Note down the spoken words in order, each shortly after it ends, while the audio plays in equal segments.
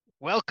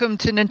Welcome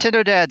to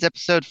Nintendo Dads,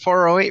 episode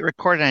 408,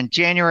 recorded on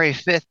January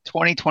 5th,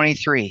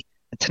 2023.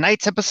 In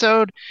tonight's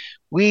episode,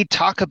 we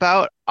talk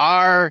about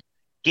our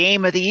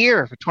game of the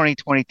year for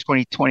 2020,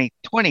 2020,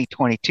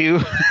 2022.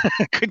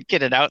 Couldn't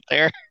get it out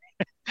there.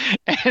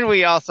 And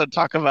we also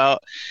talk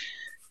about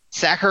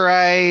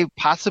Sakurai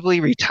possibly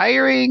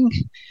retiring,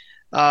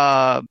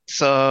 some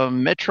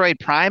Metroid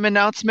Prime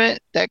announcement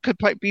that could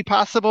be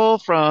possible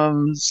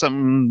from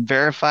some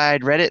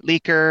verified Reddit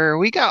leaker.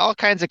 We got all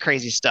kinds of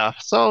crazy stuff.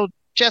 So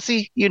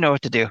Jesse, you know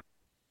what to do.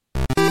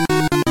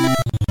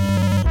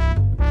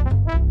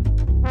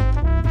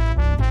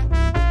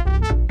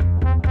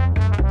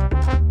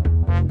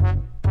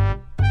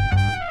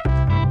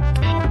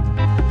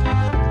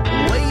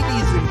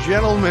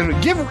 Gentlemen,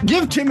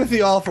 give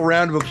Timothy Off a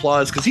round of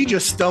applause because he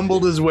just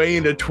stumbled his way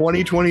into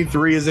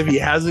 2023 as if he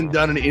hasn't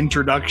done an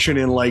introduction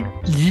in like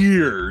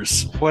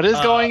years. What is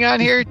going on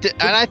here?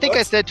 And I think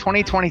I said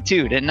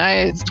 2022, didn't I?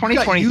 It's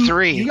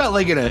 2023. You got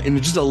like in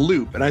just a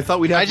loop, and I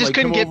thought we'd have. I just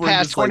couldn't get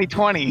past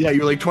 2020. Yeah,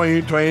 you're like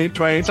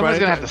 2020. Someone's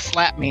gonna have to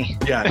slap me.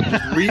 Yeah,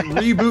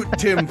 reboot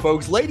Tim,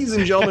 folks. Ladies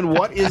and gentlemen,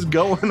 what is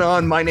going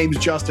on? My name's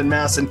Justin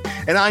Masson,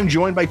 and I'm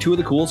joined by two of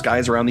the coolest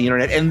guys around the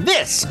internet. And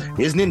this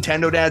is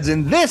Nintendo Dads,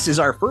 and this is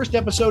our first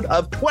episode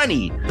of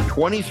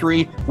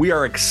 2023. We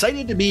are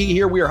excited to be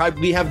here. We are hyped.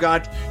 We have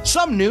got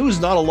some news,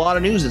 not a lot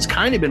of news. It's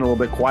kind of been a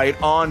little bit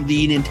quiet on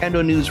the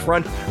Nintendo news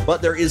front,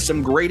 but there is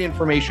some great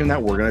information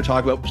that we're going to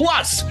talk about.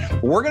 Plus,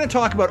 we're going to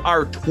talk about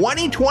our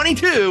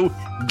 2022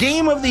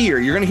 Game of the Year.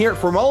 You're going to hear it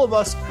from all of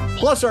us,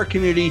 plus our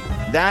community,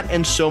 that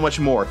and so much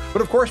more.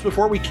 But of course,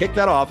 before we kick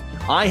that off,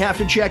 I have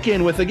to check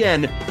in with,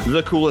 again,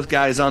 the coolest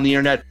guys on the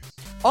internet.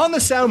 On the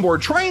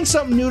soundboard, trying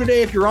something new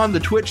today if you're on the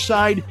Twitch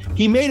side.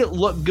 He made it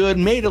look good,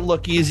 made it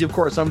look easy. Of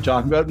course, I'm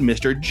talking about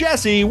Mr.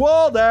 Jesse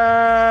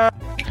Walden.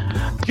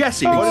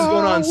 Jesse, what is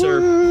going on,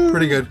 sir?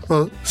 Pretty good.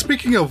 Well,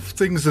 speaking of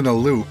things in a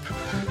loop,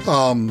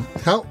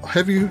 how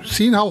have you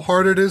seen how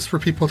hard it is for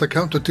people to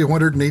count to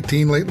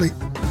 218 lately?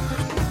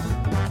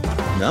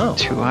 No.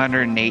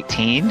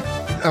 218?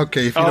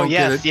 Okay, if you don't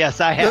get it. Yes,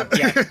 I have.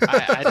 Yes,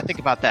 I didn't think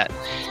about that.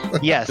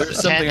 Yes,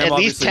 at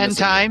least 10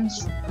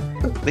 times.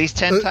 At least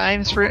 10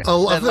 times for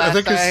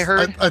I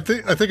heard. I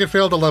think it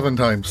failed 11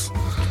 times.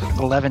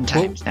 11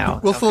 times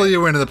now. We'll fill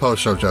you in the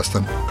post show,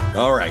 Justin.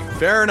 All right,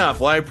 fair enough.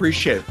 Well, I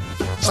appreciate it.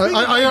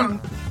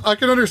 I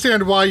can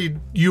understand why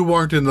you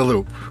aren't in the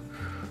loop.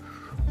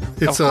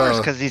 It's of course,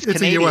 because he's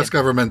Canadian. It's a U.S.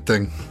 government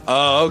thing.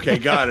 Oh, okay,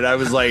 got it. I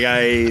was like,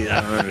 I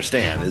don't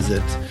understand. Is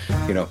it,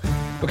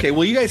 Okay,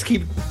 well, you guys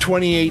keep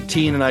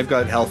 2018 and I've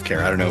got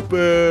healthcare. I don't know.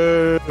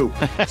 Boo.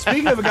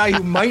 Speaking of a guy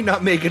who might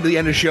not make it to the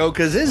end of the show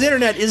because his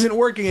internet isn't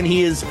working and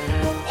he's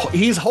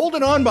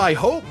holding on by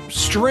hope,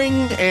 string,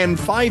 and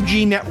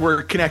 5G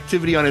network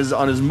connectivity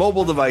on his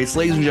mobile device.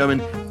 Ladies and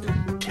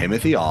gentlemen,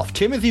 Timothy Off.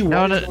 Timothy,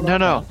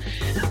 no.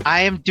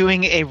 I am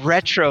doing a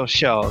retro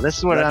show. This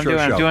is what I'm doing.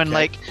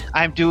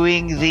 I'm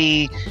doing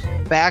the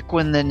back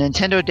when the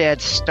Nintendo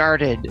Dad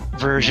started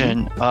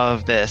version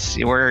of this,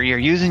 where you're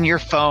using your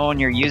phone,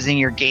 you're using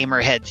your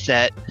gamer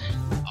headset,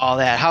 all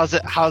that. How's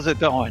it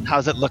going?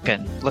 How's it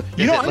looking? Is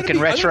it looking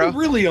retro? I'm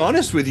really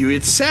honest with you.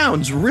 It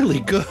sounds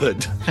really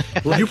good.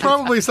 You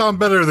probably sound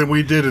better than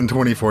we did in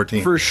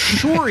 2014. For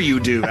sure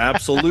you do.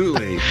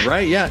 Absolutely.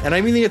 Right. Yeah. And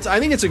I think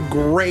it's a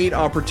great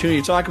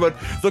opportunity to talk about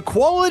the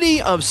quality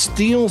of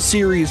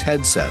SteelSeries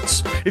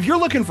headsets. If you're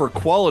looking for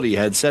quality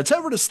headsets, head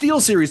over to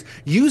SteelSeries.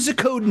 Use the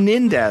code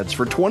NINDADS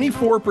for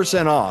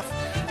 24% off.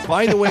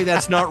 By the way,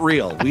 that's not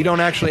real. We don't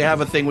actually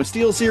have a thing with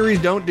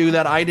SteelSeries. Don't do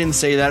that. I didn't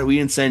say that. We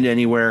didn't send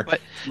ananywhere.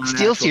 But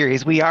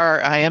SteelSeries,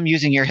 I am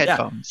using your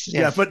headphones.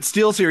 Yeah, yes. But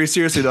SteelSeries,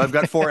 seriously though, I've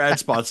got 4 ad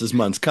spots this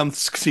month. Come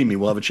see me.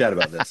 We'll have a chat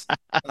about this.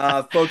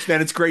 Folks,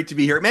 man, it's great to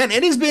be here. Man,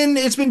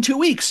 it's been 2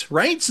 weeks,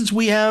 right? Since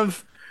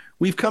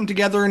we've come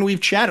together and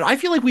we've chatted. I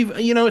feel like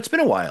it's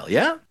been a while,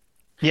 yeah?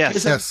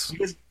 Yes.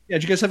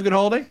 Did you guys have a good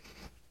holiday?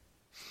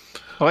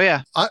 Oh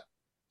yeah.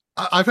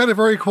 I've had a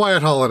very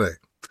quiet holiday.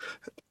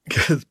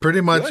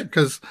 Pretty much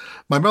because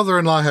my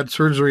mother-in-law had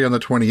surgery on the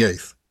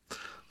 28th.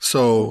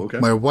 So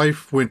my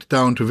wife went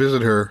down to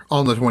visit her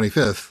on the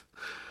 25th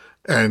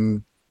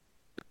and,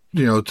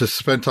 to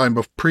spend time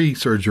of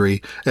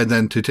pre-surgery and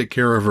then to take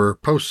care of her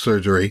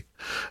post-surgery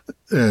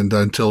and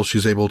until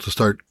she's able to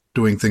start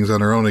doing things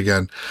on her own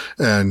again.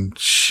 And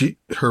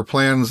her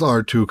plans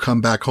are to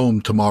come back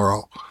home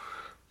tomorrow.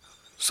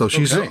 So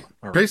she's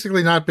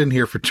basically not been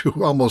here for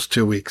almost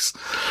 2 weeks.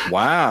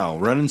 Wow.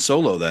 Running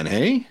solo then,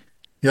 hey?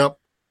 Yep.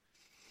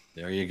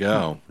 There you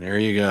go.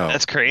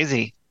 That's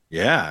crazy.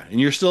 Yeah, and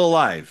you're still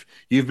alive.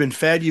 You've been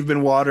fed. You've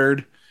been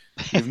watered.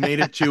 You've made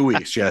it 2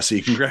 weeks,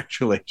 Jesse.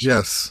 Congratulations.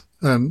 Yes,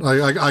 and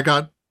I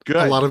got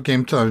a lot of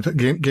gaming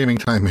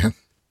time, man.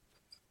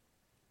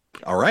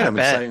 All right, I'm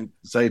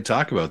excited to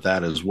talk about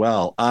that as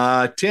well.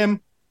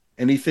 Tim,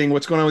 anything?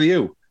 What's going on with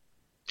you?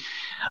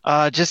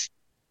 Just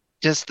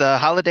the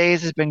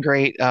holidays has been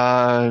great.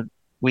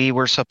 We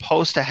were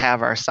supposed to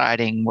have our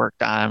siding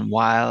worked on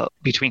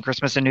between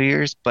Christmas and New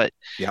Year's, but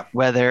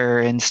weather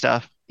and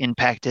stuff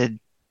impacted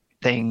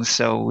things,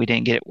 so we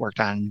didn't get it worked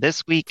on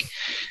this week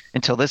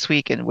until this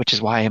week, and which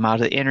is why I'm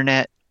out of the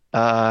internet,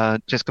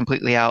 just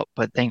completely out.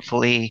 But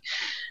thankfully,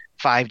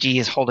 5G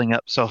is holding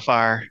up so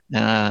far,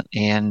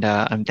 and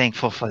I'm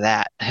thankful for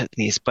that at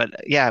least. But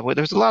yeah,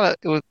 there's a lot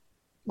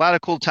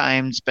of cool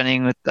time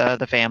spending with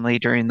the family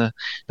during the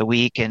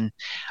week, and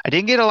I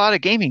didn't get a lot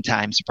of gaming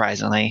time,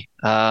 surprisingly.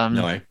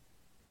 No way.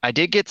 I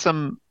did get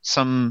some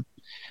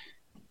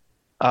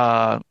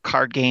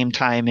card game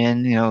time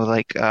in,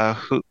 like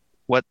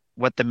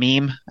what the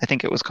meme, I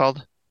think it was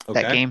called,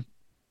 that game.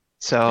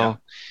 So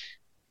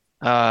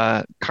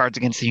Cards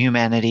Against the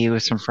Humanity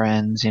with some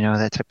friends,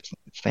 that type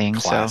of thing.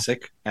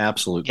 Classic, so,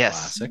 absolute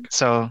yes. classic.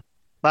 So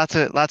lots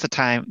of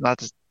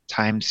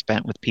time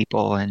spent with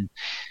people and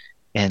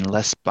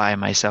less by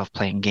myself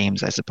playing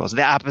games, I suppose.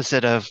 The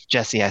opposite of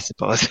Jesse, I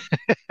suppose.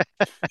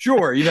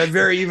 Sure, you've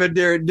had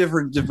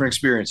different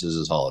experiences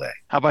this holiday.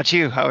 How about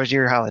you? How was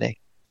your holiday?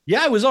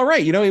 Yeah, it was all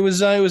right. It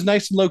was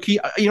nice and low key.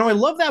 I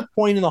love that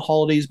point in the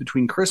holidays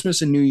between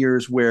Christmas and New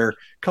Year's where a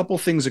couple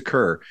things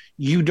occur.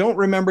 You don't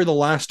remember the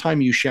last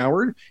time you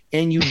showered,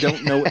 and you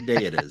don't know what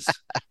day it is.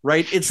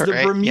 Right? It's the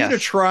Bermuda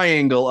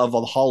Triangle of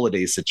a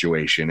holiday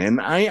situation,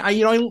 and I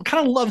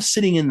kind of love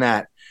sitting in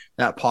that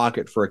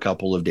pocket for a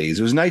couple of days.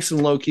 It was nice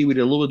and low key. We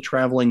did a little bit of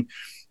traveling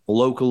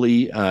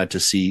locally to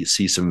see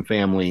some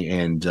family,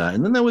 and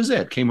then that was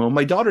it. Came home.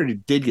 My daughter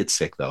did get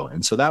sick though,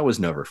 and so that was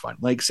never fun.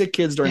 Like sick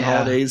kids during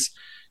holidays.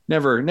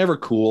 Never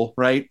cool,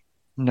 right?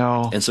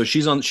 No. And so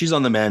she's on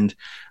the mend.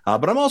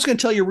 But I'm also going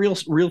to tell you real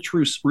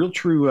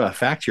true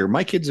fact here.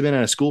 My kids have been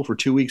out of school for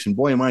 2 weeks, and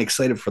boy, am I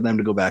excited for them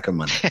to go back on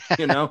Monday.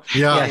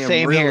 Yeah,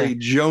 same here. I am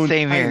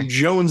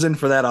jonesing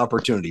for that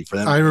opportunity for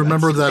them. I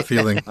remember that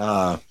feeling.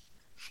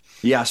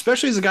 Yeah,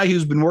 especially as a guy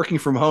who's been working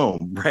from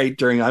home,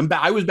 right?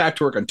 I was back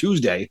to work on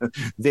Tuesday.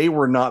 They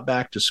were not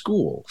back to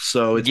school,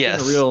 so it's been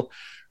a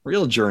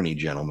real journey,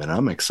 gentlemen.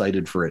 I'm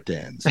excited for it to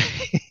end.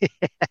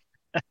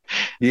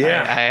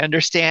 Yeah, I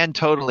understand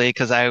totally,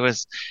 because I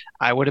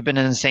would have been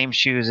in the same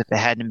shoes if it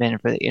hadn't been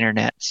for the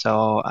internet.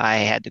 So I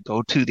had to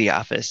go to the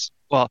office.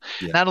 Well,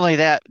 not only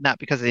that, not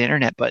because of the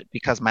internet, but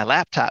because my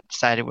laptop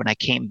decided when I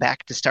came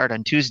back to start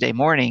on Tuesday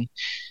morning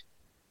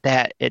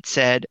that it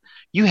said,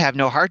 "You have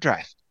no hard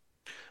drive."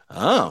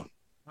 Oh,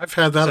 I've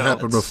had that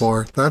happen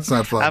before. That's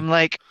not fun. I'm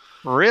like,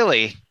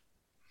 really?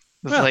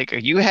 It's like,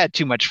 you had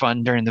too much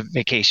fun during the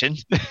vacation.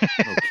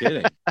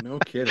 No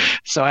kidding.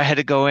 So I had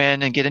to go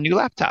in and get a new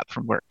laptop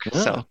from work. Yeah.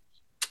 So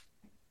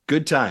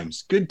good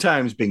times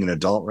being an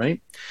adult,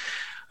 right?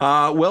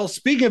 Well,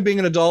 speaking of being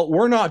an adult,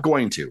 we're not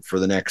going to for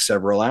the next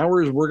several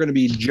hours. We're going to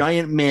be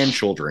giant man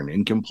children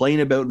and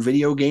complain about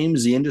video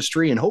games, the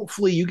industry, and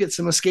hopefully you get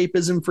some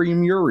escapism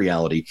from your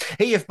reality.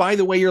 Hey, if by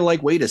the way you're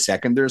like, wait a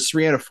second, there's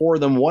 3 out of 4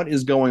 of them, what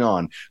is going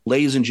on?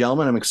 Ladies and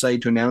gentlemen, I'm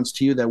excited to announce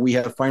to you that we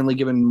have finally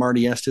given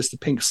Marty Estes the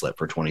pink slip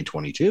for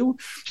 2022.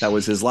 That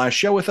was his last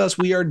show with us.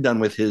 We are done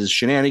with his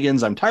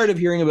shenanigans. I'm tired of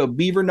hearing about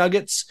beaver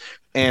nuggets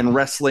and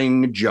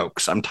wrestling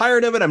jokes. I'm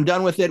tired of it. I'm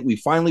done with it. We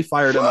finally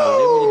fired him. I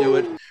was able to do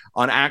it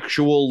on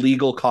actual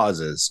legal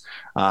causes.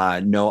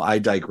 No, I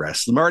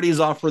digress. Marty's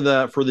off for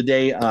the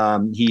day.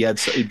 He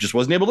just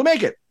wasn't able to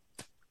make it.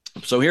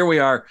 So here we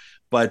are.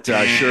 But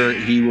sure,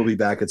 he will be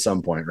back at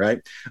some point, right?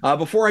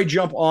 Before I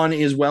jump on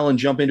as well and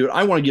jump into it,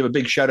 I want to give a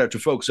big shout out to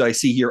folks that I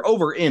see here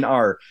over in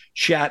our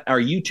chat,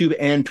 our YouTube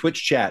and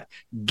Twitch chat.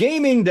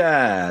 Gaming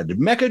Dad,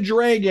 Mecha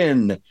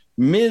Dragon,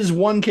 Ms.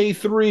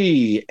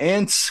 1K3,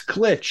 Ants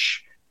Klitsch.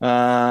 Who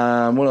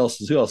else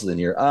is in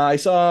here? I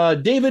saw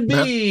David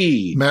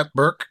B. Matt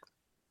Burke.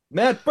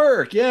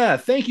 Yeah,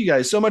 thank you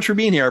guys so much for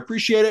being here. I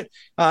appreciate it.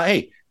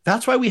 Hey,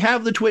 that's why we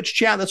have the Twitch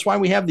chat. That's why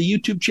we have the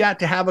YouTube chat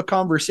to have a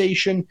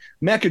conversation.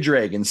 Mecha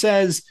Dragon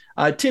says,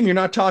 Tim, you're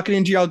not talking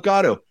into your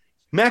Elgato.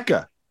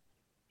 Mecha,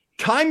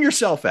 time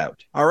yourself out.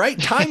 All right?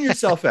 Time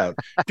yourself out.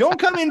 Don't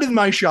come into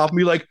my shop and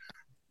be like,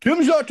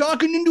 Tim's not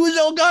talking into his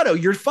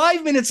Elgato. You're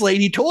 5 minutes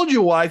late. He told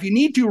you why. If you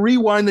need to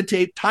rewind the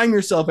tape, time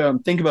yourself out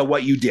and think about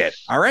what you did.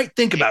 All right?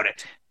 Think about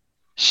it.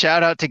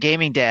 Shout out to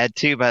Gaming Dad,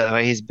 too, by the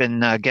way. He's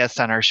been a guest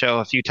on our show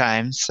a few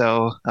times.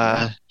 So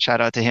shout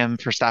out to him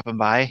for stopping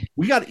by.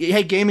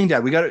 Hey, Gaming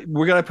Dad, we're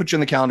gonna put you on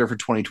the calendar for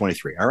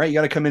 2023. All right? You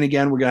got to come in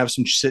again. We're going to have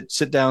some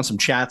sit down, some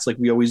chats like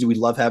we always do. We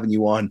love having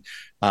you on.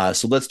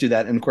 So let's do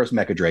that. And of course,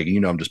 Mecha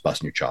Dragon, I'm just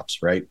busting your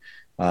chops, right?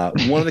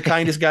 One of the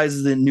kindest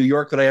guys in New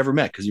York that I ever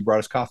met because he brought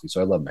us coffee. So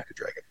I love Mecha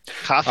Dragon.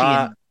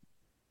 Coffee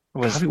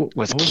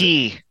was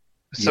key.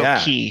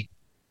 Key.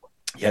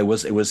 Yeah, it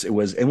was.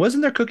 And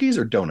wasn't there cookies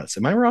or donuts?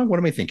 Am I wrong? What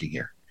am I thinking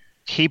here?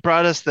 He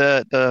brought us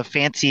the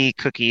fancy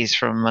cookies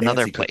from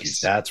another place. Cookies.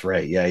 That's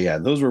right. Yeah.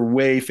 Those were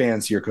way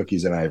fancier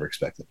cookies than I ever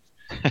expected.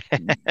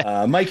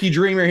 Mikey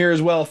Dreamer here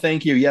as well.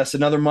 Thank you. Yes,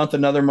 another month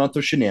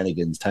of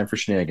shenanigans. Time for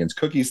shenanigans.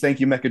 Cookies.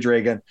 Thank you, Mecha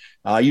Dragon.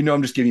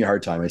 I'm just giving you a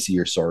hard time. I see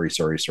you're sorry.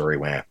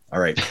 Wham.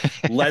 All right,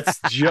 let's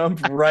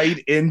jump right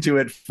into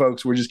it,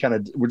 folks. We're just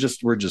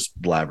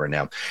blabbering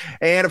now,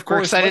 and of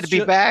course, we're excited to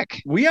be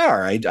back. We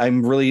are.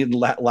 I'm really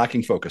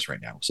lacking focus right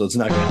now, so it's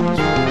not going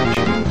to.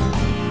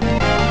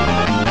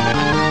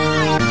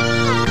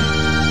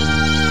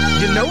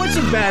 You know it's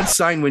a bad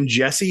sign when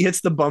Jesse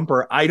hits the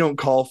bumper. I don't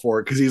call for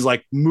it because he's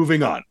like,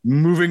 moving on.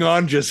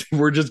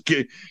 We're just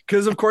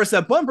because of course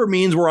that bumper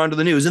means we're on to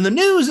the news. And the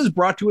news is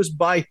brought to us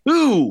by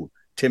who,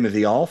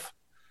 Timothy Alf?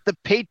 The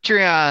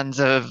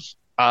Patreons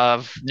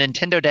of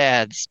Nintendo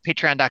Dads,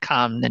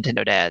 patreon.com,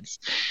 Nintendo Dads,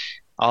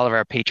 all of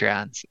our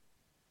Patreons.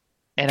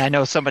 And I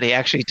know somebody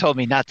actually told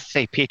me not to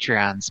say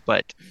Patreons,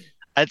 but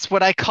that's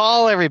what I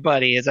call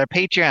everybody is our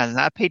Patreons,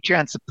 not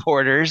Patreon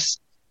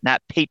supporters, not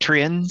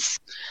patrons.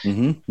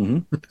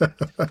 Patreons.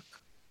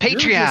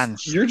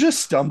 You're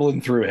just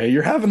stumbling through. Hey,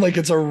 you're having like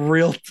it's a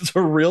real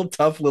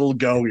tough little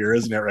go here,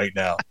 isn't it? Right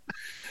now.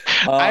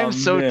 I'm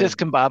so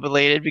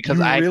discombobulated because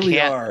you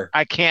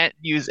I can't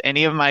use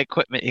any of my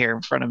equipment here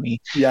in front of me.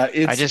 Yeah,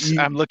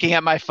 I'm looking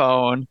at my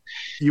phone.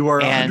 You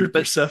are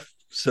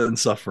 100%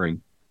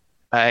 suffering.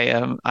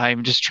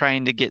 I'm just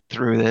trying to get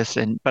through this,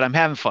 but I'm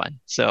having fun.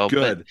 So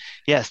good. But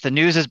yes, the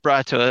news is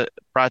brought to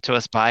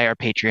us by our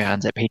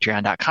Patreons at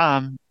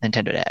patreon.com,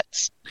 Nintendo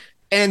Dads.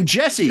 And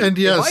Jesse, and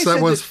yes, that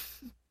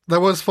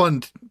was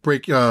fun.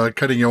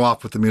 Cutting you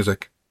off with the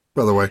music,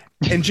 by the way.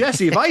 And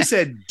Jesse, if I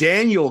said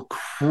Daniel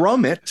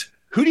Crummett,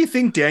 who do you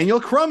think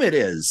Daniel Crummett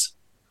is?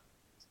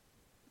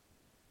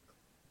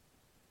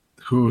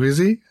 Who is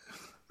he?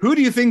 Who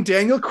do you think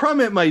Daniel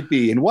Crummett might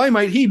be, and why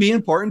might he be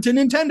important to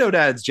Nintendo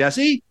Dads,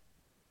 Jesse?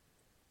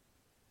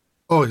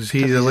 Oh, is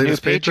he the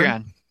latest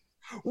Patreon?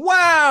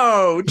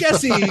 Wow,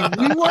 Jesse, we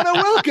want to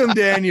welcome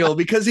Daniel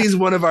because he's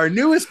one of our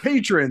newest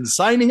patrons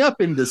signing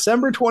up in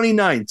December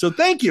 29th. So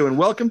thank you and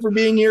welcome for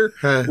being here.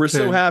 We're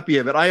so happy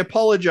of it. I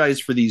apologize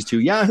for these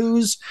two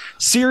yahoos.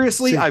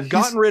 Seriously, I've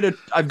gotten rid of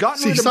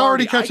He's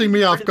already catching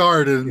me off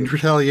guard in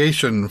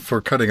retaliation for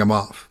cutting him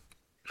off.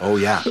 Oh,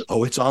 yeah.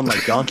 Oh, it's on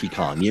like Donkey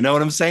Kong. You know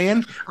what I'm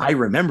saying? I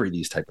remember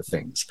these type of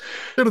things.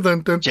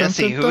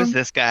 Jesse, who is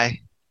this guy?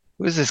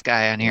 Who is this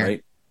guy on here?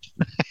 Right.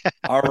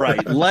 All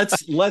right,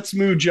 let's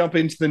jump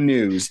into the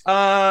news.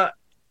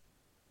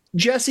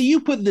 Jesse,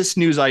 you put this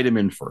news item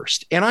in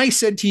first, and I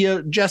said to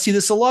you, Jesse,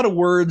 this is a lot of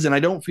words, and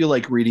I don't feel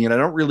like reading it. I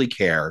don't really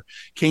care.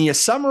 Can you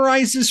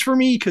summarize this for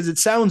me because it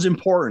sounds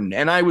important?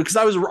 And I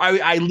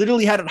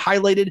literally had it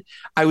highlighted.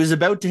 I was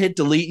about to hit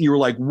delete, and you were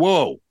like,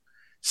 "Whoa,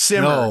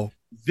 simmer." No.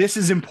 This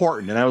is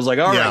important, and I was like,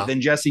 "All right, then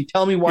Jesse,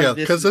 tell me why." Yeah,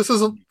 because this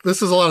is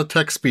a lot of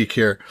tech speak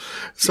here.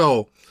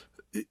 So,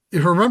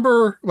 you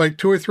remember, like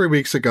 2 or 3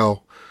 weeks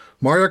ago,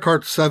 Mario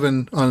Kart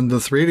 7 on the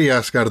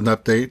 3DS got an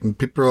update, and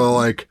people are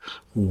like,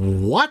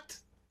 "What?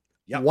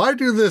 Yep. Why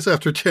do this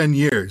after 10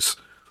 years?"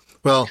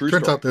 Well,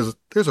 turns out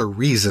there's a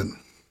reason.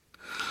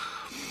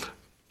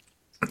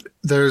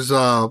 There's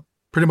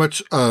pretty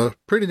much a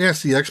pretty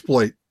nasty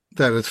exploit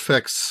that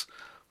affects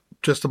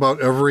just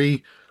about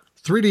every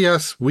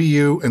 3DS, Wii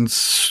U, and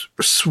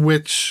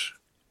Switch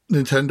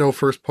Nintendo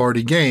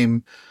first-party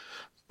game,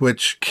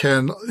 which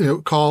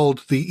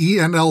called the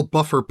ENL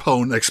buffer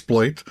pwn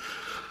exploit.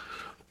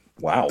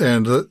 Wow.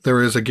 And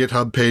there is a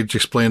GitHub page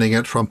explaining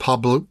it from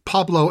Pablo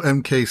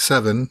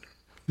MK7,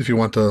 if you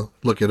want to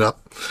look it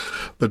up.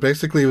 But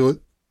basically,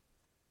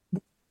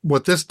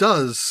 what this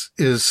does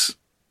is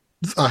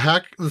this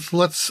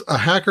lets a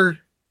hacker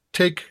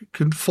take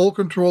full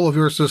control of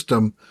your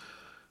system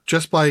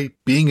just by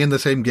being in the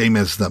same game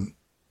as them.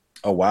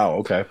 Oh, wow.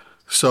 Okay.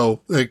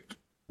 So, like,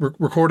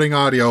 recording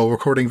audio,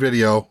 recording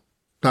video,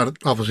 not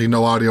obviously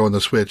no audio on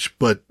the Switch,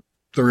 but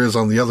there is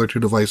on the other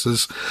two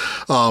devices.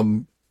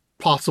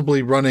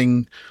 Possibly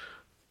running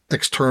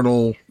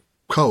external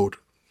code.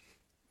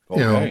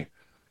 Okay.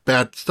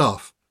 Bad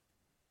stuff.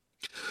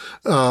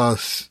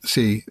 This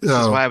is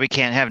why we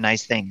can't have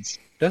nice things.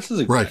 This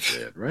is exactly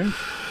it, right?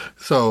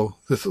 So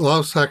this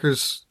allows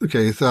hackers,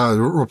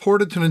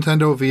 reported to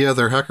Nintendo via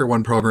their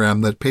HackerOne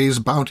program that pays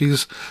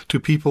bounties to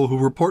people who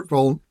report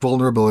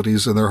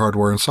vulnerabilities in their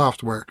hardware and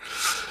software.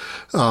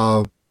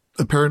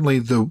 Apparently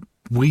the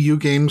Wii U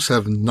games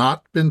have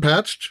not been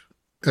patched.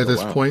 At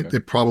this point, okay. They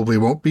probably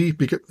won't be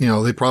because,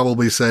 they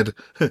probably said,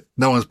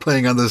 no one's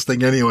playing on this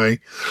thing anyway.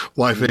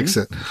 Why fix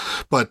it?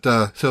 But,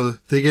 so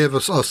they gave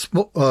us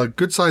a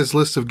good sized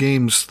list of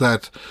games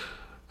that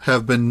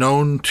have been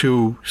known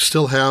to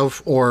still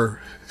have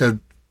or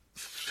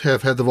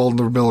have had the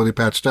vulnerability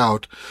patched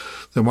out.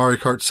 The Mario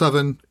Kart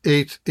 7,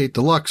 8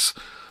 Deluxe,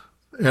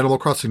 Animal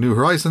Crossing New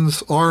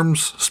Horizons,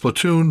 ARMS,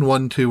 Splatoon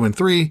 1, 2, and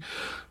 3,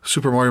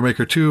 Super Mario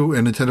Maker 2,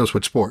 and Nintendo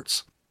Switch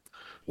Sports.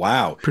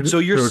 Wow.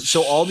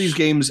 So all these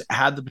games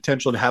had the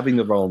potential of having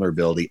the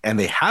vulnerability, and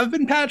they have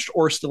been patched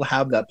or still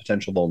have that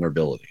potential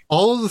vulnerability?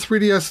 All of the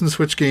 3DS and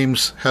Switch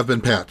games have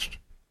been patched.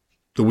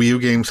 The Wii U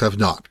games have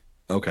not.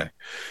 Okay.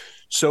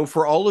 So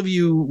for all of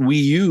you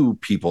Wii U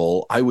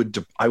people, I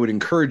would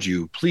encourage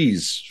you,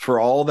 please, for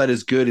all that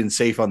is good and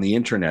safe on the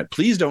internet,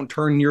 please don't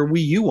turn your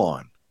Wii U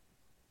on.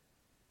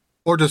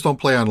 Or just don't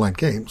play online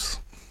games.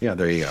 Yeah,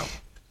 there you go.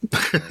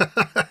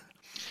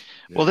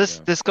 Well,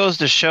 this goes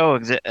to show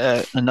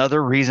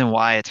another reason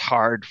why it's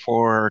hard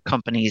for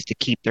companies to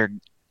keep their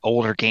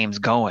older games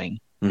going,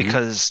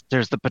 because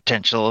there's the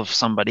potential of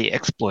somebody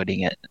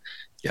exploiting it.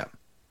 Yeah.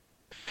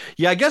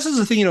 Yeah, I guess it's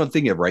the thing you don't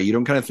think of, right? You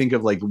don't kind of think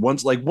of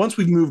once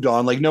we've moved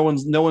on, like no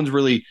one's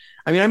really.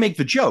 I mean, I make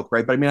the joke,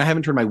 right? But I mean, I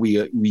haven't turned my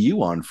Wii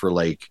U on for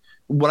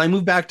when I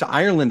moved back to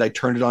Ireland, I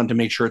turned it on to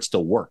make sure it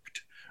still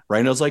worked, right?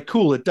 And I was like,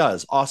 cool, it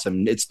does,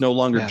 awesome. It's no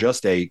longer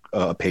just a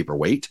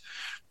paperweight.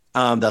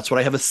 That's what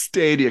I have a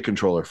Stadia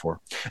controller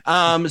for.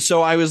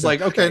 So I was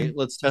like, okay,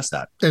 let's test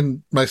that.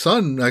 And my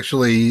son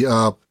actually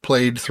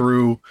played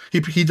through.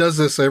 He does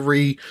this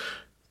every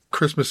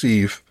Christmas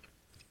Eve.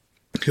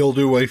 He'll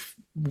do a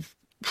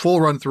full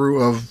run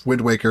through of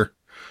Wind Waker,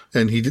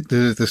 and he did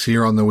it this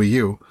year on the Wii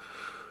U.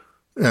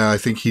 I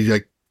think he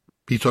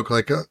took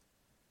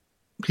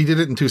he did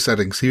it in 2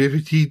 settings.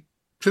 He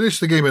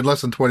finished the game in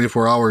less than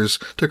 24 hours.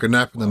 Took a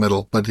nap in the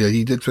middle, but yeah,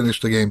 he did finish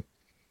the game.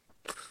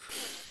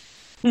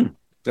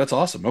 That's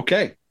awesome.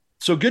 Okay,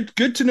 so good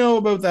to know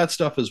about that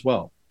stuff as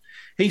well.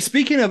 Hey,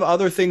 speaking of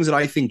other things that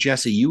I think,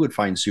 Jesse, you would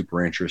find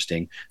super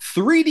interesting,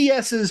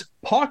 3DS's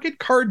Pocket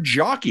Card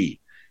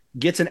Jockey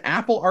gets an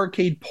Apple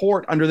Arcade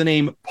port under the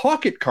name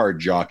Pocket Card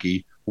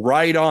Jockey.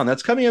 Right on.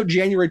 That's coming out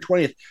January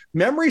 20th.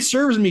 Memory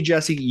serves me,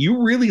 Jesse,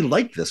 you really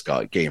liked this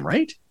game,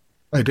 right?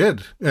 I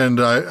did.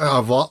 And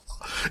I've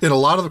in a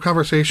lot of the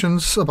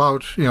conversations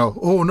about,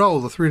 oh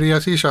no, the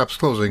 3DS eShop's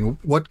closing.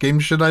 What game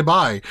should I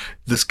buy?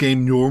 This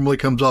game normally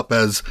comes up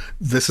as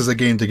this is a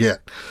game to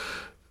get.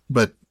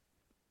 But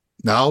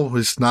now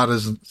it's not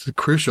as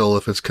crucial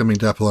if it's coming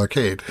to Apple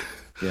Arcade.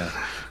 Yeah.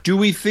 Do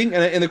we think,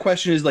 and the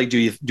question is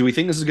do we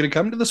think this is going to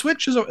come to the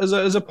Switch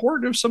as a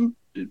port of some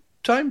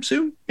time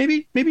soon?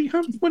 Maybe.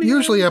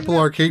 Usually Apple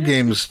Arcade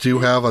games do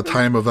have a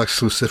time of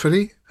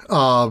exclusivity,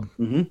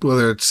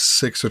 whether it's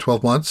 6 or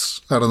 12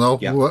 months. I don't know.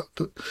 Yeah.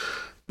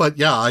 But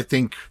yeah, I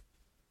think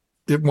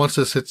once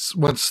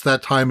that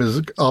time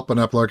is up on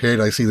Apple Arcade,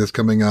 I see this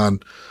coming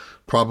on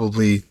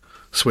probably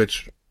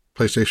Switch,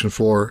 PlayStation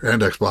 4,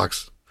 and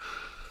Xbox.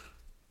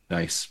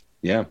 Nice.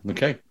 Yeah.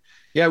 Okay.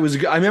 Yeah, it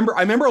was. I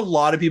remember a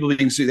lot of people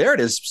being. There it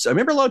is. I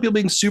remember a lot of people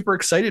being super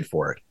excited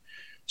for it.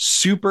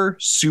 Super,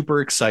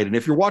 super excited.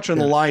 If you're watching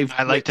the live,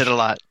 I liked it a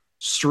lot.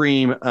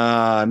 Stream,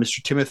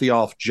 Mr. Timothy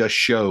Off just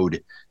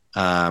showed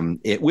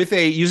it with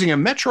using a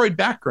Metroid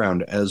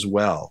background as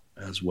well.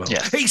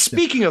 Yeah. Hey,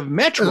 speaking of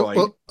Metroid,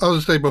 well, I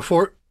was say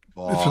before.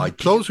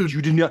 Those who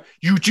you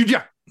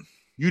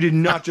did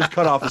not just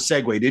cut off a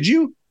segue, did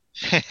you?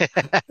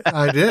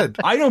 I did.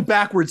 I don't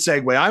backward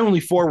segue. I only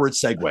forward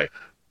segue.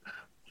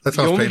 That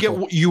sounds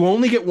painful. You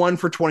only get one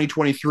for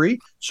 2023,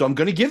 so I'm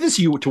going to give this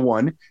to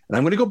one, and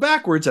I'm going to go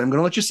backwards, and I'm going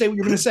to let you say what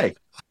you're going to say.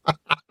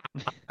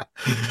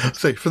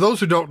 Say, for those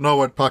who don't know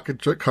what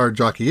Pocket Card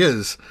Jockey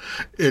is,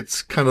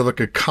 it's kind of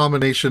like a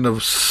combination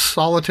of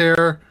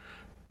solitaire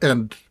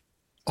and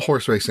a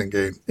horse racing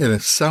game, and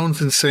it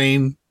sounds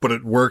insane, but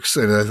it works,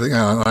 and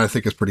I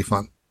think it's pretty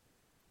fun.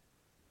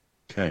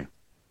 Okay.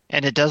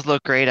 And it does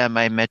look great on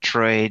my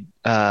Metroid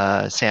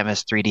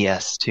Samus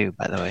 3DS too,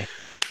 by the way.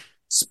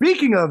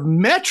 Speaking of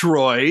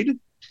Metroid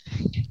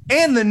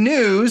and the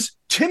news,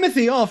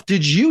 Timothy Off,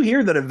 did you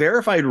hear that a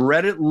verified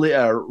Reddit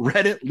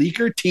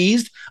leaker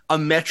teased a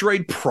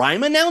Metroid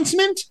Prime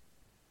announcement?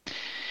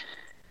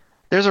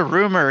 There's a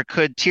rumor,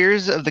 could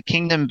Tears of the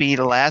Kingdom be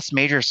the last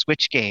major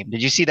Switch game?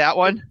 Did you see that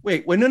one?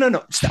 Wait,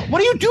 no. Stop.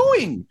 What are you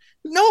doing?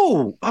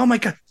 No. Oh my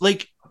God.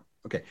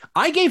 Okay.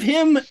 I gave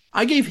him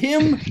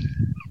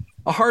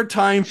a hard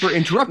time for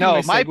interrupting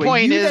my segue. My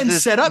point you is then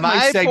set up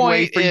my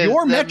segue for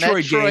your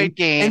Metroid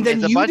game, and then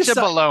is a bunch of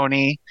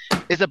baloney.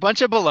 It's a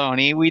bunch of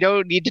baloney. We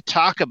don't need to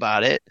talk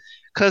about it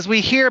because we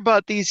hear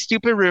about these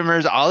stupid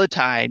rumors all the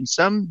time.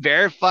 Some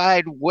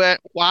verified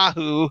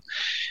wahoo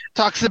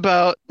talks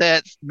about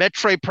that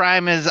Metroid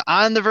Prime is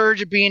on the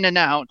verge of being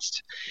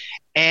announced,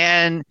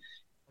 and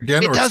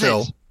again, it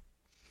doesn't.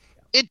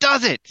 It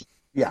doesn't.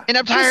 Yeah, and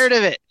I'm tired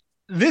of it.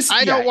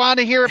 I don't want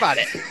to hear about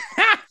it.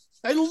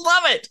 I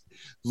love it.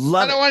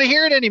 I don't want to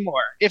hear it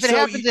anymore. If it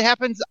happens, it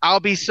happens. I'll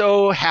be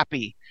so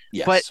happy.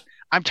 Yes. But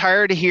I'm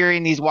tired of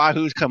hearing these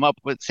wahoos come up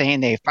with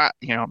saying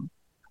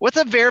what's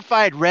a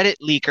verified Reddit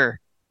leaker?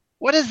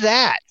 What is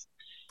that?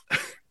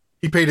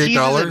 He paid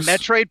 $8.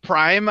 Metroid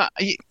Prime.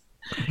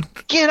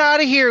 Get out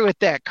of here with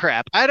that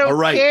crap. I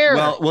don't care.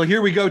 Well,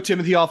 here we go,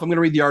 Timothy Off. I'm going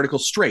to read the article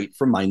straight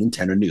from My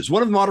Nintendo News.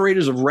 One of the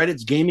moderators of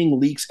Reddit's Gaming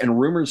Leaks and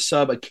Rumors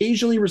sub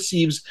occasionally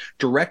receives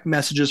direct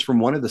messages from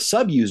one of the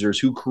sub users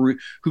who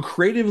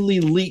creatively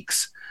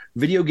leaks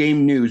video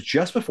game news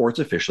just before it's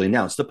officially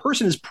announced. The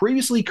person has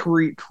previously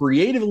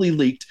creatively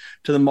leaked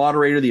to the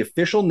moderator the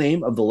official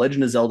name of The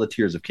Legend of Zelda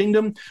Tears of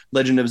Kingdom,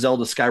 Legend of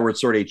Zelda Skyward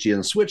Sword HD on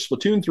the Switch,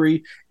 Splatoon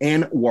 3,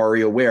 and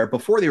WarioWare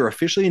before they were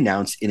officially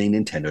announced in a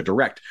Nintendo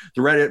Direct.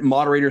 The Reddit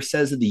moderator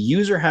says that the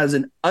user has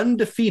an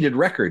undefeated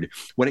record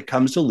when it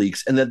comes to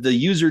leaks, and that the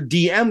user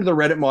DM'd the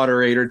Reddit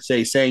moderator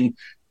saying,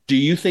 "Do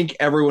you think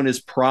everyone is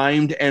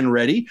primed and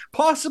ready?"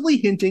 Possibly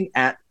hinting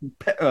at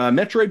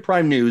Metroid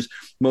Prime news,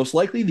 most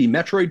likely the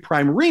Metroid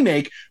Prime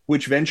remake,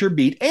 which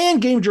VentureBeat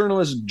and game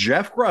journalist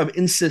Jeff Grubb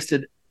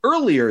insisted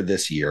earlier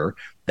this year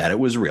that it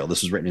was real.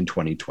 This was written in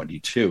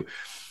 2022.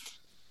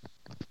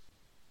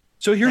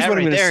 So here's what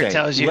I'm going to say.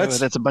 Tells you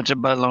that's a bunch of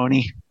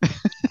baloney.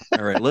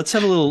 All right, let's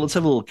have a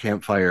little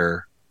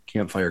campfire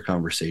campfire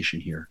conversation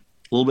here.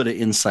 A little bit of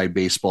inside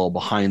baseball,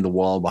 behind the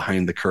wall,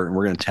 behind the curtain.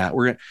 We're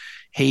gonna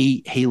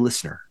hey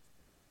listener,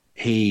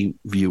 hey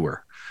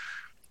viewer.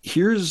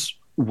 Here's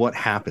what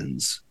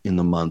happens in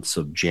the months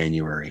of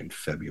January and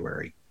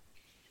February.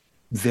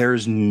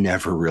 There's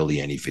never really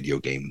any video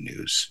game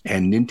news,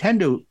 and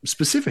Nintendo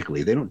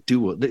specifically, they don't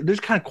do it. They're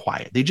kind of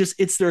quiet. They just,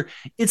 it's their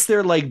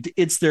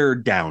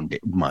down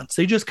months.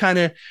 They just kind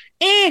of,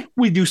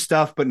 we do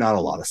stuff, but not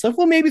a lot of stuff.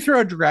 Well, maybe throw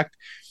a direct.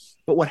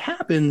 But what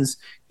happens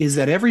is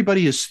that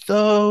everybody is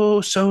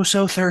so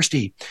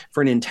thirsty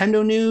for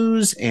Nintendo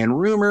news and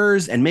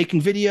rumors and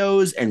making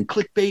videos and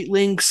clickbait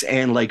links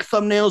and like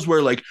thumbnails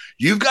where like,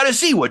 you've got to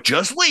see what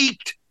just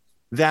leaked,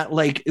 that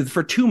like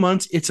for 2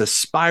 months, it's a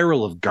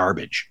spiral of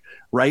garbage.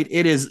 Right?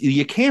 It is.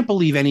 You can't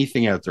believe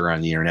anything out there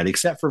on the internet,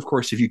 except for, of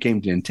course, if you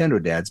came to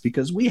Nintendo Dads,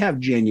 because we have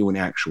genuine,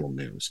 actual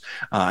news.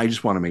 I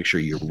just want to make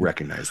sure you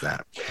recognize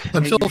that.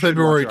 Until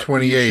February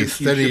 28th,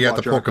 then you got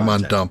the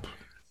Pokemon dump.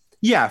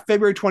 Yeah,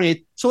 February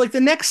 28th. So like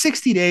the next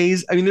 60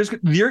 days, I mean,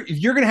 you're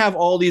going to have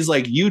all these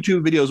like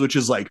YouTube videos, which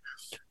is like,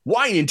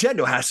 why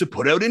Nintendo has to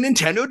put out a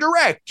Nintendo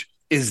Direct.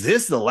 Is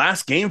this the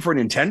last game for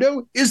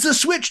Nintendo? Is the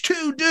Switch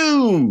 2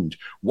 doomed?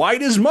 Why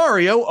does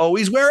Mario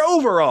always wear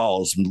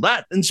overalls?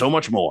 That and so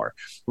much more,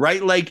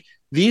 right? Like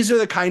these are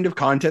the kind of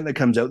content that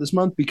comes out this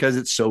month because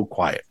it's so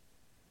quiet.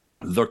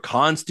 The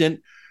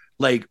constant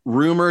like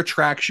rumor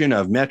traction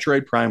of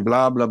Metroid Prime,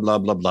 blah, blah, blah,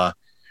 blah, blah.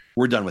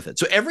 We're done with it.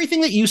 So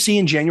everything that you see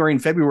in January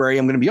and February,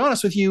 I'm going to be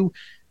honest with you,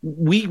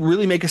 we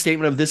really make a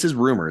statement of this is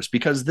rumors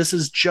because this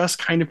is just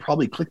kind of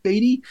probably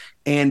clickbaity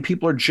and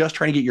people are just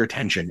trying to get your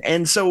attention.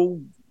 And so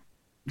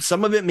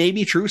some of it may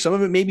be true, some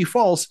of it may be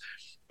false,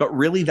 but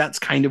really that's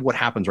kind of what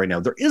happens right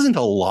now. There isn't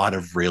a lot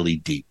of really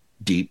deep,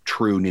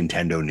 true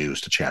Nintendo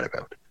news to chat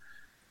about.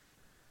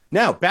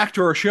 Now, back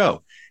to our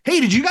show. Hey,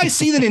 did you guys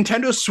see the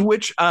Nintendo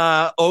Switch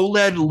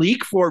OLED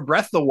leak for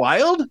Breath of the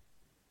Wild?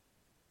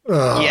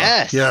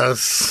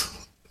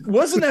 Yes.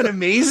 Wasn't that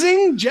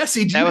amazing?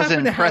 Jesse, do you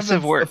happen to have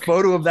a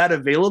photo of that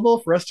available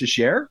for us to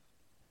share?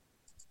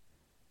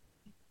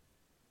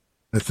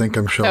 I think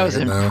I'm showing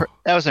it now.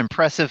 That was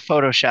impressive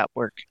Photoshop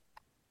work.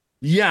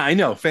 Yeah, I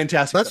know.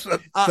 Fantastic.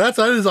 That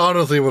is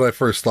honestly what I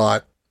first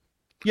thought.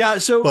 Yeah,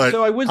 so I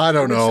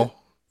don't know.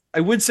 I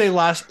would say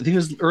I think it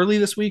was early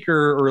this week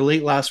or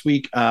late last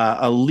week,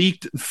 a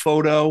leaked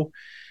photo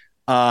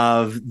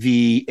of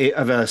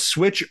a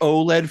Switch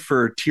OLED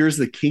for Tears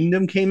of the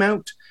Kingdom came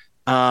out.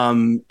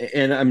 And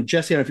I'm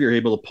Jesse, I don't know if you're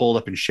able to pull it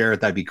up and share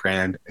it, that'd be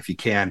grand if you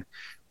can.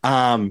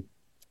 I'm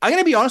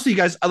gonna be honest with you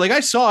guys. Like I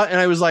saw it and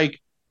I was like,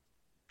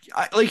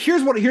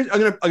 here's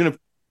I'm gonna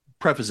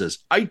preface this.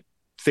 I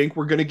think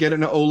we're gonna get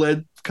an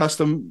OLED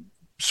custom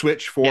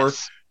Switch for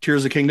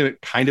Tears of the Kingdom.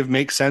 It kind of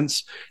makes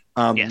sense.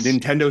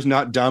 Nintendo's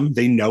not dumb.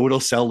 They know it'll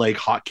sell like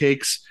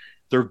hotcakes.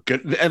 They're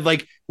good. And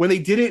like when they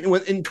did it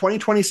in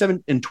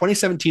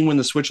 2017, when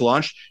the Switch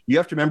launched, you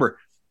have to remember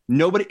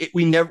we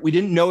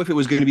didn't know if it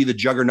was going to be the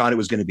juggernaut it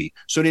was going to be.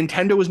 So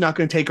Nintendo was not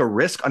going to take a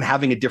risk on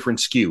having a different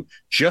SKU,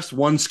 just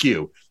one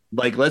SKU.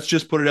 Like, let's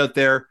just put it out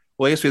there.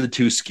 Well, I guess we have the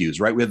two SKUs,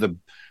 right? We have the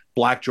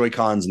black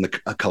Joy-Cons and the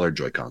colored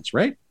Joy-Cons,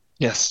 right?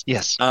 Yes.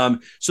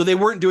 So they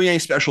weren't doing any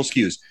special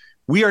SKUs.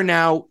 We are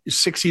now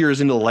 6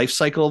 years into the life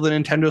cycle of the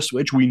Nintendo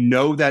Switch. We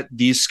know that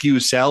these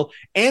SKUs sell,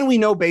 and we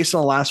know based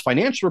on the last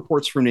financial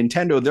reports from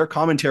Nintendo, their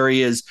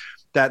commentary is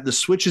that the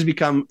Switch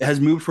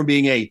has moved from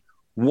being a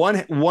one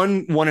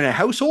in a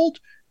household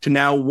to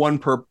now one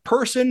per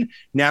person,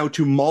 now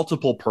to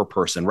multiple per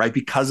person, right?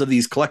 Because of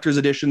these collector's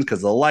editions, because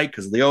of the light,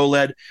 because of the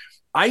OLED.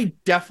 I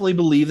definitely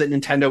believe that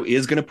Nintendo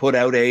is going to put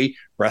out a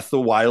Breath of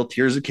the Wild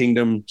Tears of the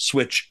Kingdom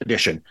Switch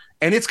edition,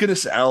 and it's going to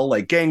sell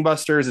like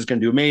gangbusters. It's going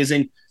to do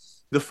amazing.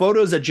 The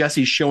photos that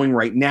Jesse's showing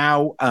right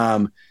now,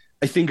 I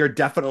think are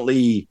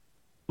definitely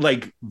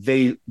like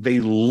they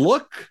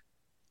look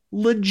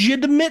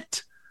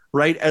legitimate,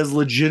 right? As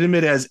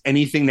legitimate as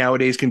anything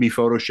nowadays can be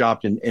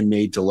photoshopped and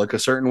made to look a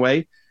certain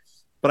way.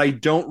 But I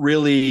don't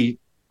really,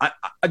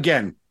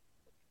 again,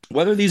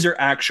 whether these are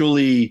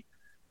actually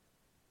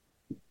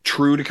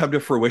true to come to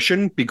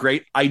fruition, be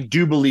great. I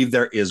do believe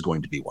there is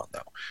going to be one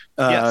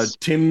though. Yes.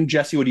 Tim,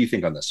 Jesse, what do you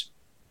think on this?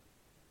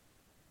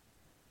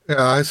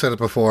 Yeah, I said it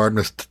before.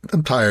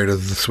 I'm tired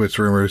of the Switch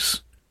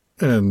rumors,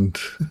 and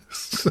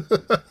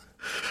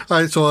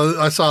I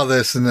saw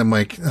this, and I'm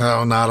like,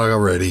 oh, not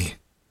already.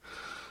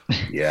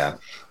 Yeah.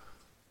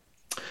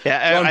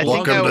 Yeah.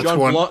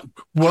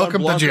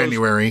 Welcome to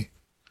January.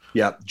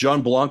 Yeah,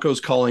 John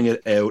Blanco's calling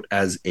it out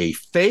as a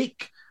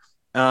fake.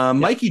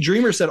 Mikey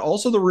Dreamer said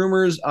also the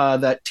rumors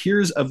that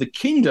Tears of the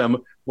Kingdom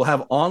will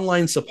have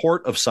online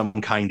support of some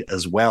kind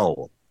as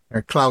well.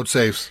 Cloud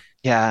saves.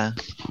 Yeah.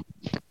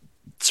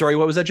 Sorry,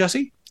 what was that,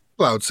 Jesse?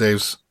 Cloud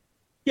saves.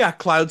 Yeah,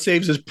 cloud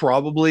saves is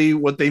probably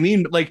what they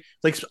mean. Like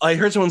I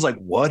heard someone's like,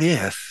 what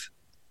if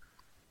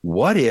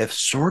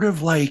sort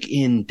of like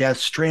in Death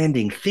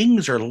Stranding,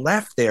 things are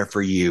left there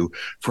for you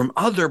from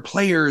other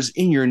players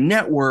in your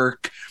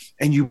network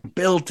and you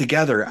build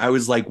together? I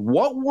was like,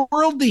 what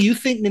world do you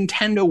think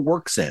Nintendo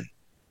works in?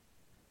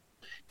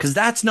 Because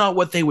that's not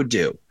what they would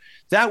do.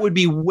 That would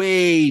be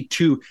way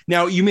too.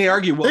 Now you may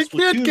argue, well, they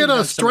can't get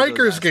a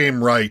Strikers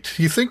game right.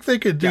 You think they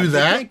could do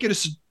that? Can't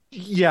get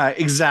yeah,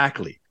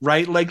 exactly.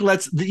 Right. Like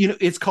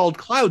it's called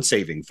cloud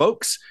saving,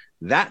 folks.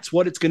 That's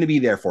what it's going to be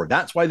there for.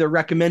 That's why they're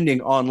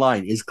recommending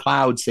online is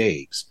cloud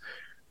saves.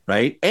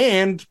 Right.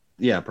 And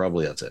yeah,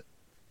 probably that's it.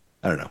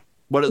 I don't know.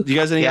 What do you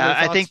guys? Any other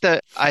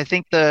thoughts? I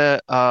think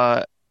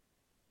the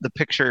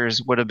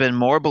pictures would have been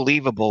more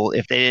believable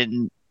if they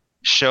didn't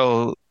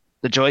show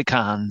the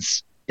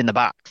Joy-Cons in the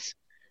box.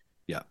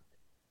 Yeah.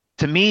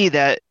 To me,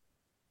 that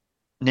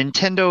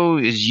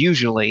Nintendo is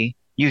usually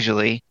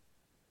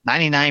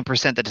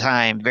 99% of the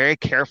time very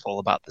careful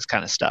about this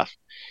kind of stuff.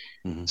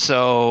 Mm-hmm.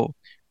 So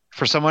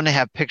for someone to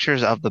have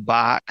pictures of the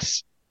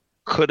box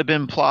could have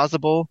been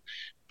plausible,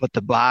 but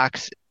the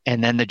box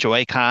and then the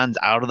Joy-Cons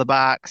out of the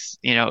box,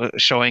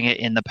 showing it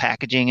in the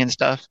packaging and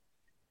stuff,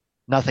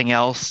 nothing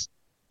else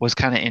was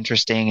kind of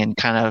interesting and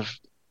kind of,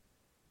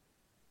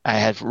 I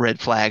had red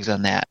flags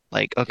on that.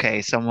 Like,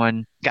 okay,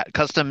 someone got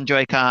custom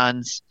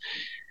Joy-Cons,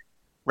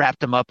 wrapped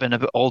them up in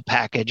an old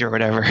package or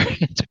whatever,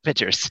 took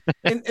pictures.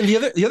 and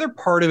the other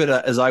part of it,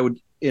 as I would,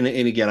 and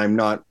again, I'm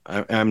not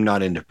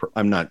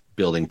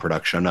building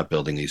production. I'm not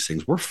building these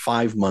things. We're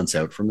 5 months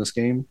out from this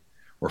game,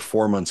 or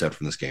 4 months out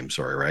from this game.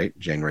 Sorry, right?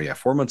 January. Yeah,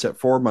 4 months out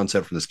from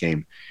this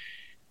game.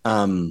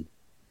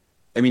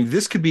 I mean,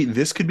 this could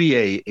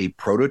be a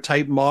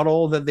prototype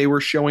model that they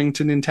were showing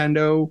to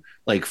Nintendo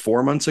like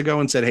 4 months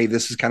ago and said, hey,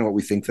 this is kind of what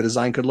we think the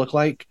design could look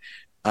like.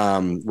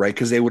 Right.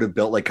 Because they would have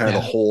built like kind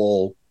of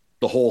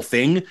the whole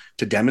thing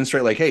to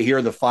demonstrate like, hey, here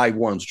are the 5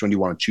 ones. Which one do you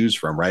want to choose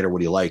from? Right. Or what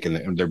do you like?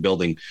 And they're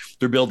building,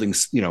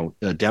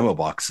 demo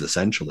boxes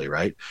essentially.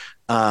 Right.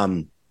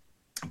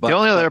 But the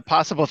only other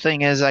possible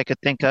thing I could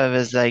think of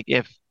is like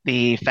if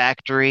the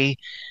factory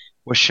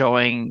was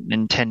showing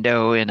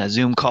Nintendo in a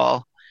Zoom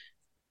call,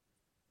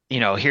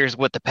 here's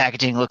what the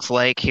packaging looks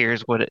like.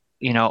 Here's what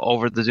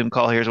over the Zoom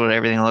call, here's what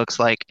everything looks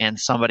like. And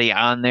somebody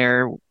on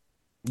there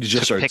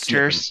just took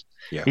pictures.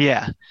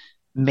 Yeah.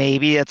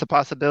 Maybe it's a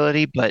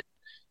possibility, but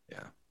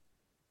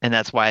and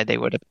that's why they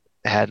would have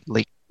had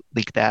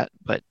leaked that.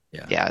 But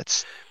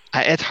it's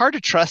hard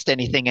to trust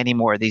anything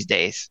anymore these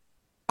days.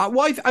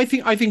 Well, I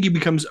think it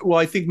becomes. Well,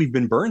 I think we've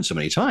been burned so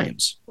many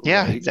times.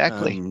 Yeah, right?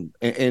 Exactly.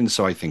 And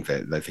so I think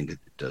it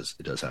does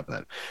happen.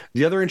 That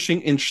the other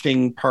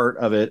interesting part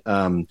of it,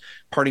 part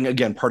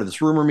of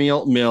this rumor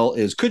mill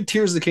is, could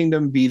Tears of the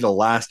Kingdom be the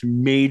last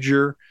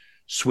major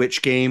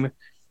Switch game?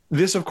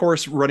 This, of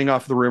course, running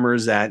off the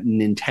rumors that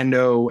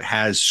Nintendo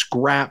has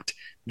scrapped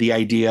the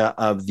idea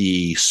of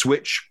the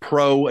Switch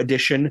Pro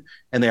edition,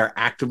 and they are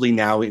actively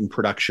now in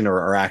production or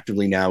are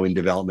actively now in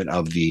development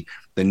of the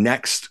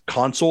next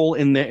console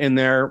in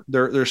their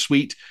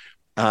suite.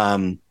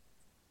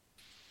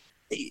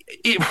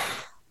 It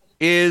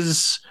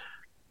is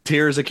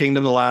Tears of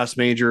Kingdom the last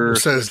major? It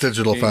says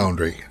Digital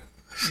Foundry.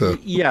 So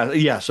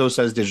yeah. So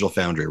says Digital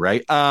Foundry,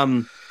 right?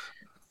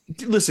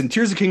 Listen,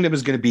 Tears of Kingdom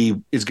is going to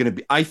be.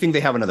 I think they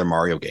have another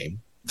Mario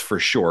game for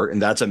sure,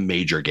 and that's a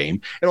major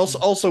game. And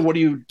also, what do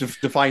you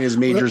define as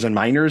majors and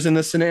minors in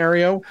this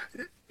scenario?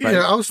 Right?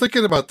 Yeah, I was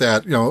thinking about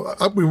that.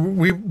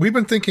 We've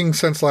been thinking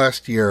since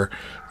last year,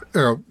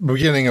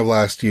 beginning of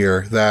last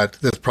year, that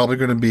there's probably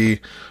going to be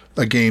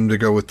a game to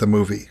go with the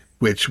movie,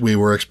 which we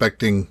were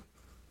expecting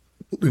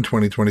in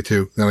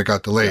 2022. Then it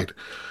got delayed.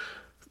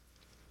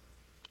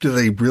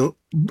 Yeah.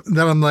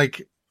 Then I'm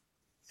like,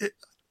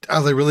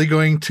 are they really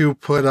going to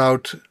put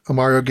out a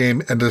Mario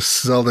game and a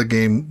Zelda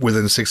game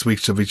within 6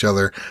 weeks of each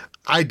other?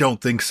 I don't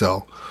think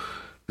so.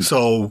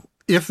 So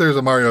if there's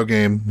a Mario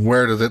game,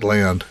 where does it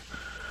land?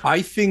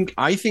 I think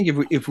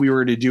if we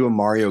were to do a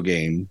Mario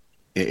game,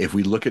 if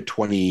we look at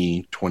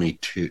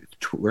 2022,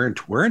 we're in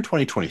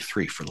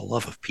 2023, for the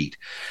love of Pete.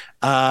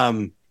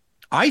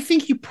 I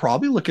think you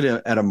probably look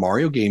at a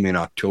Mario game in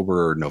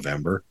October or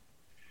November.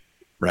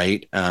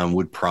 Right,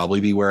 would probably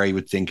be where I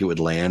would think it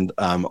would land.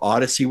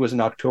 Odyssey was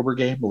an October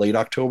game, late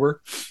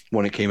October,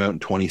 when it came out in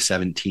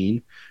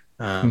 2017.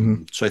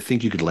 So I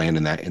think you could land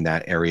in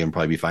that area and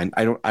probably be fine.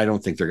 I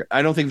don't think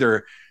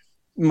they're.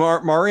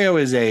 Mario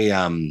is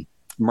an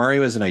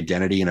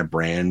identity and a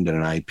brand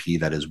and an IP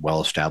that is well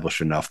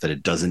established enough that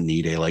it doesn't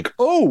need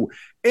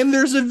and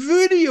there's a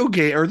video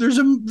game, or there's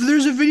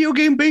a video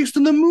game based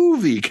on the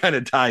movie kind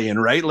of tie-in,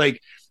 right?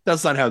 Like,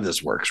 that's not how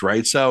this works,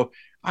 right? So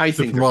I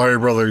think Mario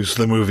Brothers,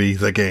 the movie,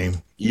 the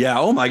game. Yeah.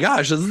 Oh my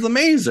gosh, this is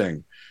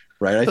amazing.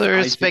 Right. There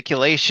is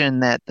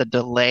speculation that the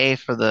delay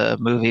for the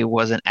movie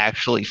wasn't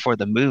actually for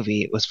the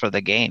movie; it was for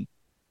the game.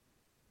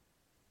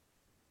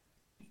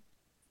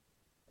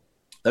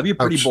 That'd be a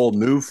pretty bold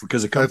move,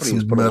 because the company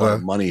has put a lot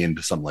of money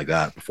into something like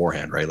that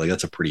beforehand, right? Like,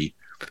 that's a pretty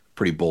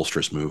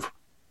bolsterous move.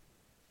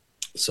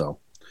 So,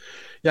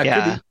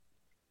 yeah.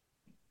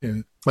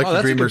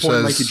 Mikey Dreamer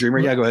says. Mikey Dreamer,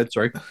 yeah, go ahead.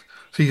 Sorry.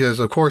 He says,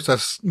 of course,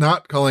 that's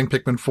not calling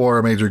Pikmin 4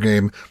 a major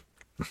game.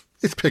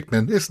 It's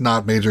Pikmin. It's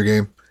not major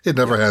game. It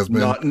never has been.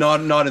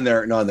 Not in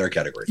their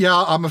category.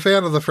 Yeah, I'm a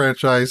fan of the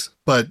franchise,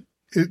 but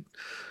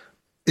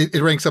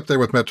it ranks up there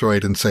with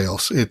Metroid in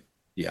sales. It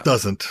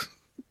doesn't.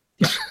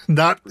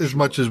 Not as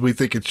much as we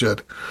think it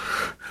should.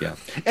 Yeah,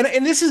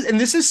 and this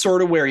is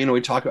sort of where I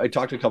talked a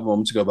couple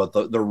moments ago about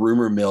the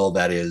rumor mill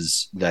that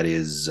is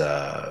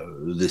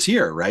this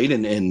year, right?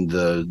 And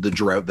the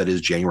drought that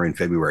is January and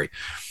February.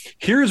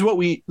 Here's what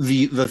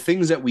the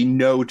things that we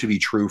know to be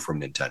true from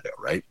Nintendo,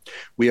 right?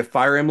 We have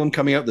Fire Emblem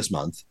coming out this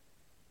month.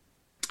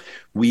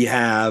 We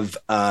have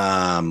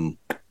Pikmin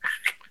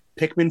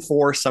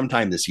 4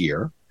 sometime this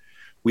year.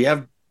 We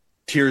have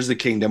Tears of the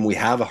Kingdom. We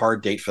have a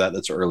hard date for that.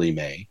 That's early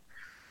May.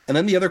 And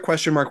then the other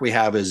question mark we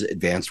have is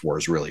Advanced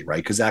Wars, really,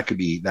 right? Because that could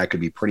be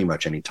pretty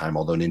much any time.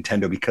 Although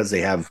Nintendo, because they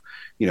have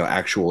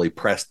actually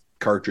pressed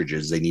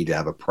cartridges, they need to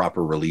have a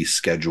proper release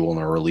schedule and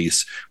a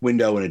release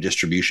window and a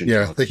distribution.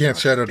 Yeah, they can't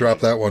shadow drop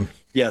that one.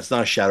 Yeah, it's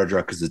not a shadow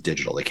drop because it's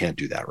digital. They can't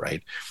do that,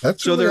 right?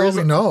 That's really all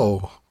we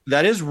know.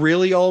 That is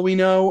really all we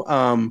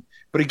know.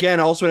 But again,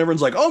 also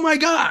everyone's like, "Oh my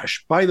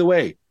gosh!" By the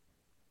way,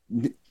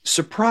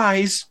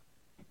 surprise,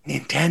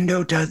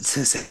 Nintendo does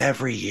this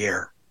every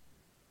year.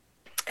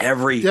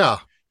 Yeah.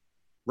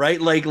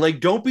 Right? Like,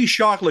 don't be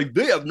shocked. Like,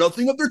 they have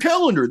nothing up their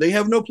calendar. They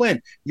have no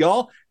plan.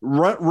 Y'all,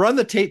 run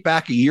the tape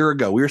back a year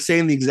ago. We were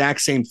saying the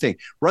exact same thing.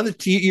 Run the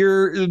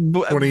year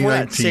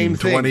 2019, same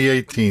thing.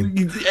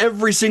 2018.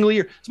 Every single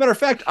year. As a matter of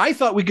fact, I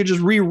thought we could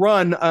just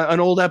rerun an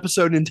old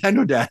episode of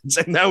Nintendo Dads,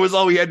 and that was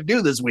all we had to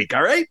do this week.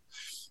 All right.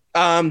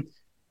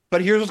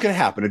 But here's what's going to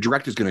happen. A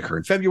direct is going to occur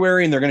in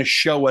February, and they're going to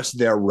show us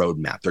their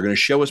roadmap. They're going to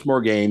show us more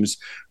games,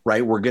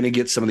 right? We're going to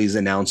get some of these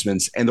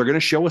announcements, and they're going to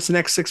show us the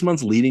next 6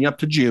 months leading up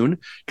to June,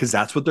 because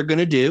that's what they're going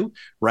to do,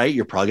 right?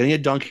 You're probably going to get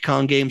a Donkey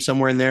Kong game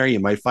somewhere in there. You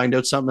might find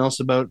out something else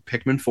about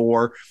Pikmin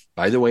 4.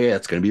 By the way,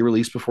 that's going to be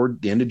released before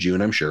the end of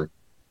June, I'm sure.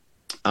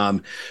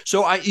 Don't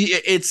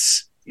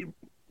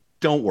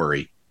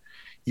worry.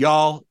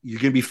 Y'all, you're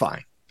going to be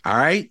fine. All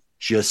right?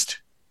 Just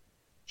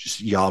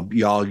y'all,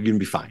 you're going to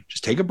be fine.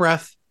 Just take a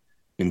breath.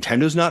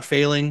 Nintendo's not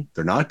failing.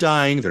 They're not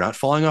dying. They're not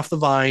falling off the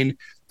vine.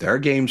 There are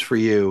games for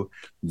you.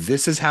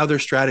 This is how their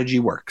strategy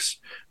works.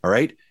 All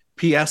right.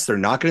 P.S. They're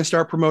not going to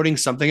start promoting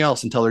something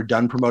else until they're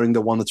done promoting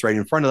the one that's right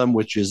in front of them,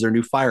 which is their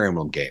new Fire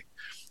Emblem game.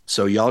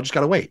 So y'all just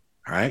got to wait.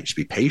 All right. Just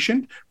be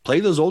patient.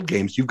 Play those old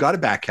games. You've got a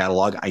back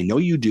catalog. I know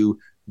you do.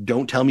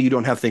 Don't tell me you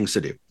don't have things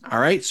to do. All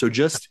right. So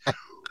just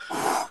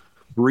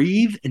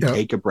breathe and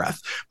take a breath.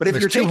 But if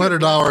there's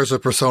 $200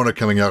 of Persona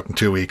coming out in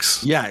 2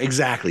 weeks. Yeah,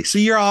 exactly. So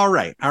you're all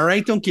right. All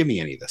right. Don't give me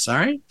any of this. All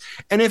right.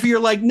 And if you're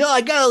like, no, I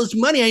got all this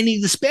money I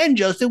need to spend,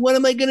 Justin, what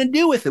am I going to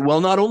do with it?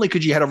 Well, not only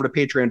could you head over to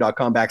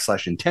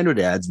patreon.com/Nintendo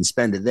Dads and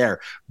spend it there,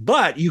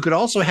 but you could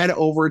also head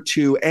over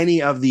to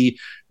any of the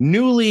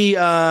newly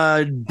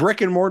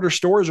brick and mortar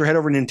stores or head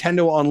over to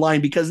Nintendo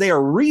Online, because they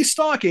are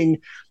restocking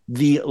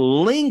the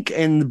Link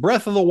and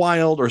Breath of the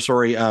Wild,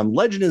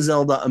 Legend of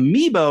Zelda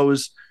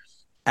amiibos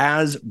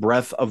as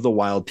Breath of the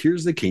Wild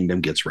Tears of the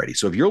Kingdom gets ready.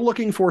 So if you're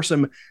looking for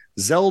some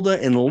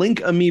Zelda and Link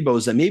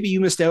amiibos that maybe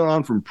you missed out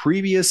on from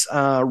previous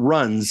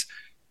runs,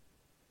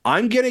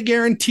 I'm going to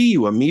guarantee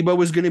you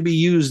amiibo is going to be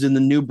used in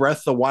the new Breath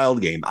of the Wild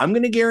game. I'm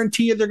going to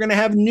guarantee you they're going to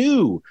have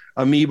new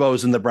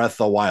amiibos in the Breath of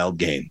the Wild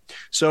game.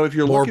 So if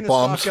you're looking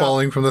more bombs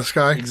falling from the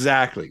sky.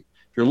 Exactly.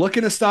 If you're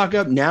looking to stock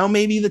up, now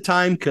may be the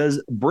time,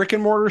 because brick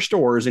and mortar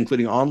stores,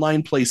 including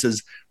online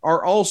places,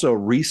 are also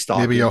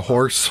restocking. Maybe a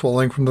horse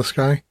falling from the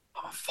sky.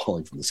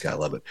 Falling from the sky, I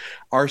love it,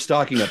 are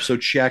stocking up. So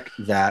check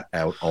that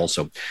out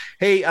also.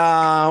 Hey,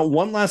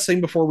 one last thing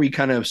before we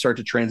kind of start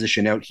to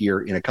transition out here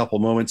in a couple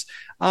moments.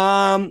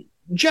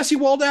 Jesse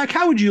Waldack,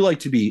 how would you like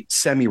to be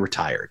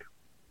semi-retired?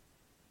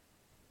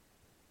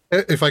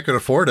 If I could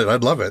afford it,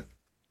 I'd love it.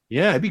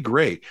 Yeah, it'd be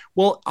great.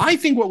 Well, I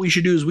think what we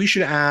should do is we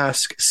should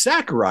ask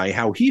Sakurai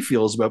how he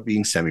feels about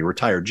being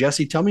semi-retired.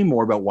 Jesse, tell me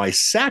more about why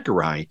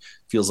Sakurai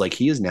feels like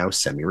he is now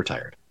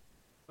semi-retired.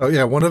 Oh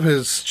yeah, one of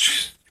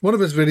his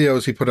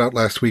videos he put out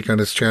last week on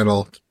his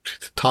channel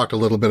talked a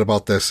little bit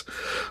about this.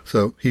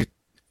 So he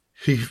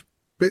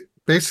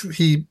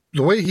basically,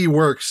 the way he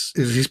works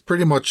is he's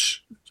pretty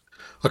much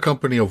a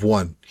company of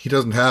one. He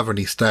doesn't have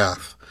any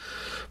staff,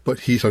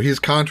 but he's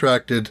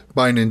contracted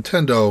by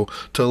Nintendo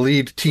to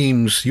lead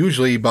teams,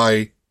 usually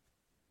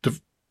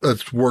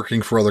that's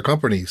working for other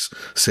companies.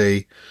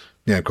 Say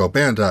Namco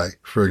Bandai,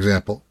 for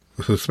example,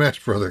 with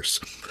Smash Brothers,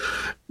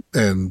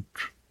 and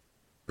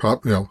I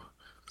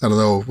don't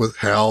know, with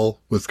HAL,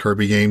 with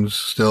Kirby games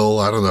still,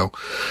 I don't know.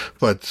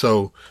 But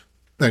so,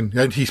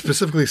 and he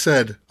specifically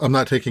said, I'm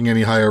not taking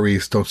any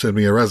hirees, don't send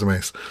me your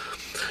resumes.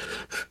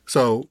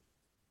 So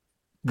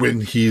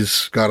when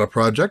he's got a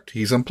project,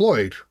 he's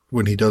employed.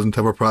 When he doesn't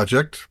have a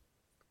project,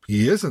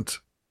 he isn't.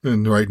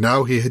 And right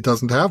now he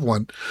doesn't have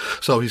one.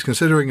 So he's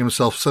considering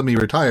himself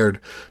semi-retired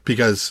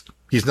because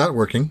he's not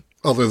working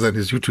other than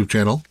his YouTube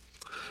channel.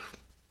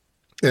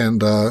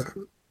 And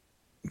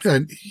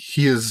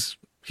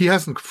he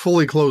hasn't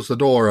fully closed the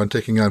door on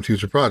taking on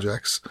future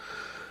projects.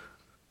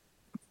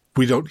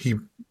 We don't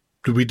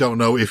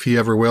know if he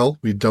ever will.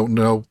 We don't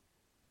know,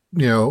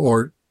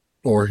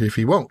 or if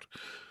he won't.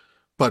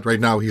 But right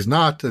now he's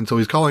not, and so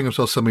he's calling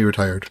himself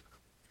semi-retired.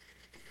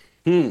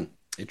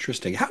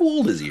 Interesting. How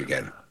old is he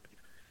again?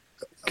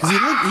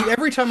 Because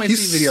every time I see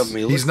a video of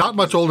him, he's not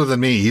much older than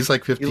me. He's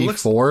like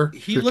 54.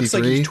 He looks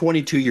like he's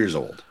 22 years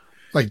old.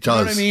 Like, does.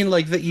 You know what I mean?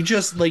 Like that. He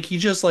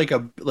just like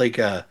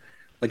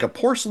a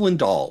porcelain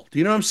doll. Do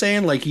you know what I'm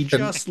saying? Like he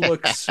just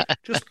looks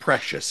just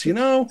precious. You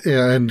know?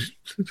 Yeah. And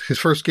his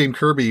first game,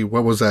 Kirby,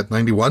 what was that?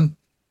 91,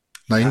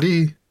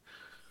 90?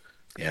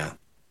 Yeah.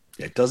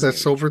 It doesn't.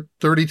 That's over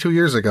 32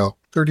 years ago.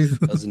 30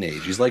 doesn't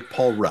age. He's like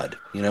Paul Rudd.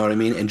 You know what I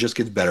mean? And just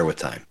gets better with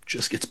time.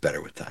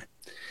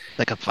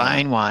 Like a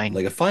fine wine.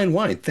 Like a fine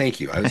wine. Thank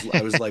you. I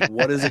was like,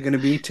 what is it going to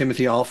be?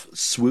 Timothy Olyphant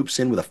swoops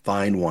in with a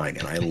fine wine,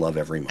 and I love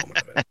every moment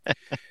of it.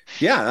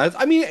 Yeah,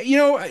 I mean, you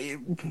know,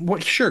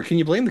 what? Sure, can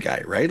you blame the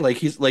guy, right? Like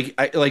he's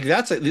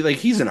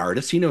he's an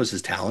artist. He knows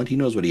his talent. He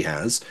knows what he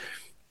has.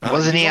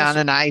 Wasn't he on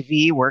an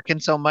IV working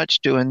so much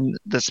doing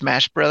the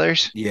Smash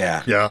Brothers?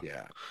 Yeah.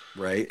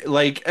 Right.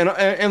 Like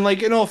and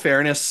like in all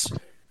fairness,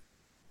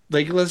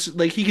 like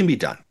he can be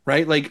done,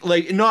 right? Like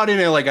not in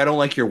a like I don't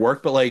like your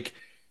work, but like.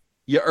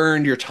 You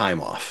earned your time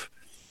off,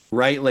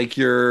 right? Like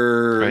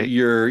you're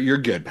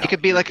good. Pal. He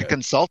could be like a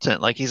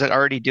consultant, like he's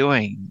already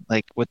doing,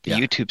 like with the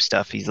YouTube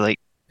stuff. He's like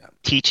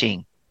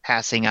teaching,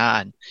 passing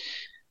on,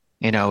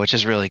 you know, which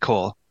is really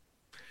cool.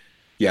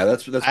 Yeah,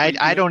 that's.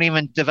 I don't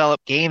even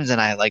develop games,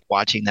 and I like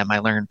watching them. I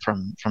learn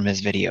from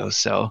his videos.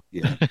 So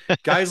yeah,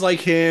 guys like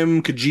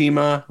him,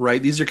 Kojima,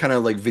 right? These are kind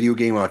of like video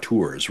game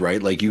auteurs,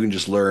 right? Like you can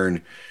just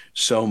learn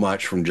so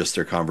much from just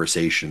their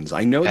conversations.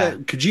 I know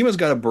that Kojima's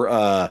got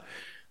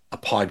a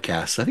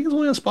podcast. I think it's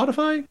only on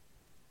Spotify.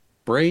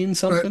 Brain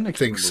something. I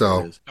think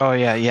so. Oh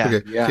yeah.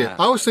 Okay. Yeah.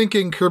 I was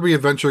thinking Kirby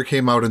Adventure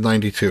came out in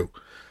 92.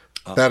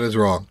 That is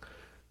wrong.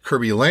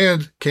 Kirby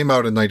Land came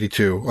out in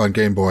 92 on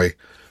Game Boy.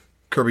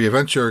 Kirby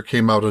Adventure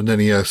came out on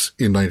NES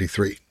in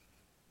 93.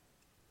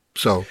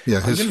 So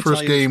yeah, his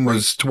first game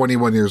was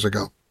 21 years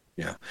ago.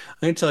 Yeah. I'm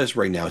going to tell you this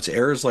right now. It's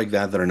errors like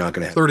that are not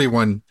going to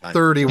happen.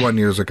 31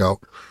 years ago.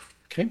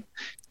 Okay.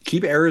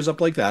 Keep errors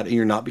up like that, and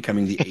you're not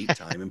becoming the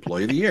 8-time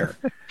Employee of the Year.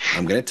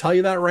 I'm going to tell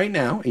you that right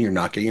now, and you're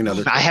not getting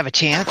another. I have a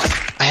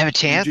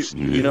chance.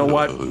 You know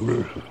what?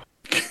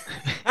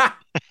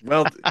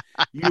 Well,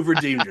 you've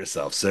redeemed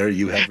yourself, sir.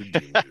 You have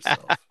redeemed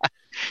yourself.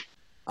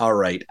 All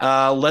right.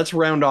 Let's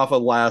round off a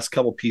last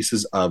couple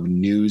pieces of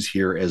news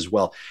here as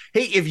well.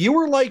 Hey, if you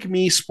were like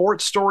me,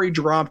 Sports Story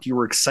dropped, you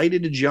were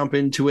excited to jump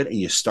into it, and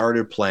you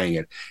started playing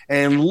it.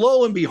 And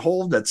lo and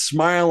behold, that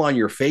smile on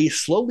your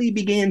face slowly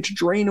began to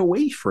drain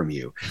away from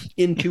you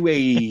into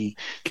a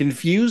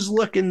confused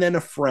look and then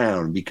a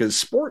frown, because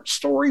Sports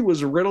Story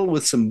was riddled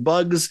with some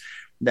bugs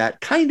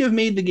that kind of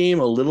made the game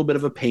a little bit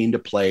of a pain to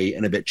play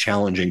and a bit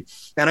challenging.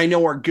 And I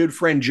know our good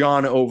friend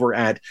John over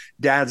at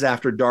Dads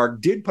After Dark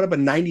did put up a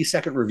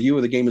 90-second review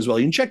of the game as well.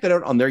 You can check that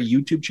out on their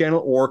YouTube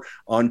channel or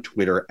on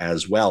Twitter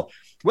as well.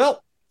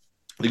 Well,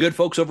 the good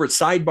folks over at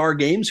Sidebar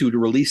Games, who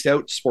released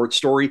out Sports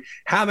Story,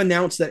 have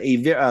announced that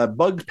a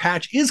bug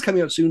patch is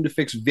coming out soon to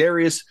fix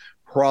various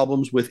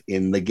problems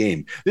within the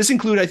game. This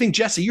include, I think,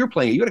 Jesse, you're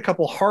playing it. You got a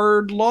couple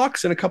hard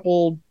locks and a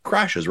couple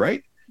crashes,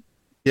 right?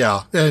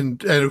 Yeah,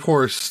 and of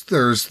course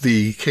there's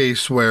the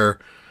case where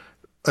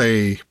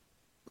a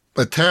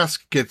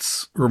task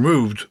gets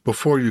removed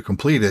before you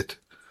complete it.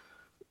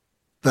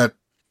 That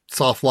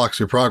soft locks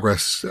your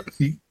progress.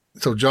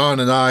 So John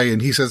and I,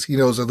 and he says he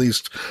knows at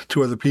least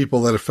 2 other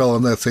people that have fell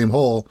in that same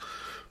hole.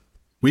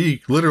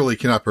 We literally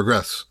cannot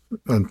progress.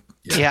 On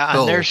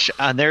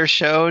their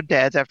show,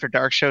 Dads After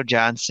Dark show,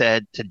 John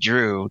said to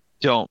Drew,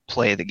 "Don't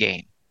play the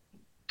game.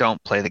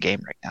 Don't play the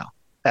game right now.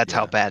 That's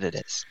how bad it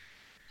is."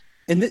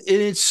 And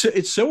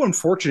it's so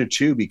unfortunate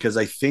too, because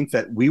I think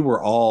that we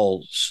were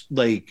all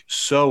like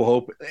so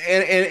hoping,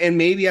 and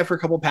maybe after a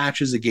couple of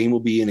patches the game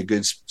will be in a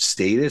good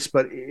status,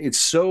 but it's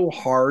so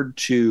hard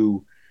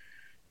to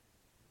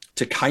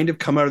kind of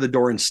come out of the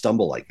door and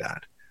stumble like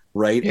that,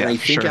 right? Yeah, and I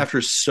think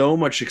after so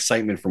much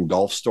excitement from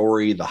Golf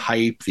Story, the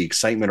hype, the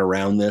excitement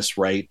around this,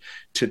 right?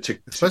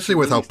 Especially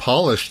with how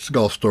polished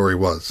Golf Story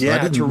was. Yeah,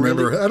 I don't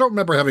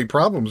remember having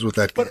problems with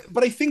that game.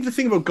 But I think the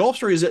thing about Golf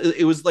Story is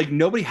it was like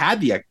nobody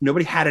had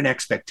an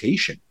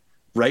expectation,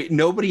 right?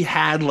 Nobody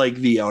had like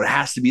it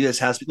has to be this,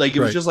 has to be like, it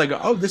was just like,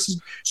 oh, this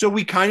is, so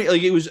we kind of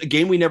like, it was a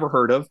game we never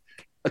heard of,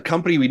 a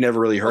company we never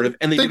really heard of.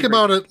 And think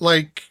about it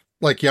like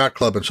Yacht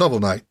Club and Shovel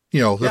Knight. You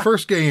know, the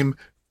first game,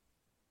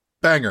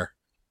 banger.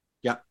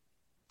 Yeah.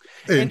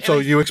 And so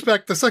you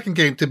expect the second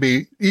game to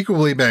be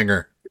equally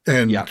banger.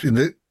 And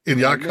in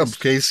Yacht Club's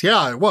case,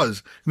 it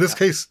was. In this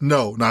case,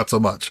 no, not so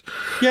much.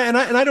 Yeah, and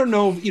I don't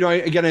know,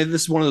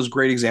 this is one of those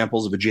great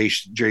examples of a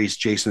Jason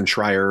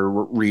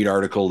Schreier read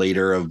article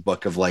later of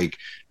book of like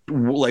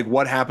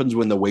what happens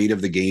when the weight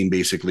of the game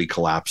basically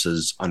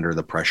collapses under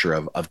the pressure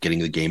of getting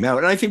the game out.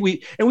 And I think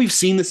we've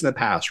seen this in the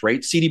past,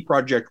 right? CD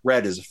Projekt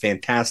Red is a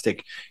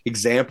fantastic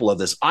example of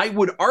this. I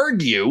would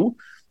argue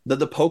that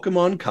the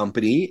Pokemon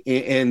Company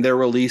and their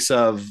release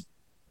of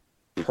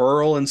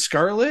Pearl and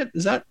Scarlet,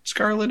 is that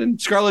Scarlet and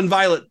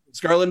Violet?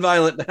 Scarlet and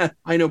Violet.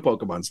 I know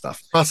Pokemon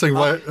stuff.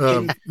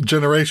 Crossing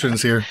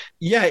generations here.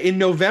 Yeah, in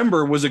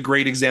November was a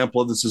great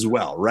example of this as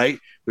well, right?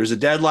 There's a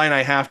deadline.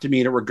 I have to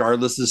meet it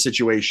regardless of the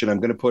situation. I'm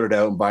going to put it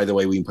out. And by the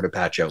way, we can put a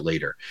patch out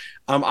later.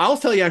 I'll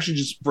tell you, actually,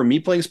 just for me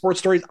playing Sports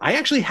Stories, I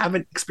actually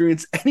haven't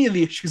experienced any of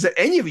the issues that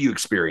any of you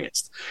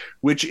experienced,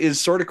 which is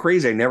sort of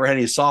crazy. I never had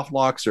any soft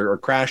locks or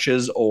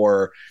crashes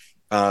or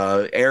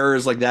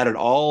errors like that at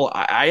all.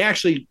 I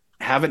actually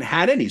haven't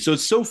had any. So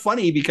it's so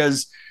funny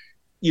because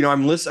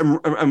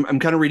I'm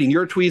kind of reading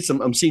your tweets.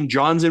 I'm seeing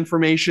John's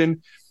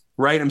information,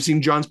 right? I'm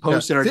seeing John's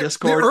post in our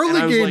Discord. The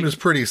early game is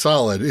pretty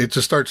solid. It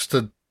just starts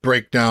to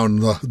break down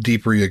the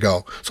deeper you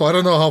go. So I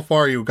don't know how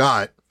far you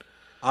got.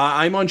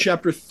 I'm on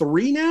chapter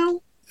 3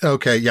 now.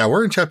 Okay, yeah,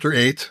 we're in chapter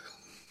 8.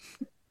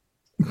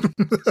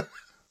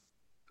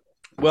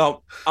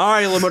 Well,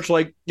 I much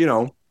like,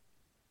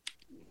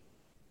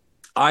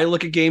 I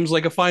look at games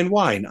like a fine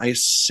wine. I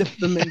sip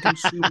them and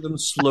consume them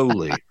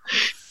slowly.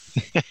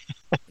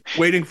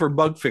 Waiting for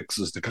bug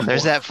fixes to come.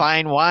 There's that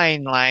fine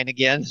wine line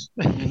again.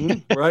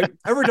 Mm-hmm, right?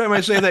 Every time I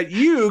say that,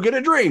 you get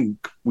a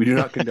drink. We do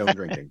not condone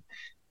drinking.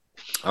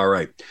 All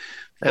right.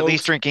 At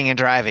least drinking and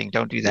driving.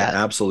 Don't do that.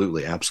 Yeah,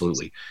 absolutely.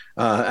 Absolutely.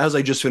 As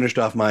I just finished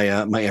off my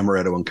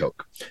Amaretto and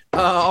Coke.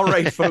 All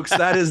right, folks,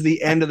 that is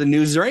the end of the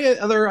news. Is there any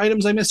other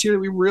items I missed here that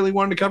we really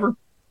wanted to cover?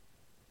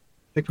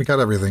 I think we got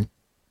everything.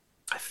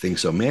 I think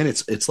so, man.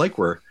 It's like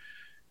we're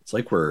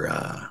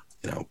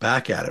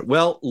back at it.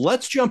 Well,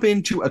 let's jump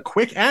into a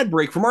quick ad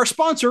break from our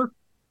sponsor,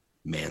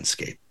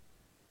 Manscaped.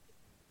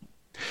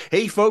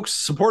 Hey, folks,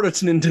 support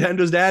us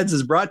Nintendo's Dads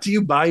is brought to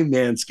you by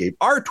Manscaped,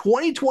 our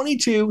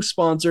 2022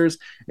 sponsors.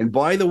 And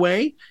by the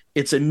way,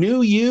 it's a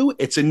new you,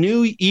 it's a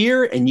new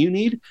year, and you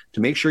need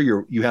to make sure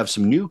you have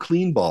some new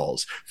clean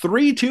balls.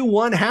 3, 2,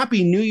 1,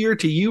 Happy New Year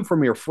to you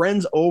from your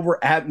friends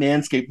over at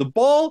Manscaped. The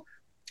ball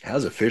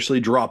has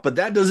officially dropped, but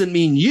that doesn't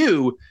mean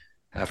you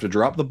have to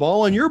drop the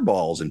ball on your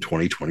balls in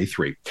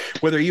 2023.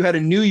 Whether you had a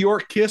New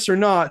York kiss or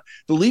not,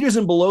 the leaders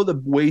in below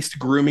the waist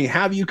grooming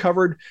have you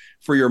covered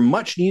for your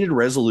much needed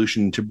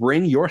resolution to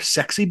bring your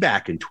sexy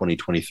back in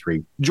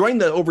 2023. Join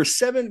the over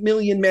 7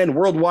 million men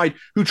worldwide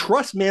who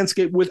trust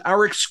Manscaped with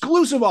our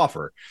exclusive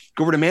offer.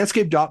 Go over to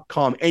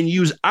manscaped.com and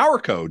use our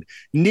code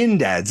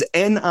NINDADS,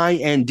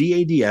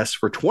 NINDADS,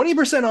 for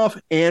 20% off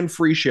and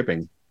free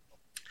shipping.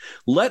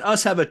 Let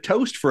us have a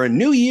toast for a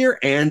new year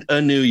and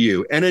a new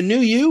you. And a new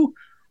you,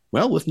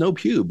 well, with no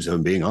pubes, if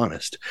I'm being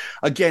honest.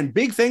 Again,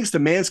 big thanks to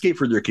Manscaped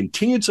for their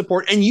continued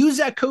support, and use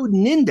that code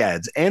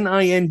NINDADS,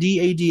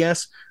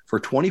 NINDADS, for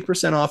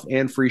 20% off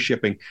and free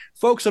shipping.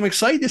 Folks, I'm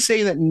excited to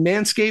say that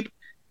Manscaped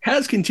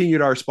has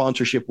continued our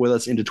sponsorship with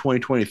us into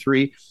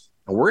 2023,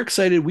 and we're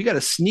excited. We got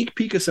a sneak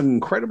peek of some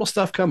incredible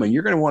stuff coming.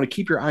 You're going to want to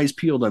keep your eyes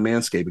peeled on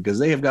Manscaped because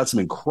they have got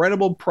some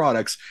incredible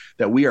products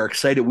that we are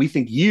excited. We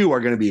think you are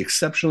going to be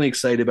exceptionally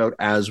excited about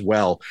as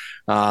well.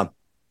 And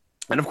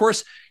of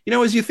course,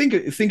 as you think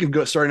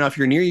of starting off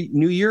your new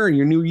year and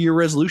your new year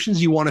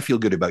resolutions, you want to feel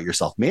good about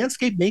yourself.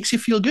 Manscaped makes you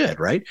feel good,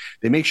 right?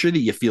 They make sure that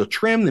you feel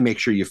trim. They make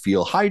sure you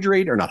feel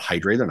hydrated, or not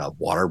hydrated. They're not a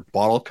water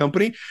bottle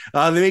company.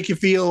 They make you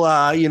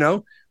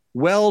feel,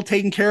 well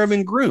taken care of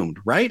and groomed,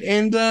 right?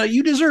 And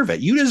you deserve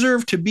it. You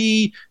deserve to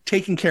be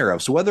taken care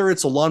of. So whether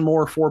it's a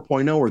Lawnmower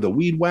 4.0 or the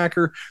Weed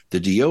Whacker, the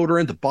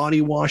deodorant, the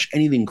body wash,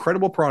 any of the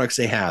incredible products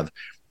they have,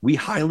 we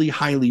highly,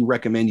 highly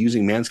recommend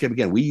using Manscaped.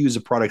 Again, we use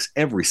the products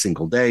every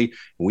single day, and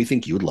we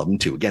think you would love them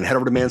too. Again, head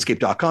over to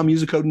manscaped.com,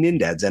 use the code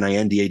NINDADS,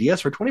 NINDADS,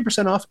 for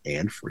 20% off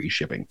and free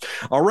shipping.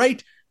 All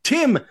right,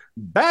 Tim,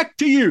 back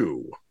to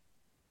you.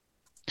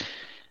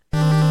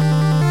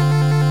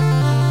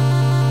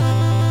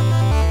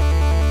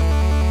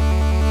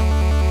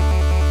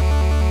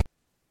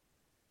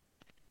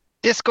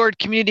 Discord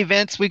community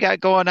events we got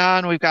going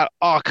on. We've got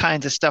all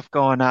kinds of stuff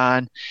going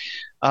on.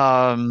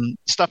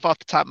 Stuff off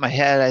the top of my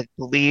head, I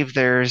believe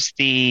there's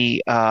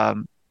the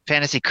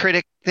Fantasy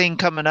Critic thing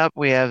coming up.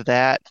 We have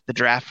the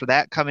draft for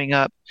that coming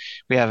up.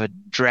 We have a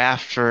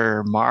draft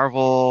for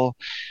Marvel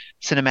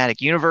Cinematic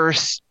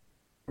Universe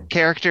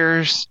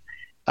characters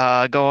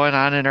going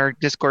on in our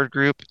Discord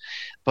group.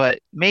 But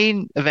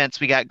main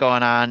events we got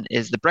going on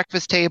is the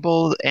breakfast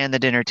table and the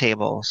dinner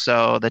table.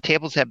 So the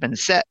tables have been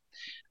set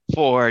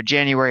for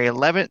January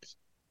 11th.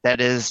 That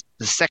is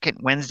the second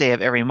Wednesday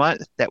of every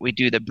month that we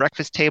do the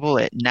breakfast table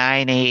at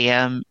 9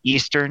 a.m.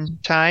 Eastern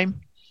time.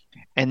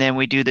 And then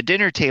we do the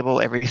dinner table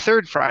every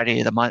third Friday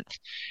of the month.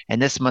 And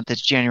this month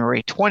is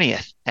January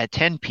 20th at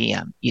 10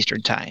 p.m.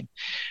 Eastern time.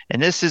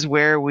 And this is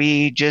where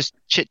we just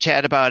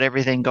chit-chat about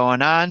everything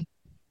going on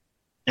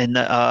in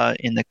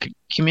the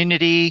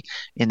community,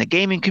 in the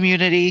gaming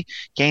community,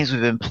 games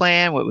we've been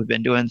playing, what we've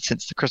been doing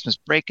since the Christmas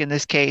break in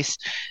this case,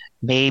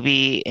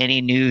 maybe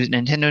any news,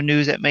 Nintendo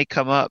news that may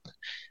come up.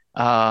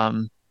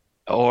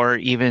 Or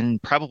even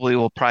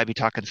we'll probably be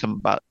talking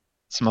about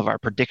some of our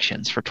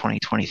predictions for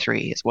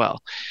 2023 as well.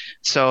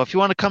 So if you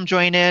want to come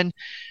join in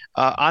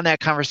on that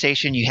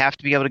conversation, you have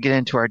to be able to get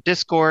into our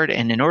Discord.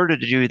 And in order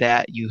to do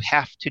that, you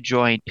have to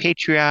join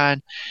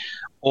Patreon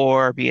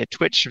or be a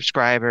Twitch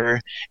subscriber,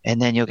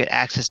 and then you'll get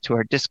access to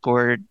our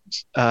Discord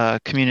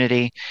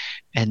community,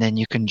 and then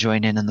you can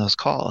join in on those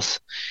calls.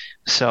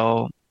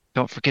 So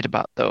don't forget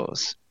about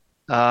those.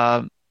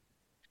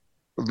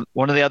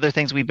 One of the other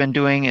things we've been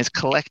doing is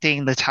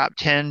collecting the top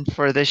 10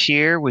 for this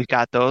year. We've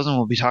got those, and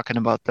we'll be talking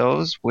about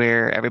those,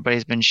 where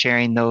everybody's been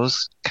sharing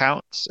those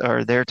counts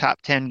or their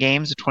top 10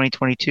 games of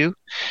 2022.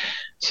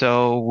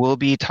 So we'll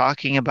be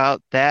talking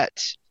about that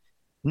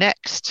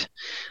next.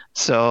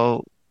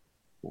 So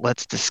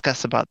let's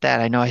discuss about that.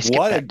 I know I skipped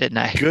that, didn't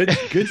I? Good.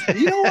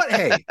 You know what?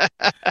 Hey,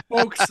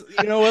 folks,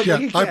 you know what?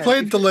 Yeah, I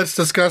played the Let's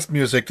Discuss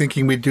music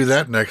thinking we'd do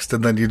that next,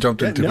 and then you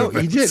jumped into it. No,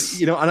 you did.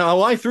 You know, and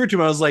I threw it to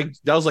him. I was like,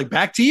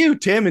 back to you,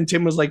 Tim. And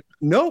Tim was like,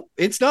 no,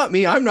 it's not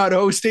me. I'm not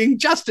hosting.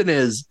 Justin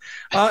is.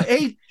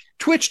 Hey,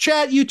 Twitch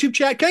chat, YouTube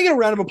chat. Can I get a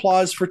round of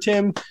applause for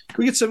Tim? Can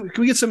we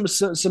get some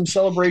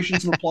celebration,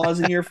 some applause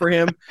in here for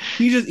him?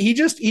 He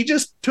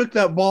just took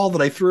that ball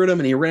that I threw at him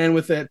and he ran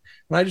with it.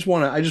 And I just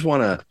want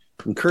to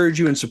encourage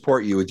you and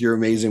support you with your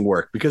amazing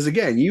work, because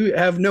again, you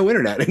have no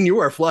internet and you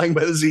are flying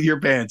by the seat of your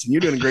pants and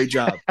you're doing a great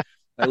job.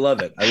 I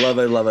love it.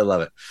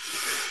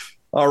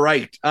 All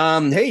right.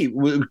 Hey,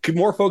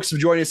 more folks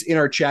have joined us in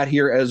our chat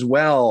here as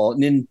well.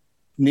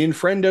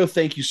 Ninfrendo,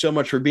 thank you so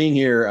much for being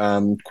here.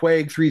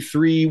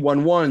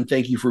 Quag3311,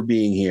 thank you for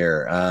being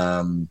here.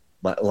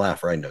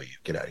 Laugher, I know you.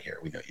 Get out of here.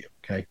 We know you.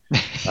 Okay.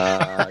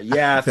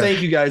 Yeah.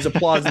 Thank you guys.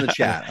 Applause in the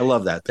chat. I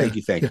love that. Thank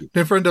you.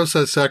 Ninfrendo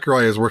says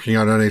Sakurai is working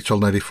on NHL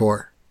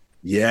 94.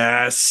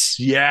 Yes.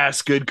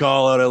 Good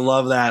call out. I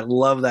love that.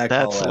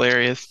 That's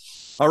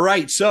hilarious. All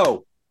right.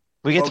 So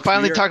we get to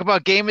finally talk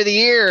about Game of the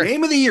Year.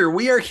 Game of the Year.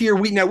 We are here.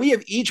 We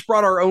have each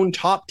brought our own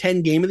top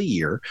 10 Game of the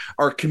Year.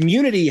 Our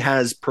community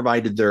has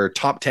provided their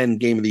top 10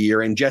 Game of the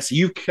Year. And Jesse,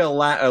 you've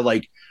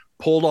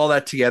pulled all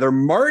that together.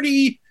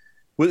 We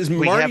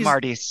have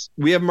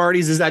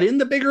Marty's. Is that in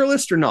the bigger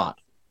list or not?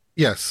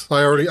 Yes.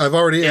 I've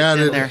already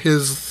added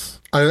his.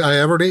 I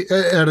already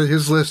added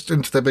his list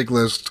into the big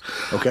list.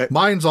 Okay.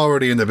 Mine's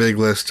already in the big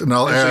list, and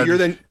I'll add. So you're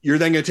then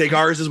going to take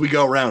ours as we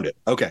go around it.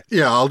 Okay.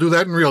 Yeah, I'll do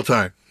that in real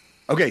time.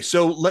 Okay,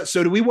 so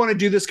do we want to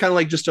do this kind of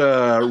like just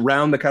a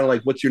round, the kind of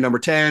like what's your number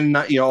 10,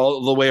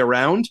 all the way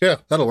around? Yeah,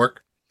 that'll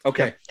work.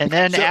 Okay. And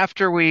then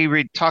after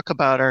we talk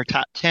about our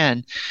top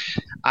 10,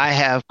 I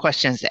have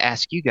questions to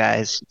ask you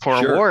guys for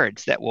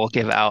awards that we'll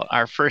give out,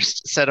 our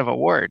first set of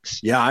awards.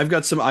 Yeah, I've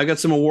got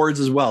some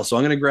awards as well. So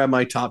I'm going to grab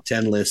my top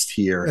 10 list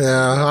here.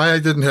 Yeah, I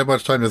didn't have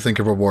much time to think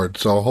of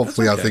awards, so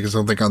hopefully I'll think of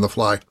something on the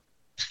fly.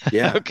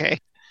 Yeah. Okay.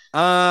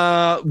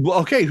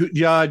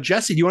 Okay.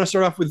 Jesse, do you want to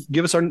start off with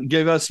give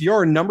us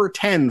your number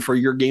 10 for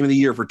your Game of the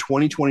Year for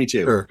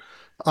 2022? Sure.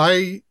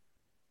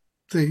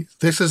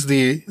 This is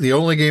the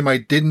only game I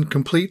didn't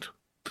complete,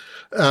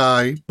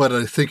 but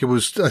I think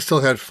I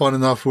still had fun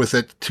enough with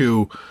it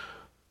to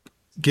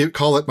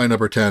call it my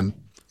number 10.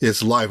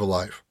 It's Live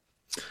Alive.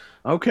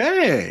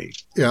 Okay.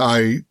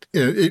 Yeah,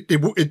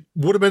 it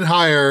would have been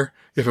higher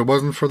if it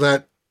wasn't for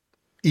that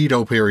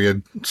Edo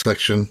period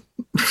section.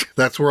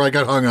 That's where I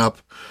got hung up.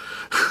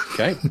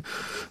 Okay.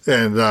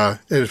 And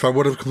if I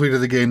would have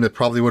completed the game, that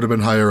probably would have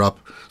been higher up.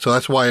 So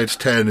that's why it's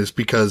 10, is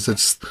because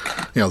it's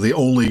the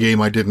only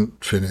game I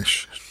didn't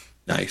finish.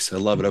 Nice. I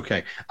love it.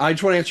 Okay. I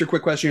just want to answer a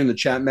quick question in the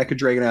chat. Mecha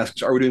Dragon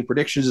asks, are we doing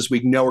predictions this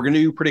week? No, we're going to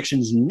do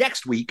predictions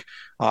next week,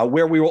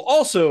 where we will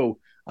also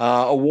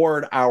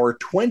award our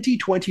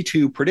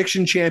 2022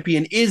 prediction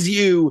champion is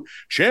you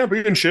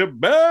championship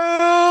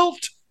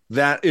belt.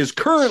 That is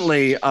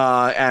currently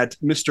at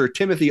Mr.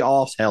 Timothy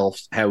Off's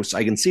house.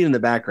 I can see it in the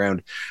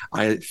background.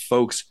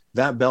 Folks,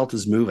 that belt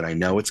is moving. I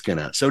know it's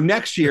gonna. So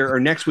next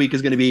week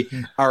is going to be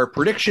our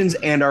predictions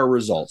and our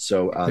results.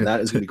 So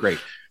that is going to be great.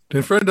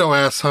 Ninfrendo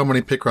asks how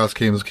many Picross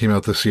games came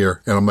out this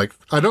year, and I'm like,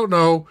 I don't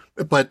know,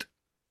 but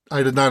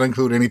I did not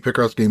include any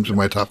Picross games in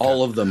my top 10.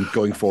 All of them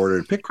going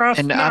forward. Picross.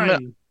 And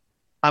 9.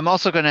 I'm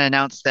also going to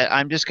announce that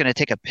I'm just going to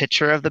take a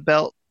picture of the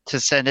belt to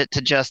send it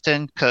to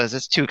Justin, because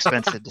it's too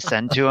expensive to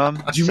send to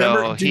him. Do you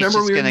remember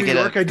we were in New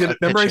York? I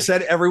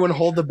said everyone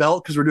hold the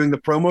belt because we're doing the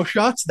promo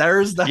shots.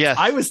 Yes.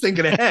 I was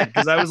thinking ahead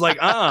because I was like,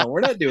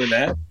 we're not doing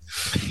that.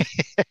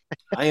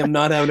 I am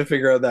not having to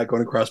figure out that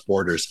going across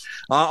borders.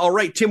 All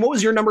right, Tim, what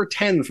was your number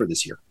 10 for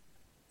this year?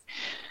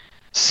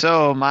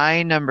 So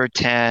my number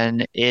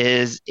 10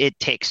 is It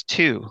Takes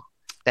Two,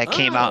 that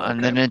came out on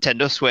the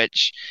Nintendo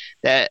Switch,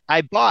 that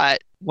I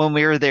bought when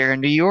we were there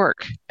in New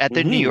York at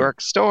the New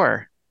York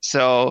store.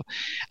 So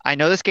I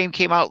know this game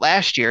came out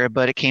last year,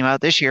 but it came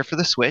out this year for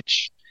the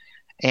Switch.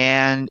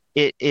 And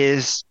it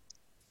is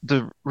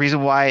the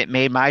reason why it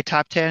made my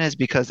top 10 is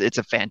because it's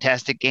a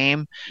fantastic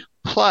game.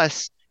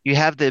 Plus, you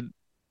have the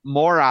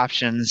more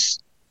options.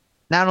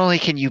 Not only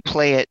can you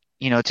play it,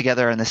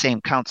 together on the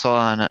same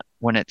console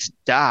when it's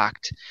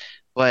docked,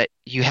 but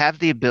you have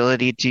the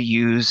ability to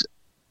use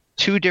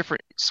 2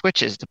 different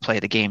Switches to play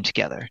the game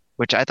together,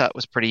 which I thought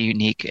was pretty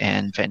unique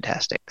and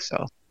fantastic.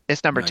 So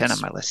it's number 10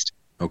 on my list.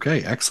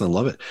 Okay, excellent.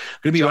 Love it.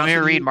 Do you want me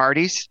to read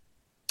Marty's?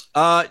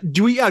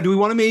 Do we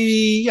want to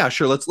maybe? Yeah,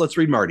 sure. Let's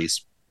read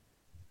Marty's.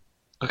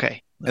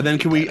 Okay. And then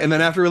and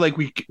then after like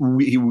we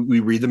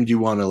read them, do you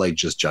want to like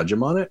just judge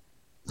him on it?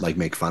 Like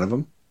make fun of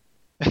him?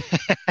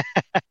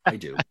 I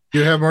do.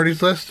 You have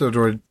Marty's list,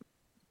 or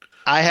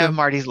I have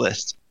Marty's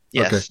list.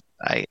 Yes.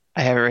 Okay.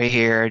 I have it right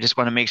here. I just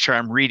want to make sure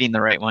I'm reading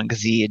the right one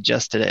because he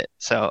adjusted it.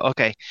 So,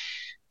 okay.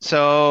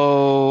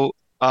 So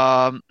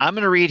I'm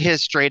going to read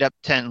his straight up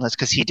 10 list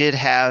because he did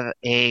have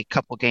a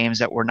couple games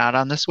that were not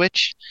on the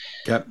Switch.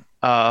 Yep.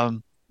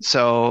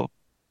 So,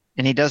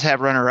 and he does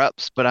have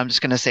runner-ups, but I'm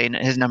just going to say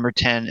his number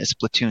 10 is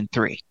Splatoon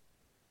 3.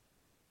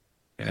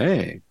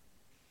 Okay.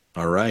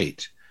 All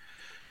right.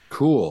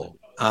 Cool.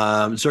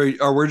 Sorry,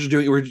 we're just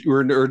doing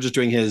we're just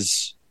doing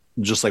his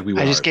just like we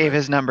were. I just gave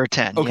his number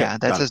 10. Okay, yeah,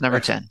 that's his number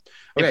 10.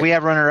 Okay. If we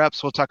have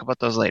runner-ups, we'll talk about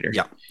those later.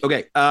 Yeah.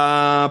 Okay.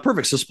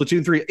 Perfect. So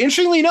Splatoon 3.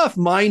 Interestingly enough,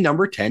 my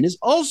number 10 is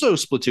also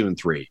Splatoon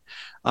 3.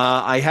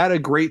 I had a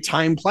great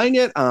time playing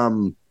it.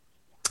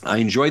 I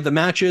enjoyed the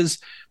matches,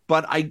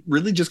 but I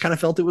really just kind of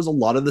felt it was a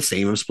lot of the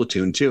same of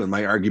Splatoon 2. And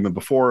my argument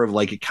before of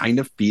like, it kind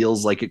of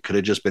feels like it could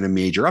have just been a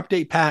major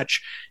update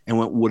patch and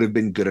what would have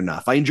been good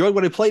enough. I enjoyed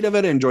what I played of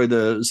it. I enjoyed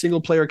the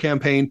single player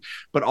campaign,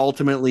 but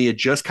ultimately it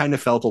just kind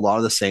of felt a lot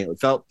of the same. It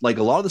felt like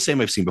a lot of the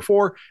same I've seen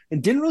before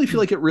and didn't really feel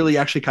like it really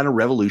actually kind of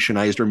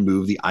revolutionized or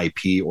moved the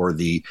IP or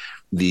the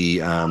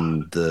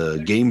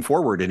game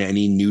forward in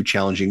any new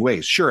challenging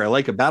ways. Sure, I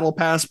like a battle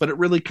pass, but it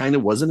really kind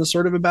of wasn't a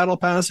sort of a battle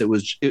pass. It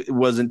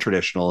wasn't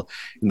traditional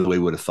in the way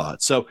we would have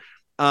thought. So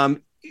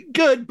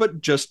good, but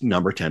just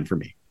number 10 for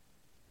me.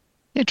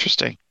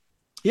 Interesting.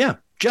 Yeah.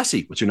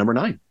 Jesse, what's your number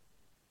 9?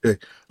 Okay.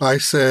 I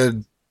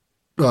said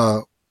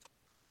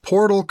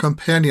Portal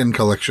Companion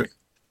Collection.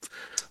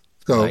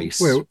 So nice.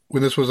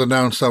 When this was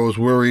announced, I was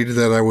worried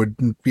that I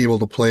wouldn't be able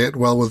to play it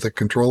well with the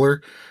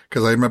controller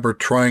because I remember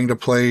trying to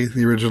play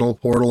the original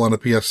Portal on a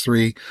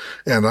PS3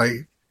 and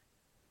I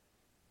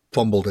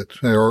fumbled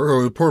it,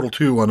 or Portal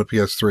 2 on a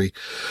PS3,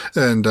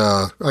 and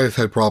I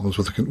had problems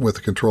with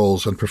the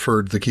controls and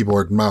preferred the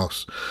keyboard and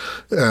mouse.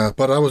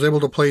 But I was able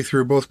to play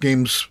through both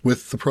games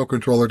with the Pro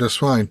Controller just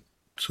fine.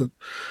 So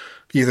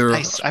either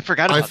nice. I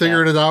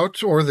figured it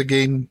out, or the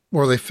game,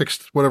 or they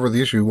fixed whatever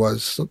the issue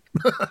was.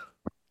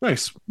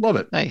 Nice. Love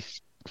it.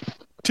 Nice.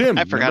 Tim,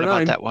 I forgot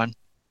about that one.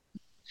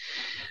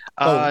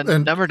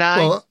 And, number 9.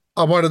 Well,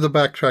 I wanted to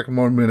backtrack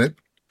 1 minute.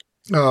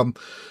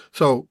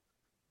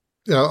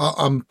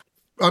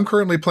 I'm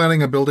currently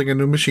planning on building a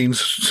new machine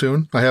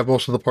soon. I have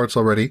most of the parts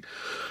already.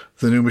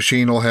 The new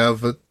machine will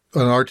have an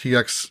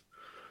RTX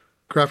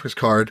graphics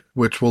card,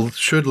 which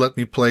should let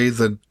me play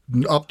the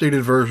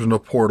updated version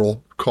of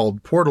Portal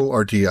called Portal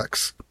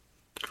RTX.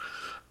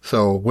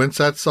 So once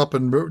that's up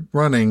and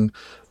running,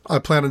 I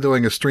plan on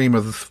doing a stream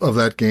of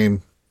that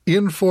game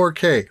in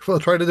 4K. I'll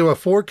try to do a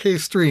 4K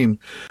stream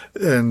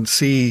and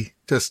see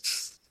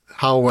just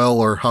how well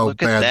or how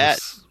bad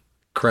this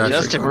crashes.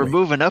 Justin, we're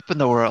moving up in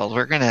the world.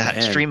 We're going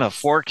to stream a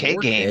 4K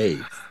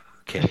game.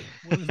 Okay.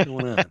 What is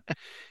going on?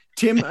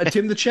 Tim,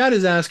 the chat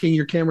is asking,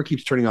 your camera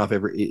keeps turning off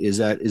is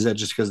that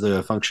just because of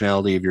the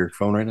functionality of your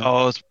phone right now?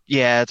 Oh,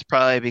 it's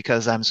probably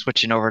because I'm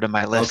switching over to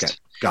my list. Okay,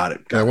 got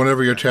it.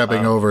 Whenever you're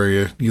tapping over,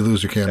 you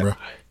lose your camera. Okay.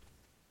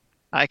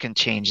 I can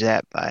change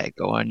that by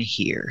going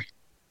here.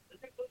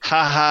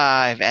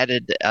 Haha, I've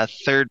added a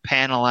third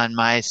panel on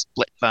my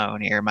split phone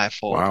here, my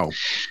Fold. Wow.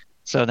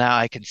 So now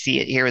I can see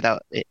it here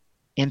without it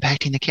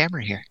impacting the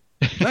camera here.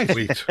 Nice.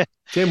 Sweet.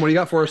 Tim, what do you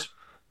got for us?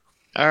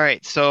 All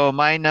right, so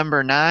my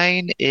number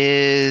 9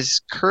 is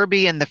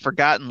Kirby and the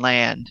Forgotten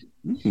Land,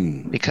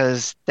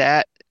 because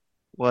that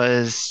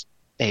was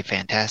a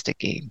fantastic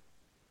game.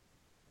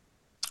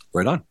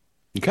 Right on.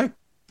 Okay.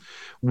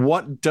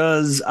 What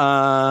does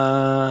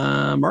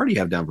Marty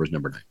have down for his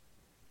number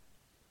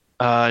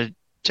 9?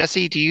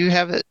 Jesse, do you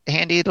have it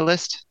handy, the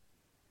list?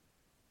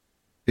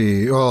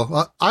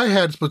 Well, I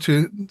had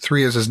Splatoon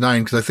 3 as his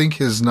 9 because I think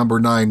his number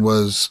 9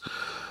 was...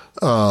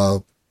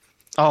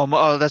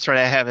 Oh, that's right.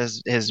 I have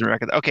his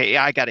record. Okay,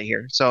 yeah, I got it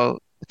here. So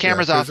the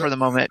camera's off for the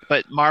moment,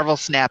 but Marvel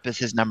Snap is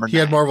his number 9. He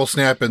had Marvel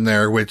Snap in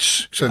there,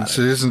 which, since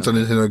it isn't a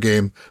Nintendo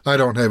game, I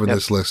don't have in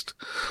this list.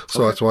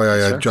 So that's why I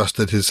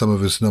adjusted some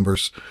of his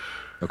numbers.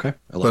 Okay.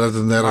 But other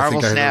than that, Marvel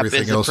I think Snap I have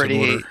everything else in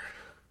order.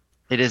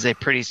 It is a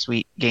pretty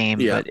sweet game,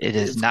 but it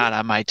is not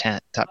on my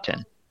top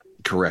 10.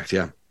 Correct,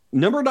 yeah.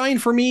 Number 9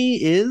 for me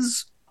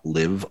is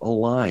Live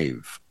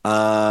Alive.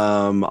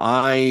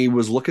 I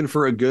was looking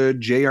for a good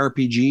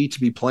JRPG to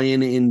be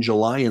playing in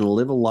July, and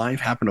Live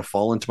Alive happened to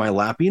fall into my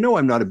lap. You know,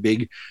 I'm not a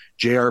big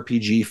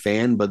JRPG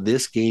fan, but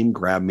this game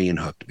grabbed me and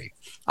hooked me.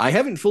 I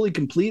haven't fully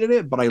completed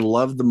it, but I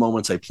love the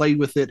moments I played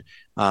with it.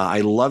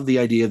 I love the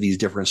idea of these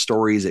different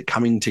stories, it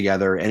coming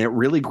together, and it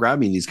really grabbed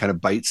me in these kind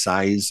of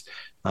bite-sized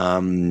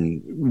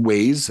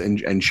ways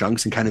and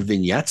chunks and kind of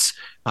vignettes.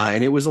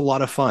 And it was a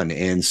lot of fun.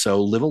 And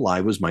so Live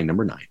Alive was my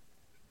number 9.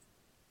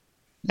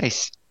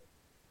 Nice.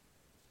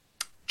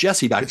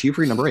 Jesse, back to you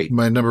for your number 8.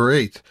 My number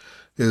 8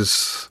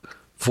 is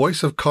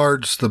Voice of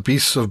Cards, The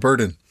Beasts of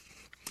Burden.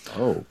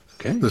 Oh,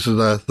 okay. This is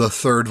the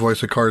third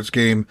Voice of Cards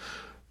game.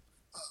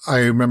 I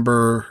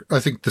remember, I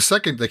think the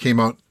second that came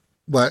out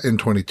in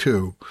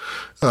 22.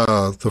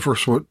 The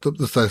first one,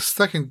 the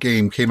second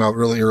game came out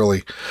really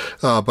early,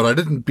 but I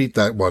didn't beat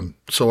that one.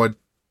 So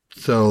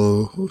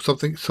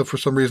for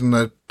some reason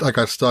I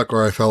got stuck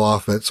or I fell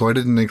off it, so I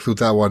didn't include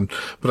that one.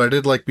 But I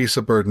did like Beasts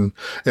of Burden,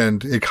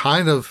 and it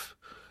kind of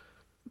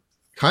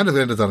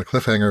ended on a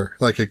cliffhanger.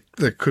 Like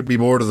there could be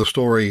more to the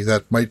story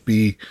that might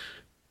be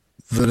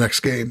the next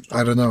game.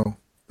 I don't know.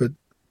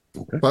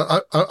 Okay.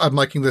 But I'm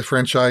liking this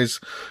franchise.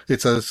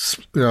 It's a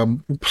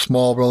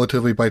small,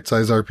 relatively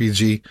bite-sized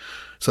RPG.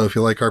 So if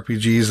you like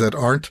RPGs that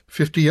aren't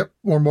 50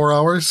 or more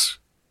hours,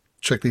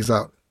 check these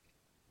out.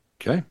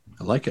 Okay,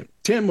 I like it.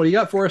 Tim, what do you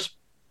got for us?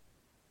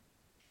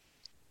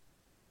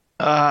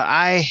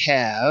 I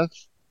have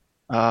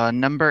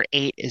number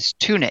 8 is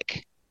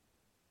Tunic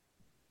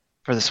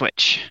for the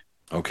Switch.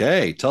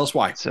 Okay, tell us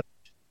why. So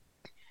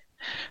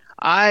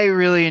I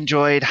really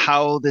enjoyed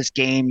how this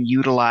game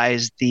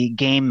utilized the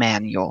game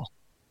manual,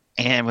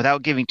 and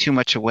without giving too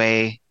much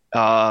away,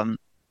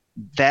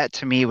 that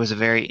to me was a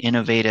very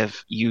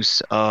innovative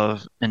use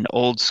of an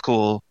old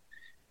school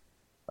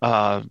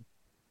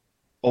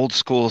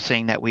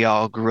thing that we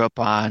all grew up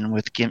on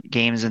with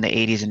games in the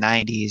 80s and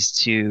 90s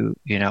to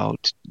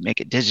make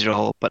it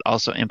digital, but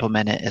also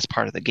implement it as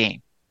part of the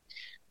game.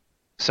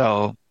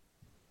 So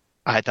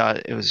I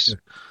thought it was.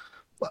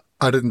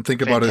 I didn't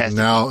think about it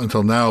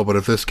until now, but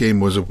if this game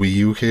was a Wii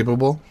U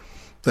capable,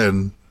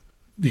 then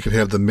you could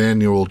have the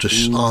manual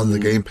just on the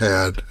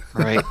gamepad.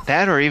 Right.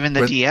 That or even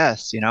the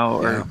DS,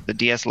 or the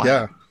DS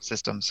Lite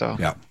system. So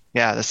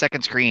the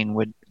second screen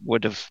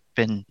would have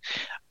been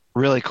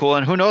really cool.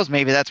 And who knows,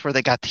 maybe that's where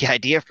they got the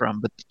idea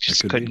from, but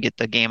just couldn't get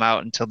the game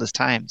out until this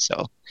time.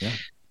 So,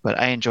 but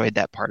I enjoyed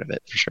that part of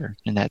it for sure.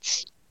 And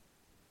that's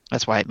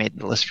why it made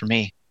the list for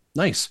me.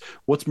 Nice.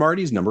 What's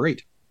Marty's number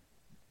 8?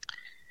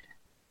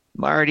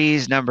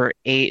 Marty's number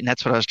 8, and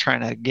that's what I was trying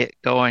to get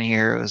going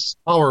here. It was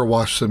Power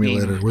Wash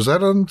Simulator. Was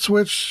that on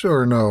Switch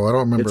or no? I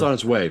don't remember. It's on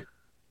its way.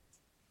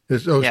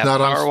 It's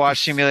not Power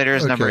Wash Simulator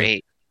is number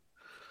 8.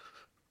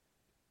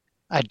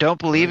 I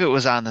don't believe it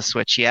was on the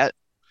Switch yet.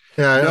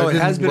 Yeah, no, it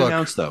has been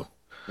announced though.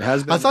 It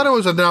has been. I thought it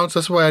was announced.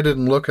 That's why I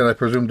didn't look, and I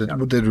presumed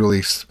it did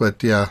release. But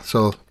that's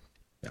what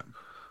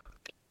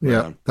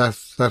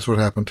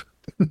happened.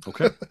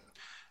 Okay.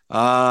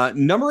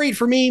 Number 8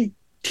 for me.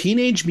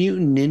 Teenage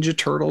Mutant Ninja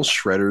Turtles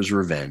Shredder's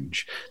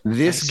Revenge.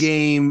 This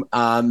game,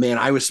 man,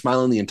 I was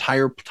smiling the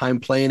entire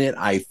time playing it.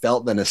 I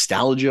felt the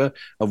nostalgia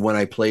of when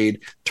I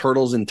played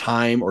Turtles in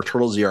Time or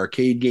Turtles the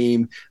arcade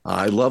game.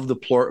 I love the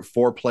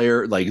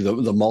 4-player, like the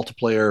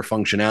multiplayer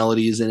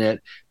functionalities in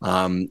it.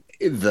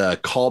 The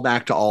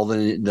callback to all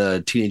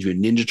the Teenage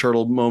Mutant Ninja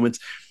Turtle moments.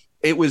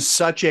 It was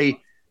such a...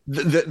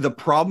 The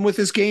problem with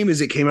this game is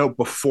it came out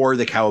before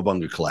the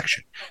Cowabunga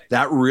collection.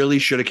 That really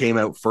should have came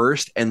out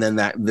first, and then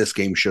this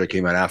game should have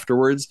came out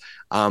afterwards.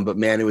 But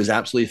man, it was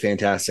absolutely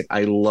fantastic.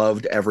 I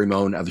loved every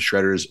moment of the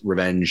Shredder's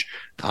Revenge.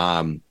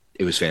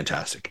 It was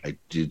fantastic. I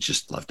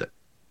just loved it.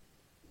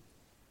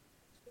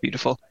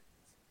 Beautiful.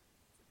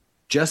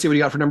 Jesse, what do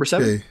you got for number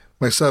 7? Okay,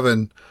 my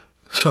 7.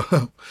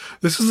 So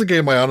this is a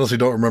game I honestly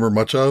don't remember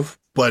much of,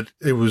 but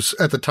it was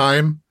at the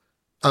time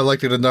I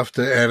liked it enough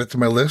to add it to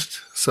my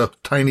list. So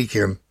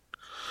Tinykin.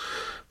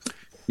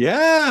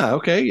 Yeah.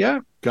 Okay. Yeah.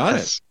 Got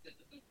it.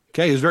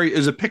 Okay.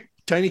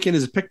 Tinykin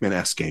is a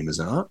Pikmin-esque game, is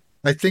it not?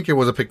 I think it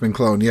was a Pikmin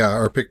clone. Yeah.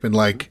 Or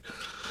Pikmin-like.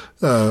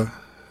 There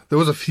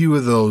was a few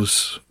of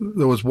those.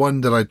 There was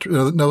one that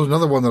there was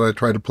another one that I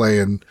tried to play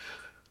and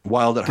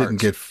Wild at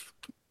didn't Hearts.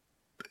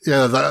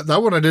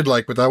 that one I did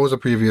like, but that was a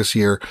previous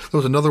year. There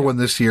was another one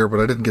this year, but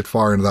I didn't get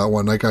far into that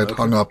one. I got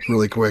hung up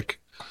really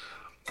quick.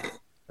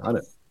 Got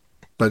it.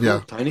 But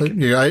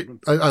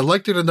I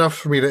liked it enough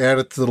for me to add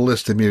it to the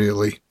list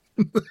immediately.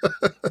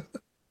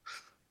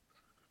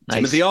 Nice.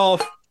 Timothy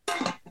off.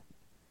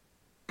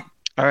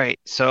 All right,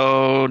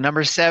 so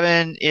number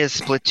 7 is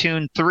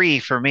Splatoon 3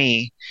 for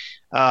me.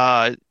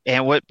 And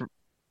what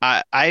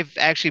I've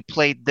actually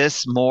played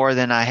this more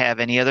than I have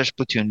any other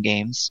Splatoon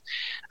games.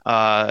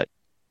 I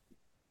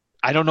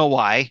don't know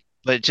why,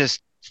 but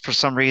just for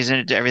some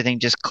reason everything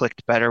just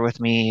clicked better with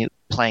me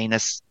playing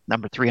this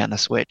number 3 on the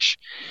Switch.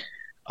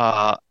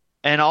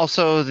 And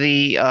also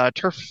the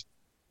Turf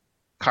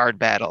card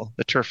battle,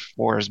 the Turf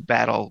Wars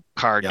battle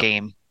card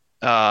game,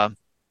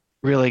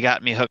 really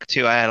got me hooked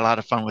too. I had a lot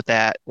of fun with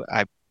that.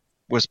 I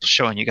was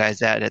showing you guys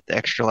that at the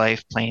Extra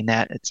Life, playing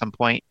that at some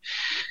point.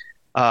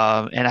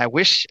 And I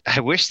wish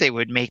they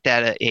would make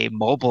that a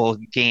mobile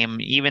game,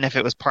 even if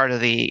it was part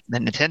of the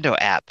Nintendo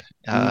app.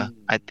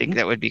 I think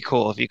that would be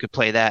cool if you could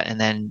play that, and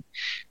then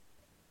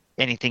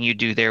anything you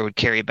do there would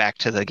carry back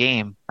to the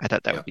game. I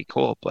thought that would be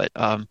cool. But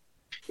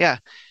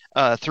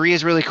 3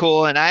 is really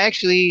cool, and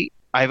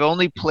I've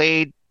only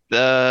played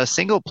the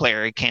single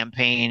player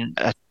campaign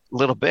a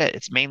little bit.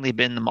 It's mainly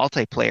been the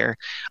multiplayer.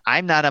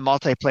 I'm not a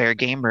multiplayer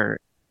gamer.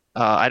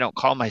 I don't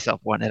call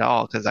myself one at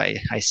all because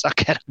I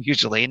suck at them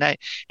usually, and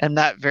I'm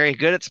not very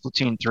good at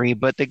Splatoon 3,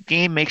 but the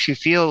game makes you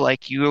feel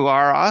like you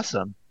are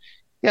awesome.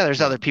 Yeah,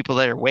 there's other people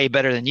that are way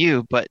better than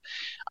you, but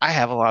I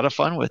have a lot of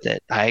fun with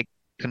it. I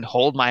can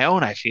hold my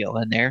own, I feel,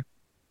 in there.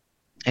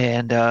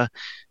 and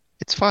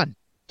it's fun.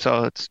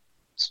 So it's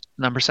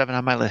number 7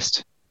 on my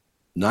list.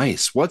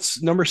 Nice.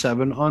 What's number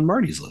 7 on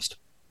Marty's list?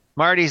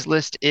 Marty's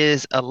list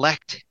is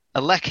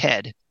Elec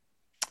Head.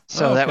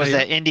 So Oh, that was okay.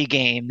 that indie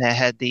game that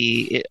had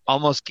it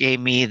almost gave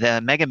me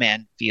the Mega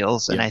Man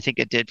feels, and Yeah. I think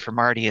it did for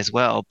Marty as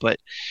well. But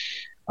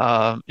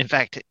in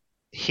fact,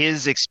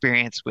 his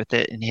experience with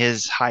it and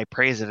his high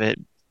praise of it,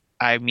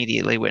 I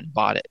immediately went and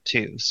bought it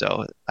too.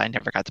 So I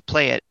never got to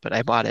play it, but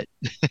I bought it.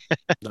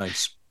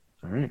 Nice.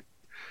 All right.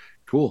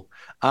 Cool.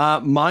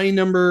 My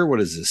number, what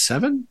is this,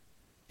 7?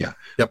 Yeah.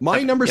 Yep.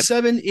 My number Yep.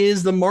 7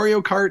 is the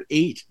Mario Kart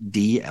 8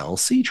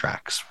 DLC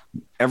tracks.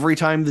 Every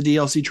time the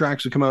DLC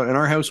tracks would come out in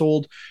our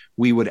household,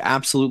 we would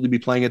absolutely be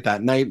playing it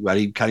that night.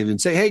 I'd kind of even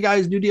say, hey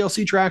guys, new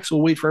DLC tracks.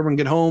 We'll wait for everyone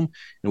to get home.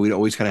 And we'd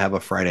always kind of have a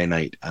Friday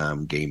night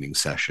gaming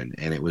session.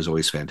 And it was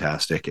always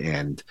fantastic.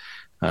 And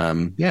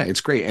yeah,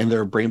 it's great. And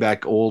they're bringing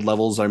back old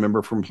levels I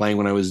remember from playing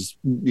when I was,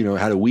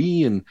 had a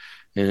Wii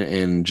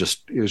and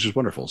just, it was just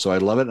wonderful. So I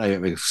love it. I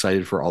am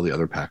excited for all the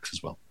other packs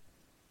as well.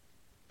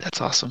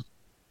 That's awesome.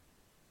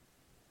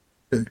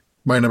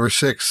 My number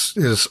 6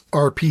 is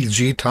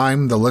RPG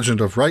Time: The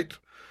Legend of Wright.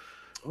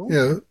 Oh.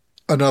 Yeah,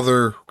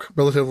 another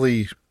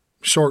relatively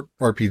short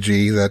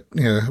RPG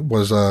that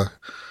was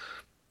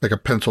like a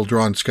pencil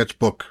drawn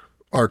sketchbook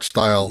art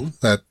style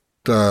that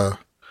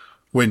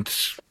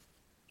went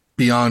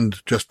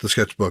beyond just the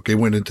sketchbook. It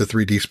went into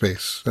 3D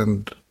space,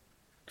 and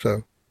so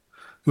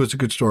it was a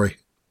good story.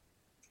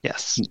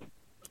 Yes.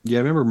 Yeah,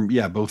 I remember.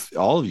 Yeah,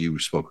 all of you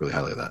spoke really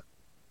highly of that.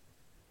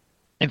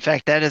 In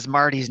fact, that is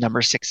Marty's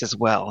number 6 as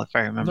well, if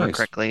I remember Nice.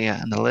 correctly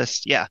on the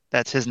list. Yeah,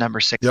 that's his number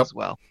 6 Yep. as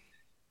well.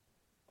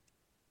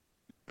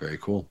 Very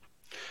cool.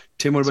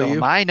 Tim, what about So you?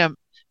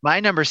 my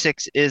number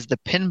 6 is the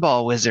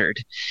Pinball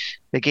Wizard,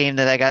 the game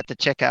that I got to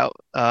check out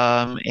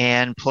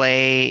and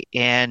play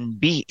and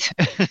beat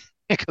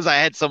because I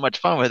had so much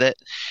fun with it.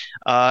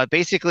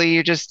 Basically,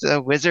 you're just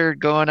a wizard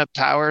going up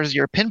towers.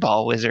 You're a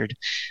pinball wizard,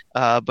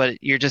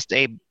 but you're just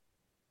a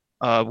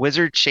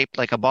wizard shaped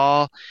like a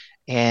ball,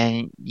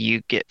 and you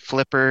get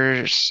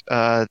flippers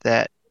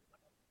that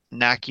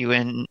knock you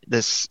in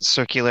this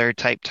circular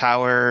type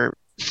tower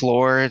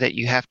floor that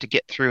you have to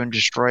get through and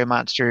destroy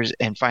monsters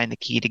and find the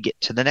key to get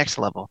to the next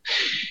level.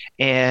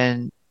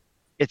 And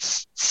it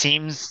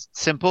seems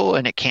simple,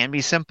 and it can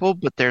be simple,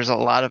 but there's a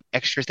lot of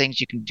extra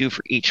things you can do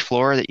for each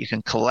floor that you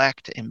can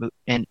collect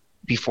and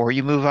before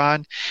you move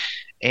on.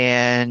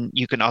 And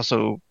you can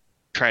also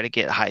try to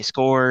get high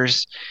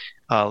scores,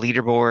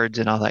 leaderboards,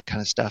 and all that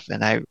kind of stuff.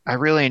 And I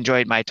really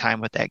enjoyed my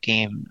time with that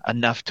game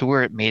enough to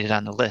where it made it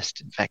on the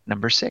list. In fact,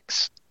 number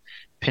 6,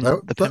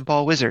 the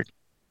Pinball Wizard.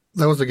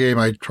 That was a game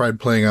I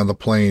tried playing on the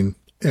plane,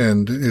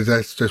 and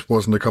that just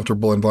wasn't a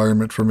comfortable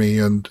environment for me,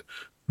 and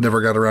never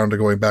got around to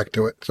going back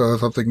to it. So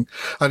that's something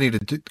I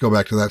needed to go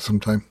back to that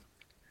sometime.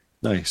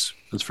 Nice.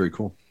 That's very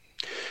cool.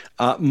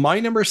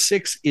 My number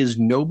 6 is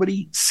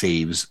Nobody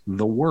Saves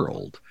the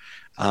World.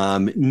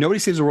 Nobody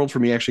Saves the World for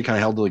me actually kind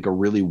of held like a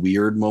really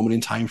weird moment in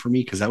time for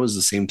me because that was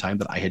the same time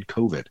that I had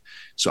COVID.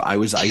 So I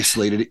was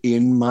isolated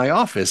in my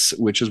office,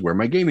 which is where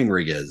my gaming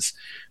rig is.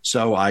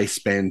 So I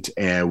spent,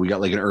 we got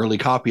like an early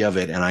copy of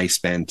it, and I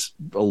spent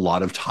a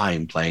lot of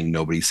time playing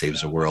Nobody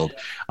Saves the World.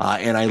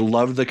 And I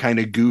loved the kind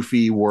of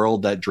goofy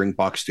world that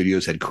Drinkbox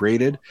Studios had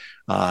created.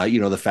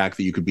 The fact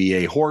that you could be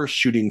a horse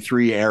shooting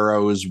 3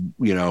 arrows,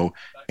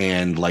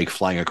 and like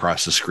flying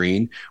across the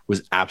screen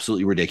was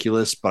absolutely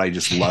ridiculous. But I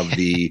just love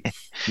the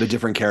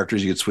different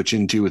characters you could switch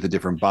into with the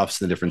different buffs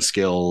and the different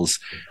skills.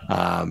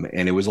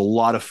 And it was a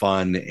lot of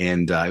fun,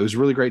 and it was a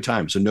really great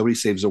time. So Nobody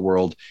Saves the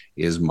World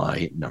is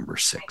my number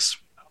 6.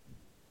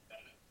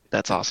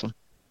 That's awesome.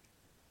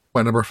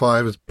 My number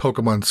 5 is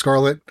Pokemon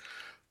Scarlet.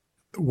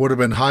 Would have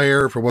been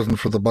higher if it wasn't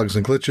for the bugs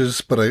and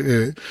glitches, but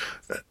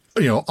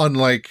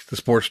unlike the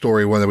Sports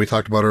Story one that we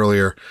talked about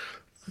earlier,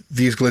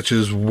 these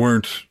glitches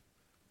weren't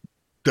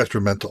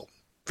detrimental.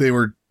 They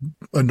were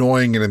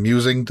annoying and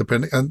amusing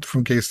depending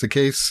from case to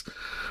case,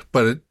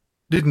 but it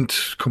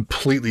didn't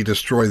completely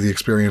destroy the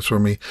experience for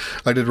me.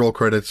 I did roll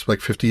credits,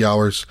 like 50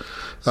 hours.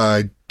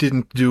 I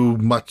didn't do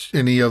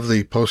any of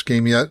the post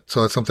game yet,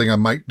 so it's something I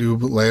might do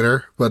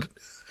later, but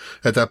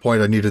at that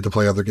point I needed to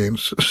play other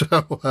games.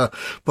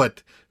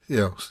 But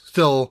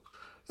still,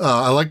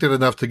 I liked it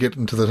enough to get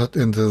into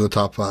the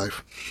top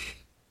 5.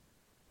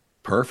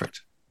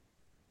 Perfect.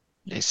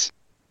 Nice.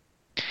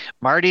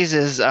 Marty's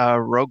is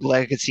Rogue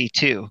Legacy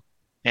 2.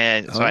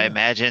 And so I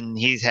imagine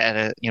he's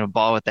had a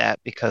ball with that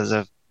because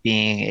of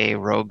being a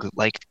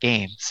rogue-like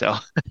game. So,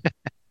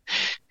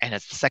 and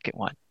it's the second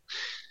one.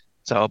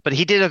 So, but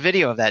he did a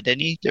video of that,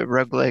 didn't he? The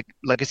Rogue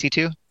Legacy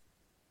 2?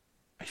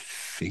 I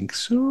think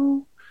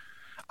so.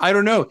 I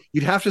don't know.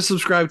 You'd have to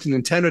subscribe to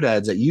Nintendo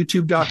Dads at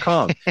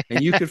youtube.com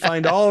and you could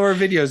find all of our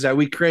videos that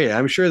we create.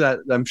 I'm sure that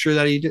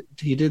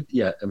he did.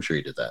 Yeah, I'm sure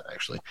he did that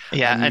actually.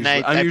 Yeah.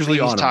 I usually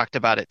believe he's talked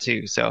about it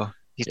too. So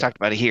he's talked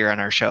about it here on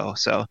our show.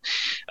 So,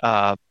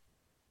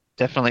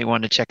 definitely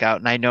one to check out.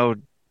 And I know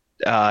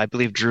I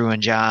believe Drew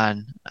and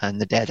John and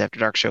the Dads After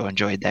Dark show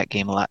enjoyed that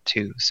game a lot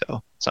too.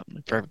 So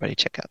something for everybody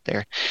to check out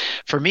there.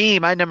 For me,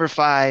 my number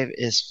 5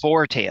 is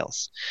Four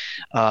Tales.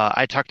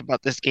 I talked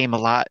about this game a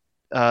lot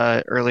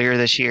earlier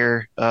this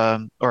year,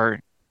 or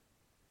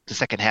the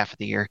second half of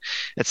the year.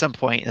 At some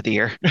point of the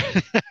year,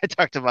 I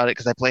talked about it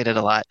because I played it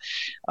a lot.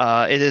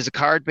 It is a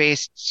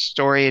card-based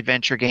story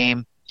adventure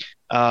game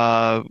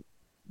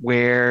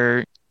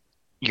where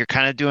you're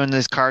kind of doing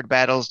these card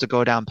battles to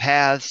go down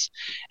paths,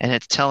 and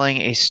it's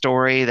telling a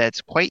story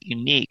that's quite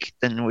unique,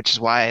 then which is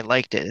why I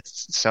liked it.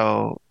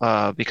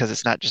 Because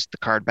it's not just the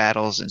card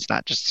battles, and it's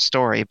not just the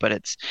story, but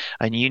it's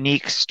a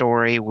unique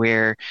story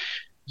where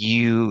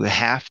you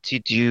have to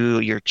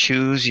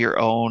choose your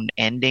own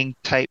ending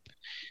type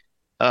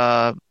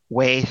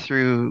way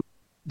through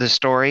the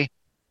story,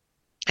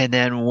 and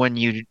then when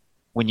you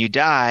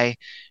die,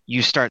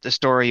 you start the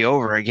story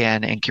over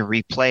again and can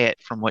replay it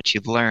from what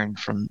you've learned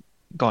from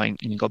going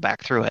and go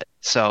back through it.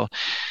 So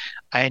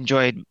I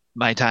enjoyed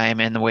my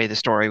time and the way the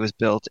story was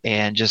built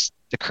and just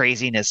the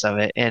craziness of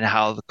it and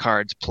how the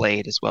cards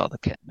played as well,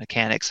 the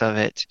mechanics of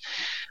it.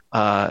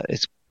 I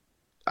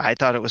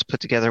thought it was put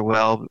together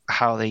well,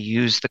 how they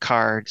used the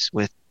cards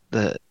with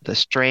the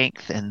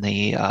strength and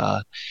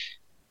the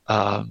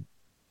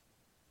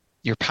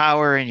your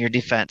power and your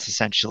defense,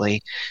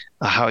 essentially,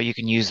 how you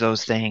can use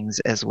those things,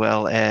 as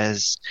well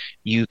as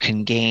you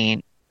can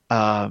gain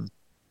kind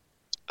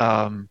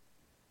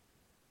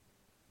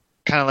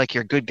of like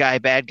your good guy,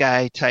 bad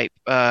guy type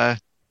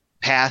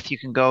path you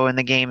can go in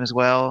the game as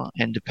well.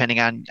 And depending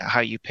on how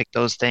you pick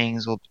those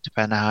things will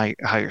depend on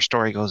how your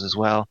story goes as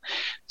well.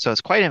 So it's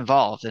quite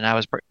involved, and I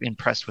was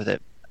impressed with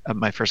it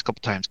my first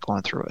couple times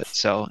going through it.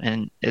 So,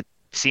 and it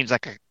seems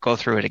like I could go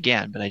through it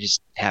again, but I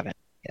just haven't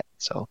yet.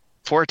 So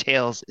Four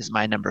Tales is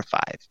my number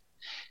 5.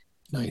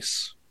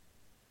 Nice.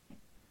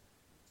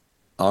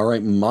 All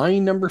right, my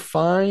number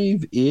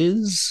 5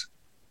 is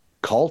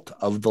Cult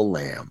of the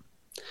Lamb.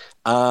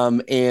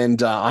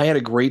 I had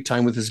a great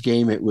time with this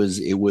game. It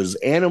was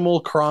Animal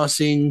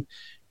Crossing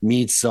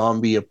meets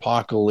zombie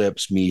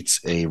apocalypse meets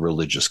a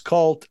religious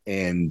cult,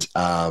 and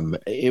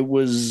it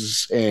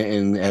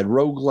had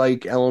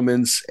roguelike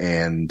elements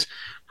and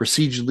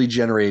procedurally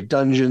generated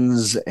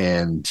dungeons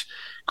and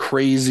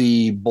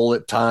crazy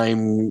bullet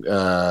time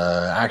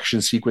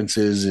action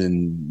sequences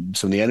and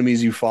some of the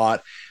enemies you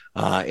fought.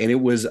 And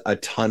it was a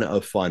ton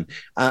of fun.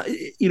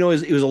 It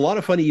was a lot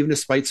of fun, even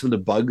despite some of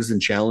the bugs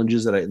and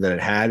challenges that it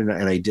had.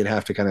 And I did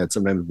have to kind of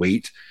sometimes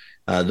wait.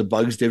 The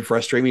bugs did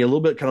frustrate me a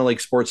little bit, kind of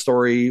like Sports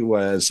Story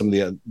was some of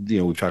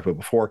the, we've talked about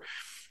before.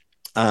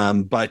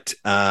 But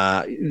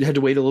had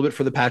to wait a little bit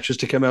for the patches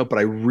to come out, but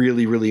I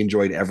really, really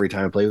enjoyed every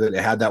time I played with it.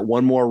 It had that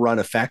one more run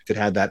effect. It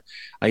had that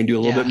I can do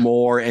a little bit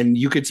more, and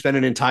you could spend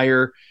an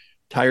entire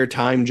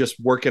time just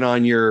working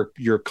on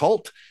your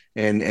cult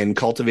and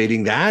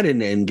cultivating that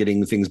and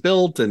getting things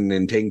built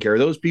and taking care of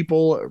those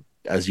people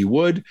as you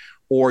would,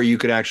 or you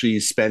could actually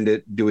spend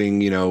it doing,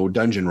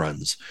 dungeon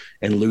runs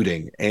and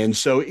looting. And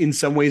so in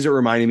some ways it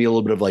reminded me a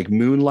little bit of like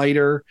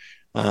Moonlighter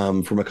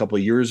from a couple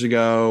of years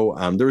ago.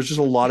 There was just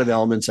a lot of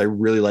elements I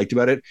really liked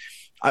about it.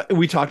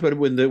 We talked about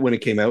it when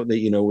it came out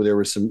that, there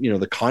was some,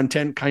 the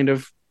content kind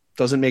of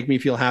doesn't make me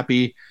feel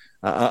happy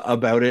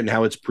about it and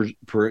how it's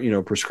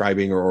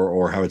prescribing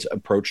or how its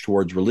approach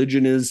towards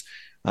religion is.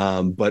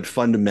 But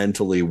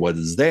fundamentally what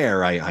is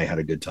there, I had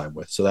a good time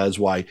with. So that is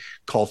why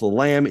Cult of the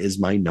Lamb is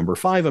my number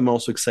 5. I'm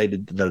also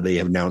excited that they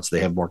have announced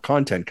they have more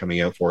content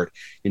coming out for it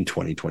in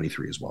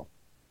 2023 as well.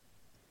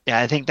 Yeah,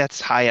 I think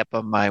that's high up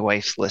on my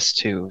wife's list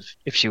too.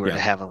 If she were to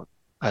have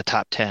a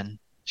top 10,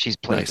 she's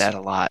played that a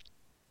lot.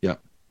 Yeah.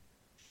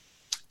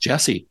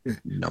 Jesse,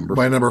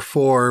 my number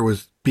 4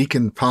 was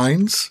Beacon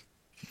Pines.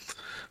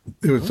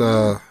 It was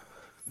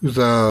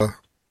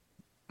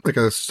like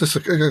a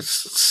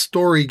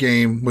story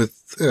game with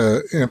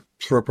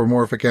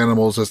anthropomorphic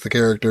animals as the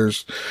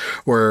characters,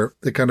 where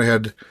they kind of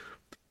had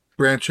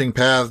branching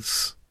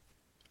paths,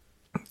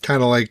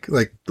 kind of like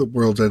The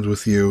World Ends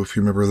With You, if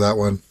you remember that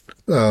one.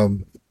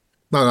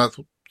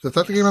 Is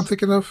that the game I'm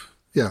thinking of?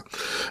 Yeah.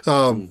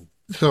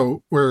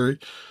 So where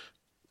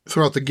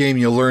throughout the game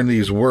you learn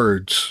these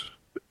words,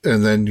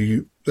 and then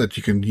you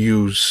can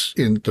use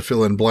to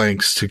fill in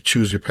blanks to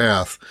choose your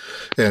path.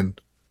 And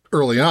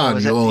early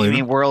on, you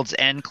mean World's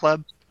End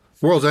Club?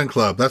 World's End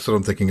Club. That's what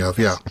I'm thinking of.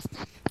 Yeah,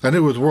 I knew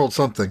it was World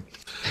something.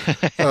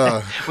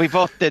 We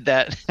both did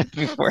that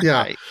before.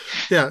 Yeah, right?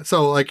 Yeah.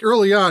 So like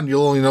early on,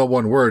 you'll only know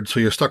one word, so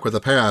you're stuck with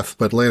a path.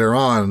 But later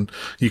on,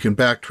 you can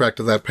backtrack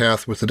to that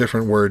path with a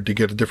different word to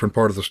get a different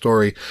part of the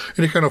story, and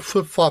you're kind of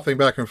flip-flopping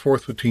back and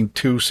forth between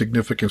two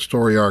significant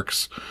story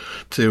arcs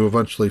to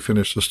eventually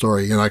finish the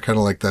story. And I kind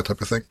of like that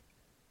type of thing.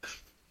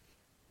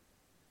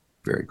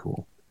 Very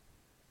cool.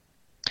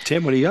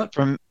 Tim, what do you got?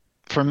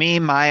 For me,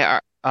 my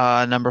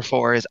number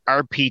 4 is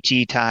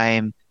RPG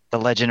Time: The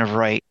Legend of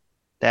Wright.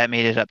 That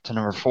made it up to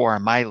number 4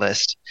 on my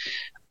list.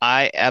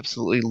 I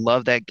absolutely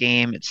love that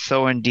game. It's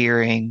so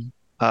endearing,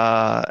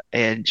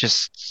 and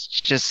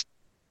just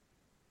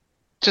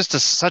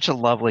such a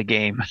lovely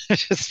game.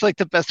 Just like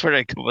the best word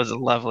I could was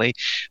lovely.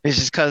 It's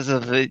just because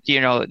of it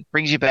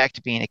brings you back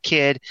to being a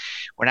kid.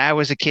 When I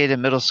was a kid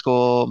in middle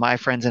school, my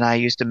friends and I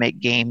used to make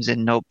games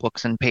in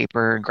notebooks and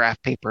paper and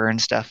graph paper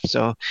and stuff.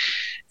 So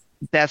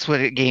that's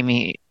what it gave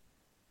me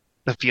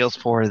the feels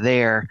for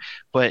there.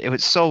 But it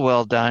was so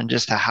well done,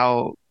 just to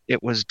how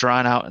it was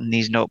drawn out in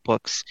these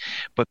notebooks,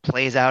 but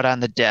plays out on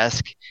the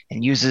desk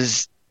and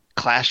uses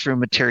classroom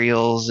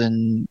materials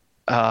and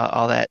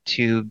all that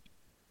to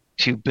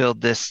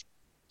build this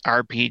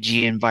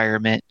RPG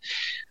environment.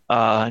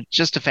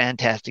 Just a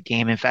fantastic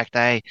game. In fact,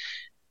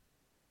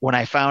 when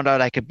I found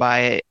out I could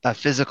buy a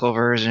physical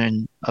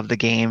version of the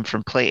game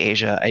from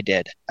PlayAsia, I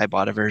did. I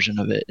bought a version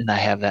of it, and I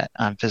have that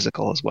on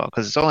physical as well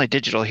because it's only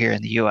digital here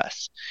in the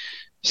U.S.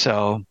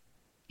 So,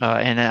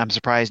 and I'm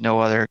surprised no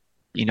other,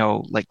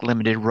 like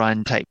limited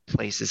run type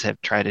places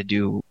have tried to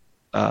do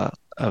a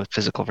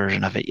physical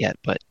version of it yet.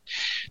 But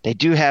they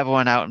do have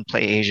one out in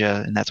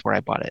PlayAsia, and that's where I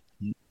bought it.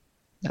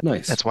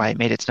 Nice. That's why it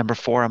made its number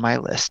 4 on my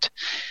list.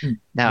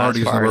 Now,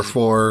 Marty's number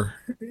 4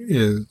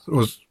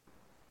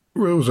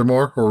 was there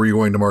more, or were you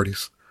going to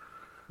Marty's?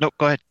 Nope,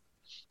 go ahead.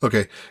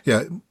 Okay,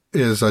 yeah,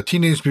 is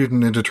Teenage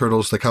Mutant Ninja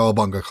Turtles: The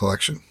Cowabunga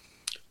Collection.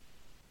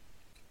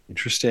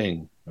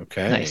 Interesting.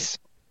 Okay. Nice.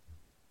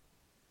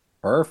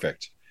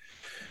 Perfect.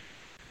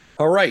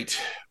 All right.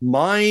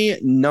 My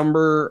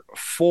number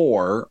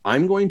 4,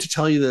 I'm going to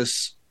tell you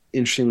this,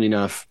 interestingly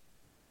enough,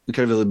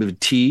 kind of a little bit of a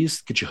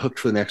tease, get you hooked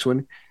for the next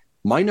one.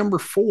 My number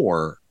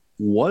 4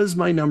 was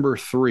my number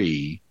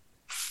 3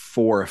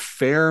 for a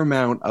fair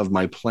amount of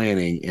my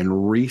planning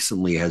and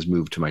recently has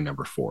moved to my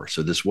number 4.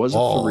 So this was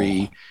a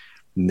 3,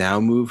 now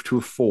moved to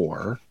a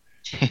 4.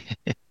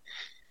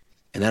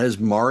 And that is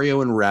Mario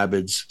and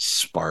Rabbids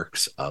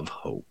Sparks of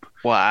Hope.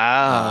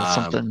 Wow,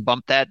 something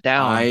bumped that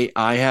down.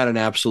 I've had an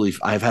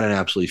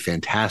absolutely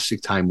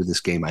fantastic time with this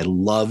game. I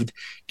loved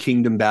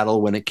Kingdom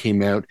Battle when it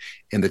came out,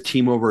 and the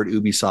team over at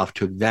Ubisoft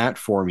took that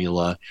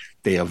formula,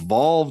 they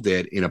evolved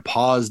it in a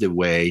positive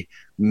way,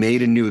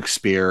 made a new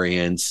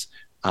experience,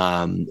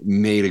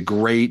 made a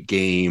great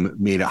game,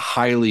 made it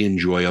highly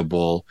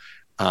enjoyable.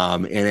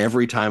 And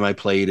every time I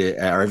played it,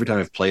 or every time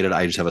I've played it,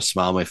 I just have a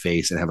smile on my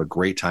face and have a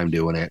great time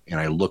doing it. And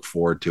I look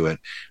forward to it.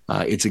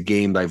 It's a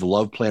game that I've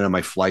loved playing on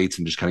my flights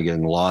and just kind of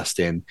getting lost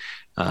in.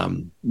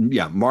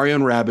 Mario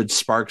and Rabbids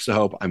Sparks of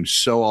Hope. I'm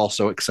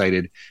also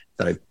excited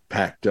that I've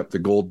packed up the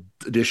gold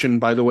edition,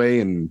 by the way,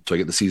 and so I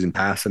get the season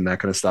pass and that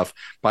kind of stuff.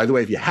 By the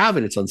way, if you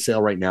haven't, it's on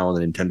sale right now on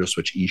the Nintendo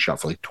Switch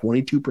eShop for like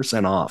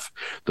 22% off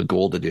the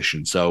gold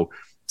edition. So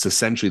it's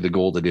essentially the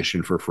gold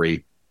edition for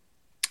free.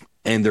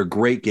 And they're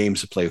great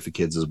games to play with the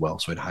kids as well.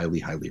 So I'd highly,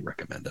 highly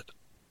recommend it.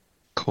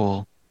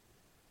 Cool.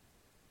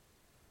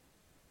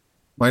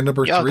 My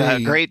number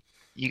 3.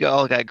 You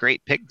all got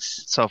great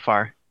picks so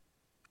far.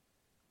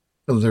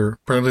 They're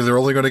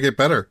only going to get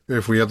better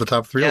if we have the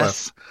top 3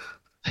 left.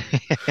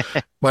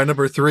 My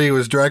number 3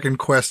 was Dragon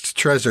Quest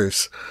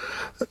Treasures.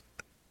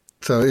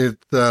 So it.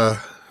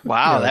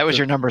 Wow, that was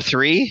your number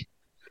 3?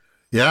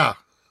 Yeah.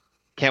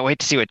 Can't wait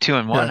to see what 2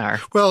 and 1 are.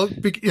 Well,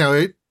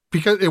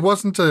 because it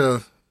wasn't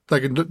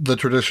like the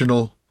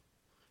traditional,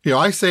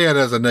 I say it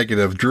as a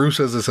negative. Drew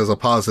says this as a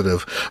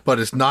positive, but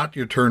it's not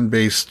your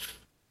turn-based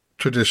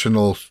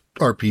traditional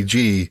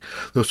RPG.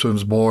 This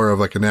one's more of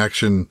like an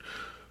action,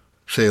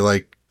 say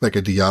like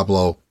a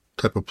Diablo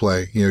type of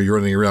play. You're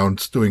running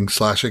around doing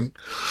slashing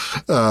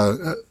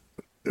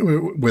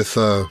with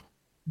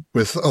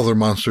other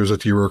monsters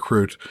that you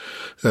recruit,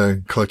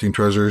 collecting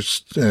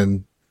treasures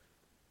and,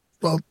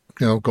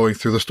 going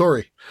through the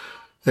story.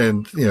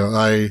 And,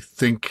 I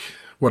think...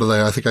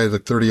 I think I had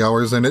like 30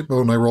 hours in it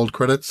when I rolled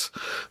credits.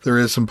 There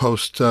is some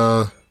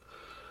post-game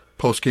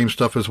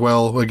stuff as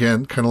well.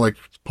 Again, kind of like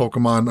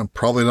Pokemon. I'm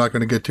probably not going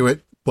to get to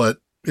it, but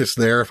it's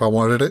there if I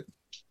wanted it.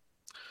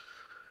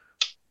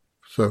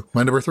 So,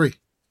 my number 3.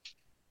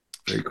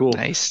 Very cool.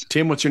 Nice.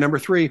 Tim, what's your number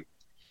 3?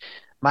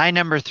 My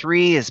number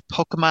 3 is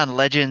Pokemon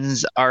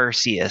Legends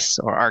Arceus,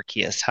 or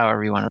Arceus,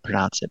 however you want to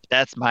pronounce it. But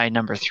that's my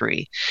number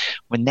 3.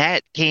 When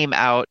that came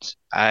out,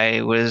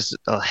 I was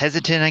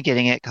hesitant on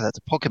getting it because it's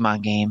a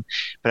Pokemon game,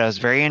 but I was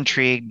very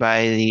intrigued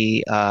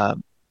by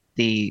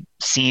the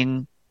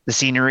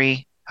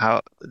scenery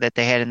that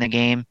they had in the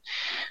game,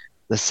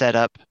 the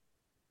setup,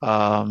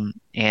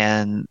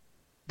 and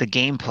the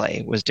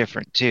gameplay was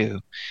different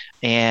too.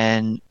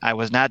 And I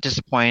was not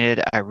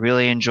disappointed. I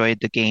really enjoyed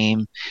the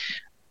game.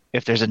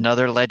 If there's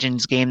another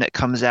Legends game that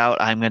comes out,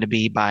 I'm going to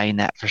be buying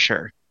that for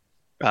sure.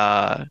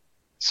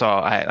 So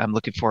I'm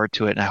looking forward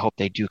to it, and I hope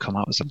they do come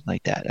out with something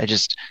like that.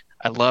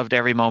 I loved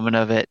every moment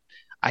of it.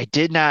 I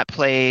did not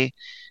play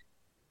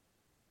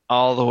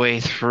all the way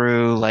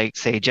through like,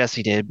 say,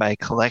 Jesse did by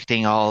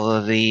collecting all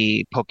of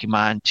the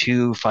Pokemon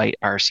to fight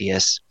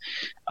Arceus.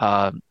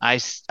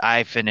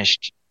 I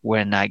finished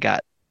when I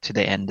got to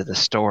the end of the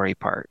story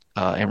part,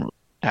 and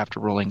after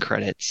rolling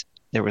credits.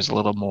 There was a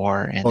little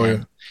more.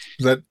 And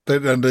that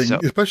ending,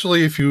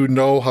 especially if you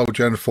know how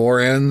Gen 4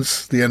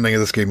 ends, the ending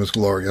of this game is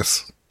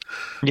glorious.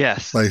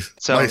 Yes. My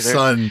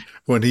son,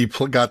 when he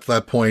got to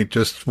that point,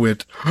 just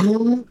went,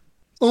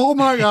 Oh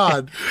my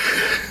God.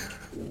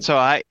 So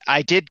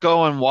I did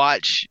go and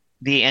watch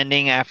the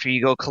ending after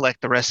you go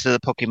collect the rest of the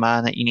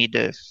Pokemon that you need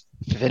to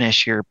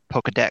finish your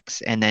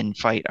Pokedex and then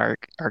fight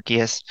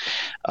Arceus.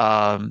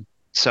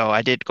 So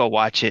I did go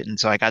watch it, and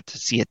so I got to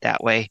see it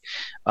that way.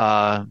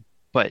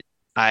 But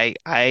I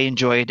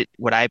enjoyed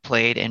what I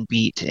played and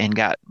beat and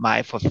got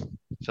my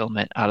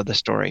fulfillment out of the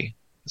story.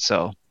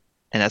 So,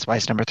 and that's why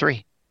it's number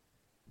 3.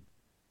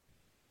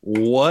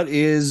 What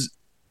is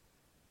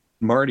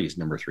Marty's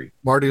number 3?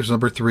 Marty's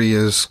number 3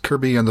 is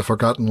Kirby and the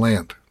Forgotten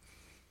Land.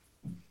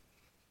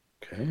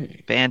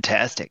 Okay.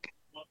 Fantastic.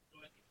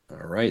 All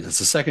right. That's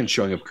the second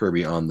showing of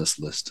Kirby on this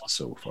list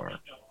so far.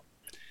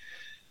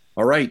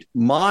 All right.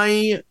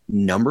 My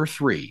number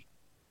 3,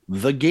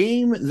 the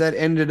game that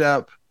ended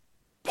up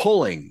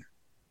pulling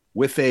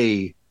with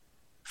a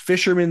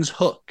fisherman's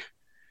hook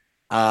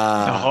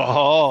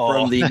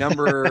from the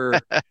number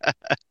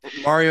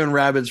Mario and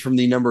Rabbids from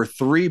the number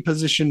 3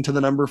 position to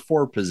the number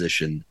 4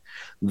 position.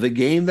 The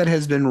game that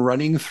has been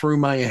running through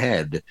my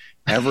head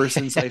ever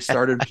since I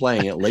started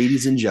playing it,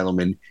 ladies and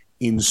gentlemen,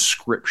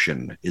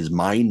 Inscryption is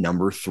my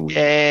number 3.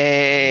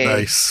 Yay.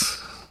 Nice.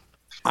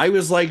 I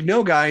was like,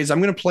 no, guys, I'm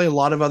going to play a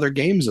lot of other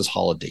games this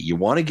holiday. You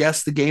want to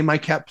guess the game I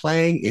kept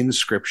playing?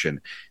 Inscryption.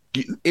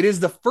 It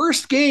is the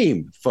first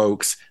game,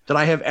 folks, that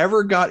I have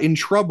ever got in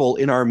trouble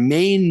in our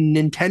main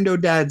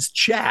Nintendo Dads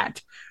chat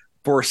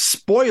for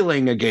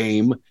spoiling a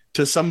game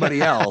to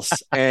somebody else.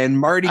 And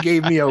Marty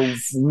gave me a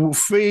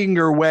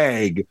finger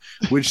wag,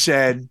 which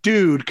said,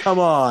 dude, come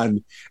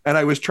on. And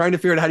I was trying to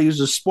figure out how to use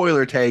the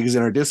spoiler tags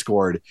in our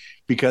Discord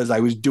because I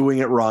was doing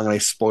it wrong and I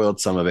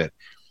spoiled some of it.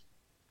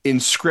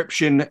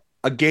 Inscryption,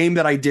 a game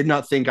that I did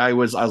not think I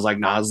was like,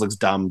 nah, this looks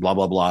dumb, blah,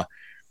 blah, blah.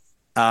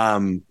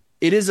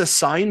 It is a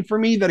sign for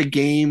me that a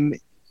game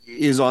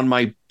is on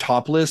my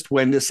top list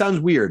when it sounds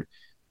weird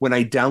when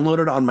I download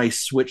it on my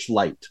Switch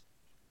Lite,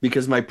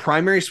 because my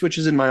primary Switch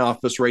is in my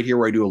office right here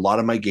where I do a lot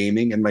of my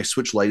gaming, and my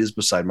Switch Lite is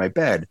beside my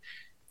bed.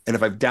 And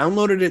if I've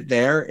downloaded it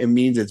there, it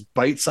means it's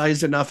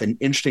bite-sized enough and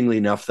interestingly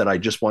enough that I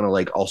just want to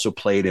like also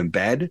play it in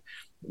bed,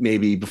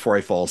 maybe before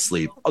I fall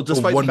asleep.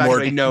 Despite the fact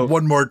that I know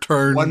one more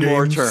turn,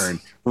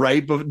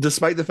 right? But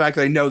despite the fact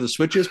that I know the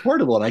Switch is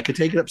portable and I could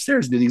take it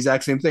upstairs and do the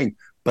exact same thing,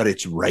 but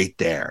it's right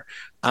there.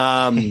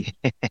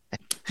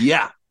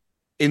 Yeah,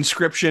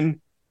 Inscryption.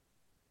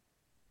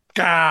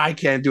 I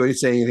can't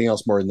say anything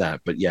else more than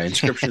that. But yeah,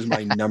 Inscryption is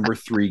my number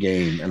 3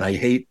 game, and I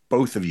hate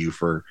both of you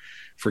for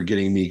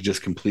getting me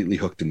just completely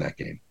hooked in that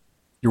game.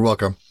 You're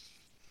welcome.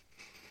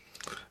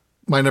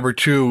 My number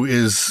 2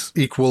 is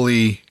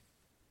equally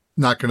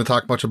not going to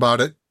talk much about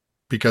it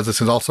because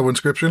this is also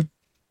Inscryption.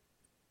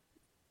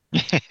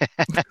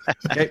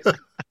 Okay.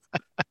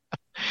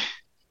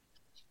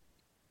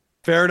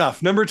 Fair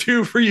enough. Number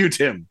 2 for you,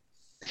 Tim.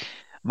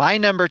 My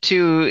number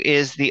 2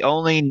 is the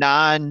only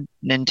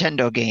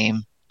non-Nintendo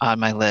game on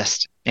my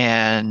list,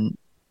 and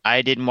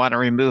I didn't want to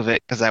remove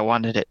it because I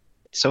wanted it.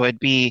 So it'd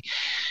be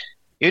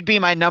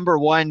my number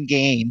 1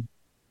 game,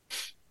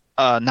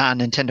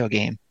 non-Nintendo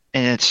game,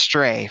 and it's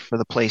Stray for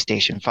the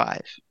PlayStation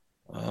 5.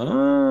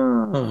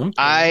 Oh, okay.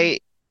 I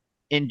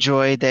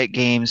enjoyed that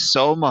game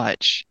so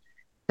much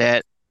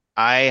that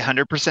I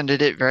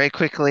 100%ed it very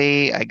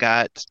quickly.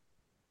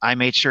 I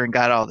made sure and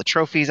got all the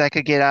trophies I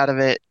could get out of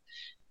it.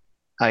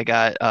 I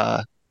got,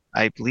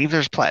 I believe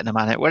there's platinum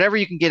on it. Whatever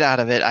you can get out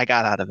of it, I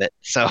got out of it.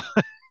 So,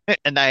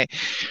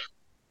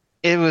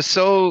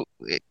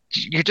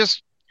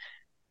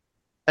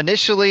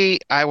 initially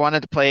I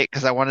wanted to play it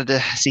because I wanted to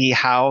see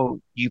how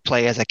you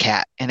play as a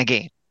cat in a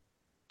game.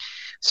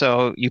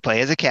 So you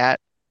play as a cat,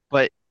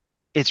 but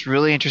it's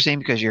really interesting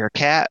because you're a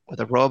cat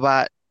with a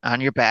robot on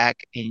your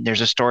back, and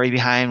there's a story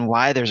behind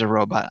why there's a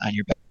robot on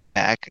your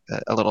back,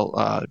 a little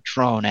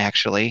drone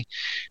actually,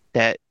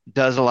 that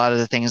does a lot of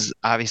the things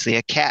obviously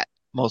a cat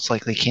most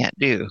likely can't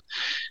do.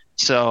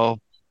 So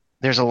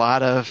there's a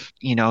lot of,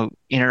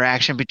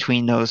 interaction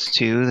between those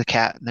two, the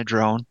cat and the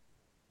drone.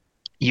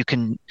 You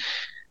can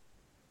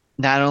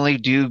not only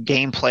do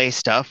gameplay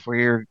stuff where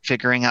you're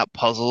figuring out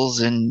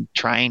puzzles and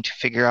trying to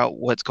figure out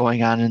what's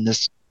going on in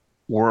this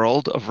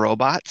world of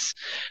robots,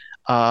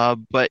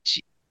 but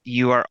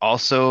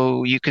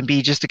you can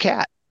be just a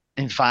cat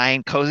and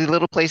find cozy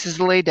little places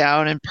to lay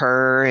down and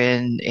purr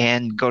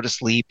and go to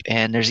sleep.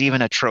 And there's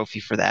even a trophy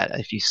for that.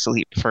 If you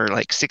sleep for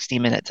like 60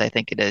 minutes, I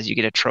think it is, you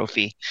get a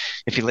trophy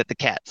if you let the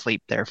cat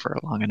sleep there for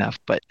long enough.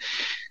 But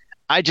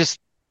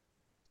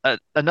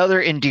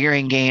another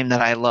endearing game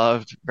that I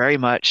loved very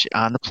much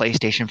on the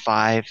PlayStation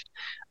 5.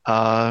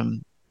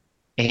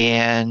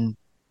 And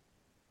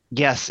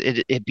yes,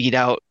 it beat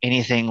out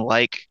anything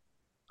like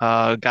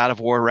God of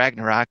War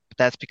Ragnarok, but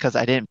that's because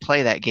I didn't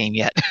play that game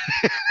yet.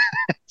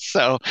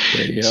 So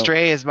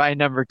Stray is my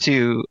number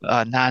 2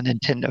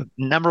 non-Nintendo,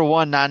 number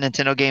 1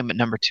 non-Nintendo game, but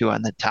number 2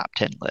 on the top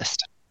 10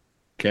 list.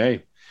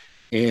 Okay.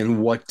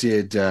 And what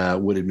did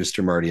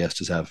Mr. Marty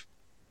Estes have?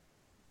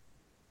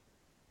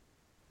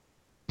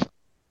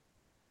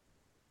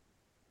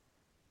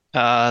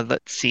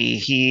 Let's see.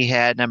 He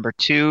had number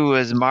 2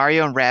 was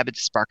Mario and Rabbids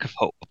Spark of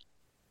Hope.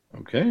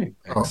 Okay.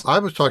 Oh, I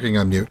was talking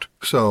on mute.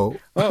 So.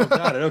 Oh,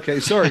 got it. Okay.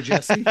 Sorry,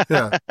 Jesse.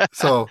 Yeah.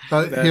 So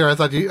here I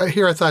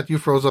thought you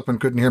froze up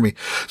and couldn't hear me.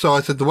 So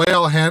I said the way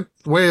I'll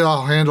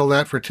handle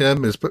that for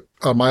Tim is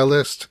on my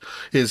list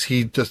is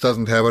he just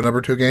doesn't have a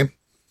number 2 game.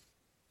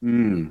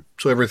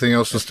 So everything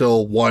else is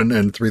still 1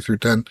 and 3 through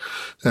 10.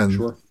 And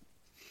sure.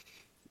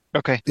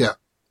 Okay. Yeah.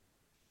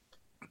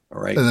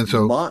 All right. And then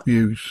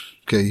you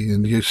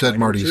said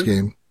Marty's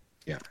game.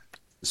 Yeah.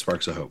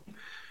 Sparks of Hope.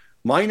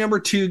 My number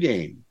 2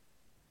 game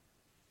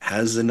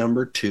has the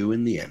number 2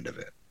 in the end of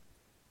it.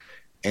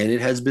 And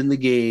it has been the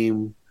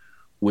game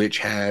which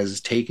has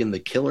taken the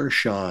killer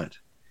shot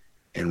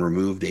and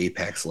removed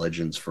Apex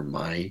Legends from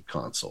my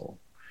console.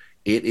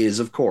 It is,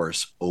 of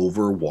course,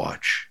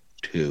 Overwatch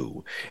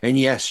 2. And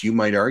yes, you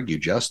might argue,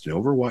 Justin,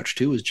 Overwatch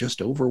 2 is just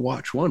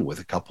Overwatch 1 with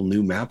a couple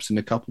new maps and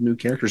a couple new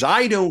characters.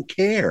 I don't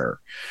care.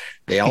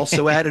 They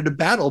also added a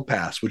battle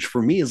pass, which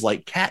for me is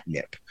like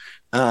catnip.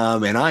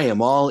 And I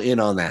am all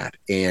in on that.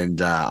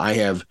 And I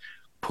have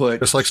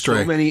put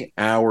so many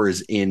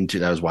hours into,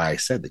 that was why I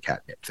said the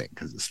catnip thing,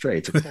 because the Stray,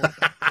 it's a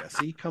callback,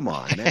 Jesse. Come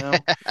on now.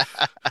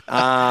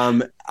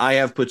 I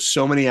have put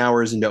so many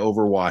hours into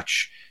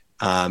Overwatch.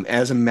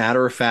 As a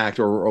matter of fact,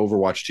 or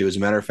Overwatch 2, as a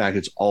matter of fact,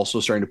 it's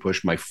also starting to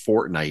push my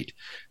Fortnite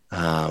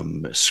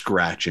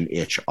scratch and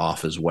itch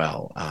off as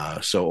well.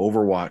 So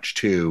Overwatch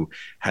 2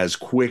 has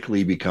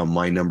quickly become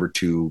my number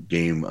 2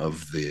 game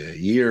of the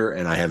year,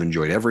 and I have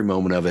enjoyed every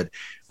moment of it.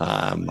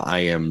 I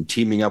am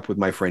teaming up with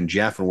my friend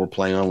Jeff, and we're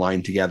playing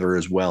online together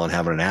as well and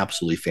having an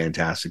absolutely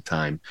fantastic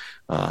time.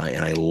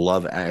 And I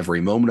love every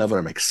moment of it.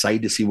 I'm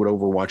excited to see what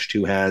Overwatch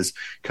 2 has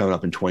coming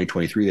up in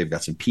 2023. They've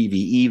got some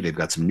PvE. They've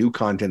got some new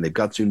content. They've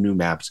got some new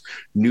maps,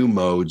 new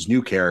modes,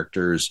 new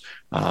characters.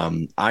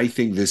 I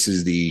think this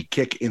is the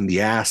kick in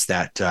the ass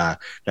that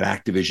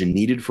Activision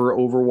needed for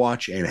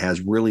Overwatch and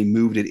has really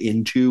moved it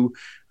into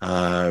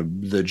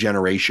the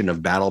generation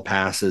of battle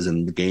passes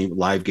and the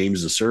live games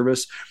as a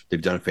service.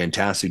 They've done a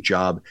fantastic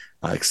job.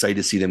 Excited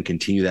to see them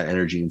continue that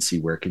energy and see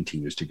where it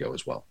continues to go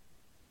as well.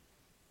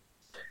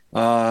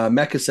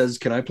 Mecca says,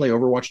 can I play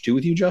Overwatch 2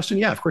 with you, Justin?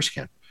 Yeah, of course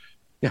you can.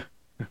 Yeah.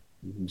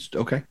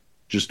 Okay.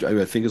 Just,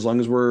 I think as long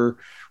as we're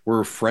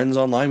friends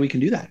online, we can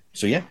do that.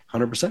 So yeah,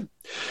 100%.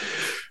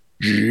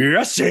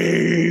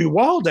 Jesse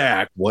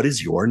Waldack, what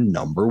is your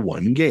number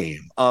 1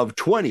 game of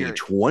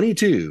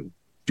 2022?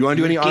 Do you want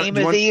to do any game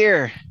of the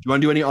year? Do you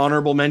want to do any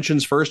honorable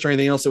mentions first, or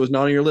anything else that was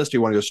not on your list? Or do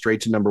you want to go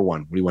straight to number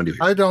 1? What do you want to do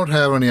here? I don't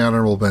have any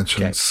honorable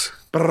mentions.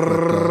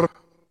 Okay.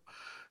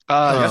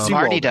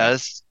 Marty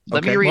does.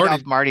 Let me read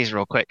off Marty's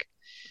real quick.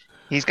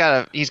 He's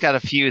got a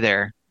few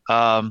there.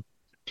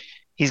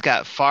 He's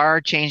got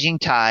Far Changing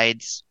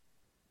Tides,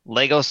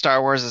 Lego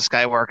Star Wars: The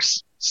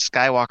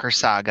Skywalker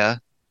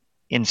Saga,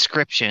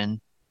 Inscription,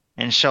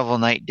 and Shovel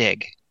Knight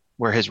Dig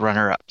were his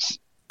runner-ups.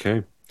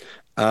 Okay.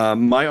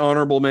 My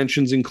honorable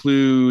mentions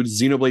include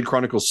Xenoblade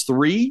Chronicles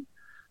 3,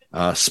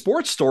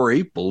 Sports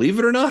Story, believe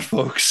it or not,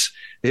 folks,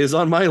 is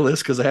on my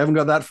list because I haven't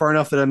got that far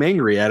enough that I'm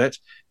angry at it.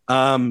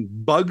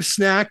 Bug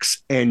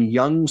Snacks and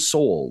Young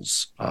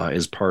Souls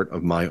is part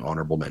of my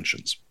honorable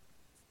mentions.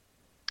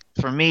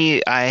 For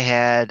me, I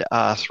had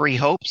 3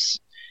 Hopes,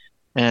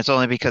 and it's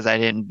only because I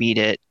didn't beat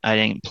it. I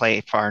didn't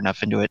play far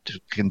enough into it to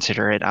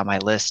consider it on my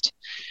list.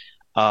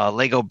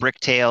 Lego Brick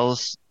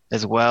Tales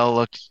as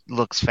well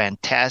looks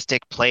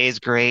fantastic, plays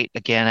great.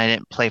 Again, I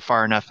didn't play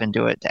far enough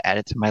into it to add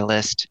it to my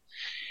list.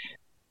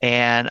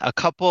 And a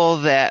couple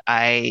that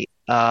I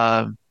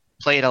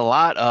played a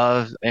lot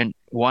of, and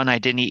one I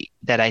did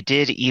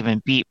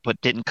even beat but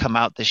didn't come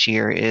out this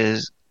year,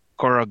 is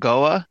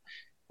Gorogoa,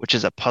 which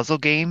is a puzzle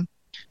game,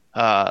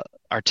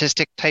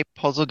 artistic type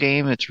puzzle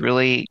game. It's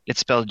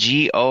spelled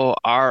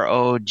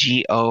Gorogoa,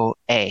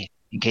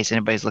 in case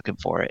anybody's looking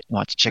for it and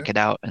wants to check it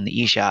out in the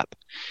eShop.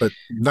 But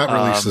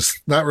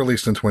not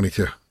released in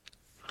 22.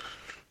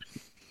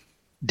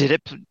 Did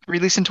it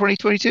release in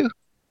 2022?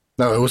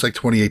 No, it was like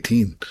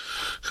 2018.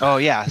 Oh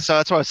yeah, so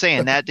that's what I was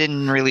saying. That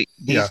didn't really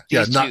these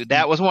two.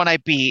 That was one I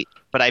beat,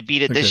 but I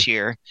beat it this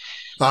year.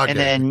 Okay. And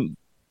then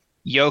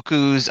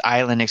Yoku's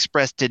Island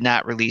Express did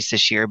not release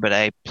this year, but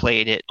I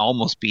played it,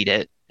 almost beat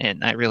it,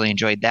 and I really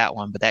enjoyed that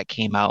one. But that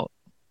came out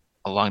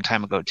a long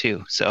time ago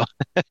too. So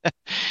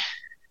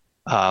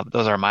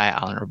those are my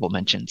honorable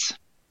mentions.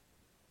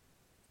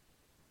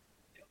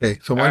 Okay,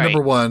 so my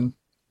number 1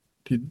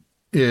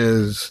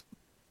 is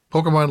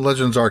Pokemon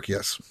Legends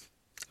Arceus.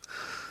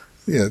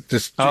 Yeah,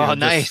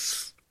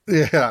 nice.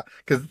 Yeah,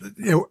 because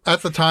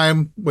at the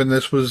time when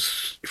this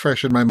was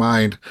fresh in my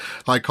mind,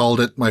 I called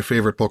it my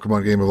favorite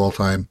Pokemon game of all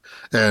time.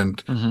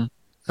 And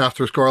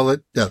after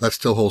Scarlet, yeah, that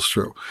still holds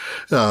true.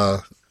 I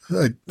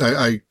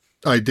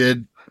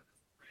did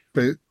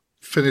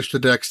finish the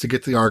decks to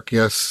get the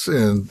Arceus,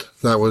 and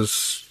that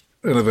was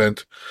an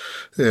event.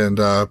 And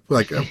I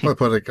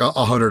put like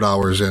 100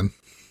 hours into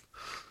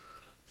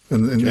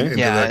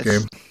that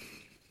game.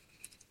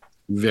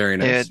 Very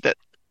nice.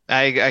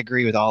 I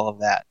agree with all of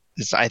that.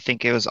 I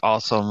think it was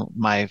also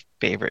my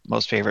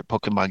most favorite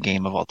Pokemon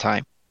game of all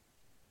time.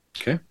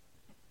 Okay.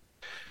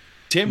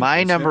 Tim,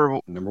 my number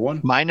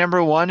 1. My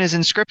number 1 is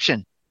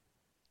Inscription.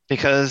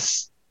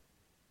 because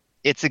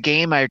it's a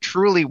game I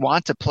truly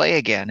want to play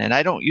again, and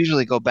I don't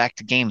usually go back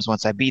to games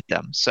once I beat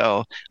them.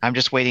 So I'm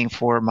just waiting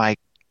for my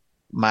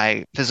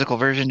physical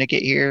version to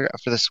get here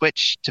for the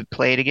Switch to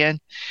play it again.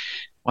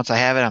 Once I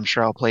have it, I'm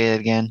sure I'll play it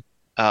again.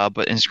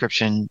 But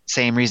Inscryption,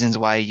 same reasons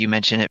why you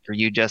mentioned it for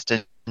you,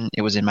 Justin.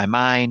 It was in my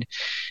mind.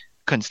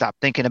 Couldn't stop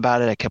thinking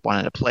about it. I kept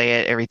wanting to play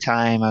it every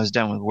time I was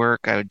done with work.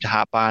 I would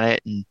hop on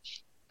it and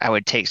I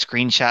would take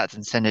screenshots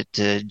and send it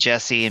to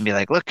Jesse and be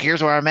like, "Look,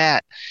 here's where I'm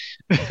at."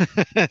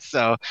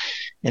 So,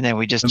 and then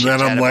we just and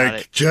then I'm like,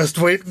 it. "Just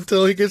wait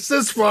until he gets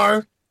this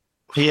far."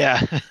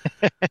 Yeah.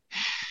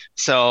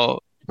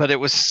 So, but it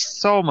was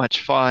so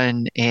much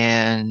fun,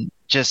 and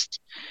just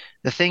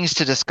the things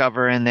to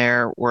discover in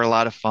there were a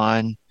lot of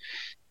fun,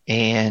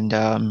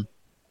 and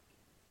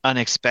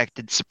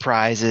unexpected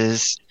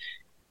surprises,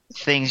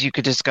 things you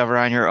could discover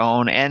on your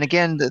own, and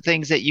again, the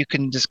things that you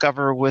can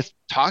discover with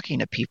talking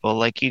to people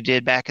like you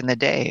did back in the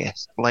day.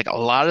 Like a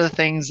lot of the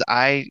things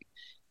I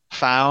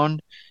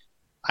found,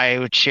 I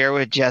would share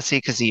with Jesse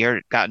because he had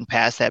gotten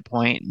past that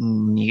point,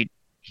 and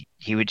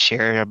he would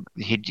share.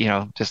 He'd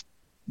just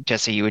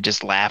Jesse, you would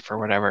just laugh or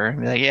whatever,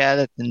 and be like,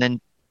 "Yeah," and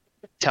then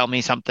tell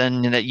me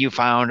something that you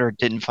found or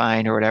didn't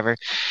find or whatever.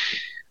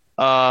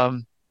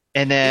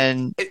 And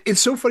then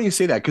it's so funny you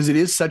say that because it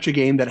is such a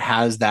game that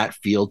has that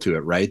feel to it,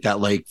 right? That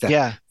like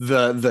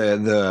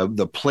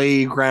the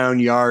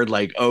playground yard,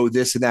 like, oh,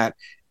 this and that.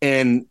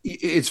 And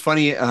it's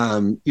funny,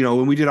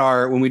 when we did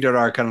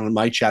our kind of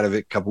my chat of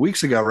it a couple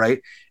weeks ago, right?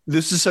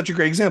 This is such a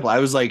great example. I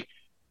was like,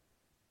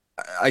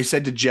 I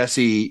said to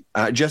Jesse,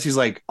 Jesse's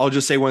like, "I'll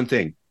just say one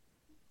thing,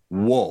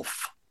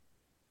 wolf,"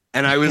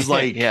 and I was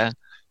like, yeah.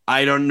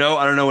 I don't know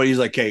what he's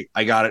like. "Okay,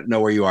 I got it. Know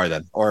where you are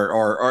then."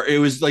 Or it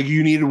was like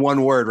you needed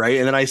one word, right?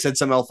 And then I said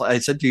something else. I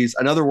said to you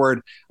another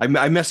word. I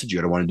messaged you.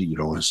 I don't want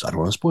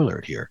to spoiler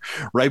it here,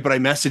 right? But I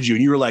messaged you,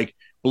 and you were like,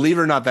 "Believe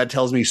it or not, that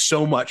tells me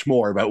so much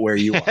more about where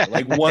you are."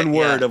 Like one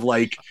word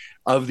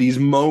of these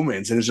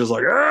moments, and it's just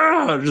like,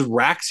 it just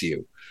racks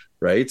you.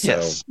 Right. So,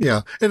 yes.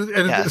 Yeah. And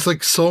it's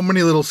like so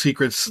many little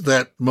secrets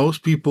that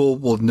most people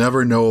will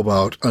never know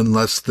about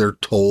unless they're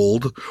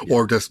told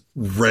or just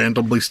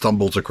randomly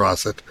stumbles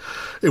across it.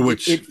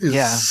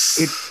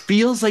 It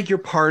feels like you're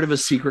part of a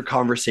secret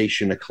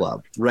conversation, a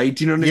club, right?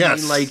 Do you know what I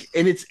mean? Like,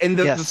 and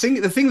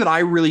the thing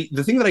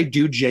that I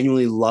do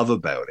genuinely love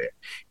about it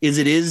is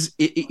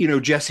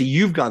Jesse,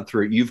 you've gone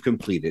through it, you've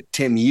completed it.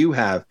 Tim, you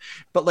have,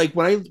 but like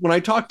when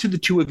I talk to the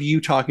two of you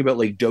talking about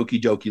like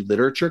Doki Doki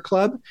Literature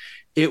Club,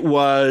 it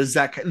was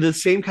the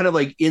same kind of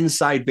like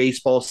inside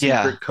baseball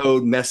secret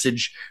code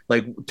message,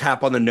 like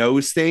tap on the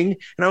nose thing.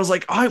 And I was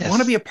like, I want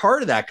to be a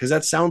part of that because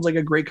that sounds like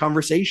a great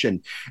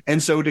conversation.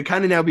 And so to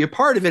kind of now be a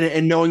part of it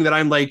and knowing that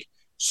I'm like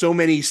so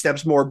many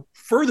steps more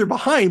further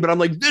behind, but I'm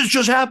like, this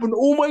just happened.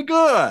 Oh my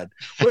God.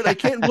 But I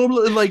can't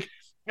like,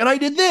 and I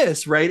did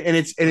this. Right. And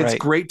it's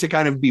great to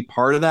kind of be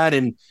part of that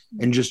and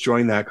just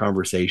join that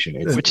conversation.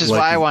 Which is like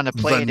why I want to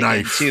play it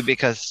again too,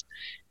 because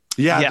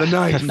the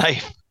knife. The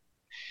knife.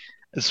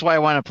 That's why I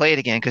want to play it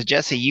again, because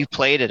Jesse, you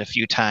played it a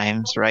few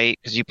times, right?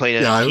 Because you played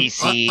it on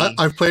PC.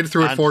 I've played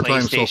through it 4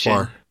 times so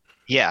far.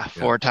 Yeah,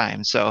 4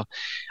 times. So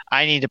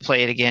I need to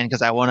play it again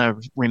because I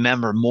want to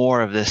remember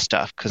more of this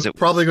stuff. Because it's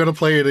probably going to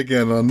play it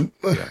again on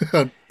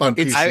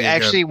PC. I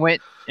actually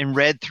went and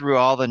read through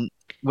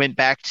went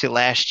back to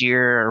last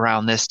year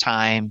around this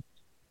time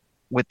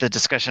with the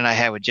discussion I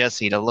had with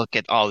Jesse to look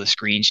at all the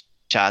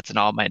screenshots and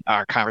all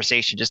our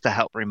conversation just to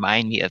help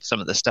remind me of some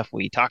of the stuff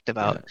we talked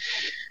about. Yeah.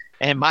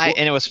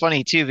 And it was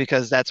funny too,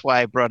 because that's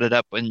why I brought it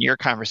up in your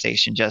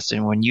conversation,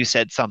 Justin, when you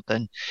said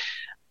something,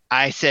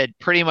 I said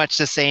pretty much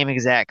the same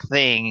exact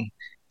thing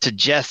to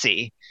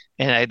Jesse.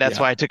 And that's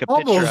why I took a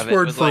picture almost of it.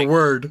 Word for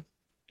word.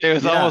 It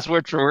was almost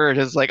word for word.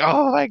 It was like,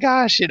 oh my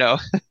gosh,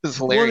 it's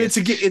hilarious.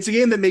 Well, it's a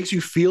game that makes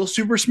you feel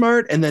super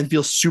smart and then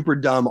feel super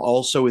dumb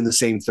also in the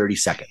same 30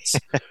 seconds.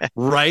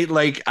 Right?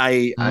 Like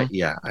I'll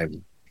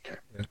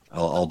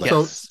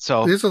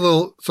So here's a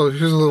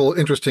little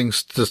interesting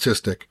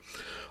statistic.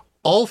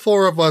 All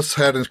 4 of us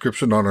had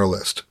Inscryption on our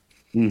list.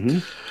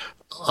 Mm-hmm.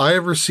 I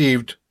have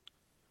received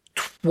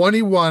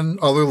 21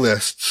 other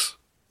lists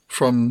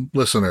from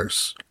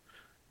listeners.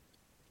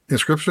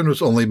 Inscryption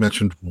was only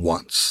mentioned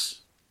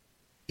once.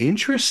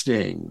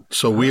 Interesting.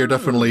 So we are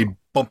definitely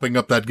bumping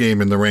up that game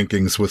in the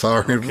rankings with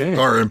our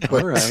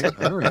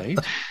inputs. All right.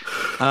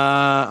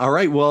 All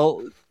right.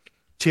 Well,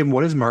 Tim,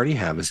 what does Marty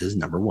have as his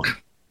number 1?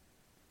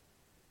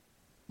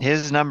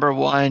 His number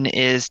 1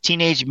 is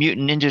Teenage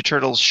Mutant Ninja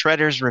Turtles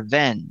Shredder's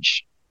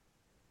Revenge.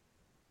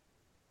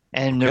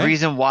 And the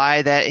reason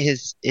why that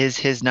is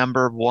his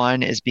number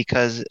 1 is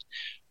because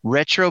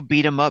retro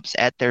beat 'em ups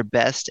at their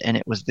best, and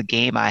it was the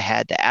game I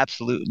had the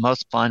absolute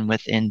most fun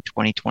with in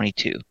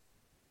 2022.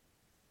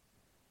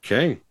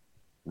 Okay.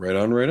 Right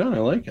on. I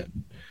like it.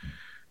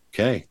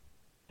 Okay.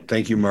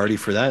 Thank you, Marty,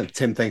 for that.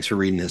 Tim, thanks for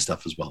reading his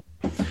stuff as well.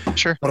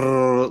 Sure.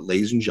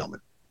 Ladies and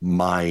gentlemen,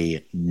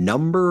 my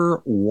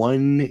number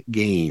 1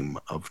 game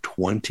of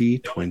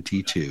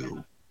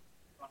 2022,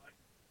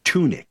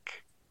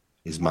 Tunic,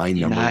 is my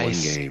number 1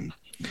 game.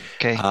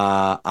 Okay.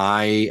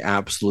 I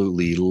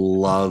absolutely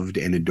loved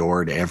and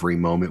adored every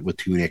moment with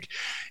Tunic.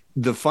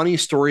 The funny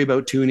story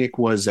about Tunic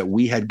was that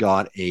we had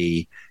got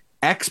a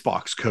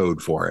Xbox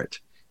code for it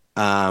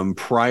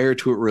prior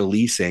to it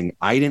releasing.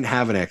 I didn't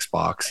have an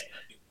Xbox,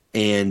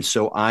 and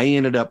so I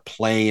ended up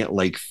playing it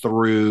like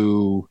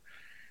through.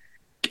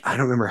 I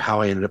don't remember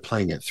how I ended up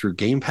playing it through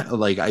Game Pass.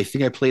 Like I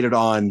think I played it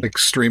on Like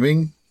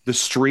streaming.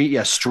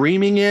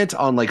 Streaming it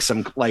on like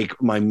some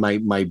like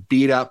my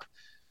beat up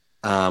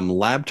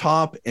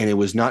laptop, and it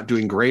was not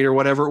doing great or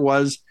whatever it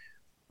was.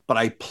 But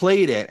I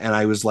played it and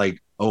I was like,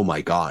 oh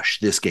my gosh,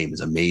 this game is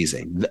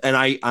amazing. And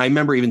I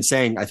remember even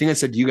saying, I think I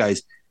said to you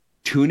guys,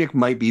 Tunic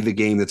might be the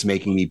game that's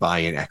making me buy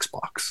an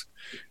Xbox.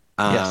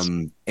 Yes.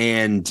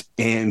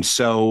 And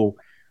so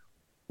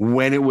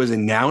when it was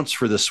announced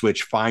for the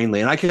Switch finally,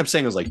 and I kept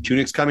saying, I was like,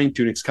 Tunic's coming,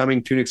 Tunic's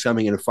coming, Tunic's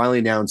coming. And it finally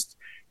announced,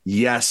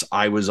 yes,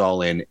 I was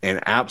all in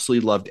and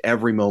absolutely loved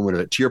every moment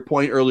of it. To your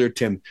point earlier,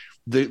 Tim,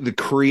 the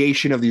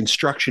creation of the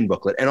instruction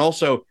booklet, and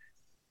also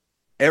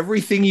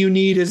everything you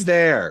need is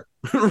there.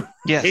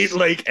 Yes.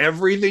 Like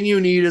everything you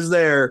need is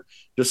there,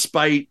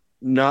 despite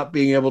not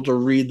being able to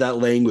read that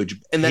language.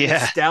 And that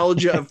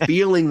nostalgia of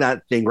feeling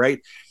that thing, right?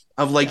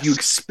 Of like, you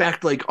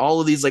expect like all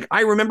of these, like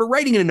I remember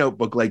writing in a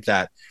notebook like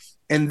that.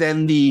 And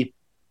then the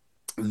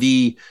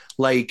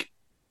like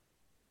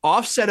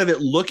offset of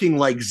it looking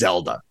like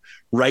Zelda,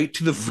 right?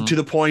 To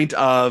the point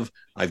of,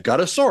 I've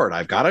got a sword,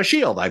 I've got a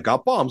shield, I've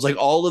got bombs, like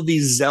all of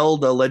these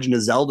Zelda, Legend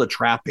of Zelda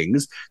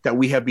trappings that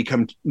we have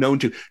become known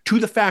to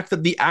the fact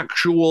that the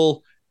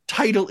actual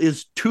title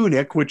is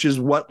Tunic, which is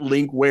what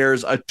Link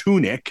wears, a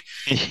tunic,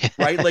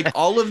 right? Like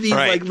all of these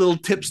like little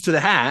tips to the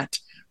hat,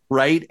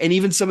 right? And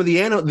even some of the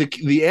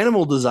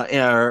animal design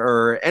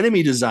or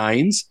enemy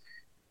designs,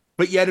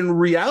 but yet in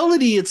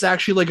reality, it's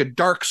actually like a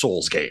Dark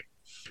Souls game,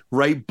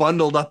 right?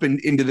 Bundled up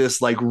into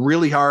this like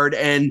really hard,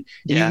 and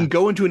you can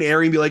go into an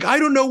area and be like, I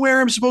don't know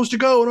where I'm supposed to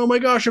go, and oh my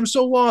gosh, I'm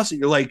so lost. And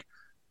you're like,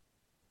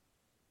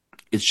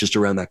 it's just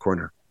around that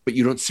corner. But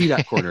you don't see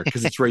that corner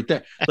because it's right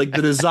there. Like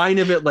the design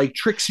of it like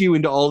tricks you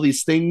into all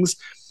these things.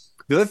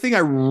 The other thing I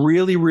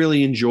really,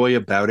 really enjoy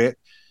about it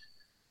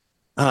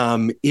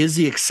is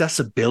the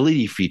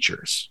accessibility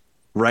features,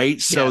 right?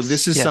 So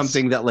this is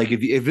something that like,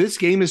 if this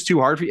game is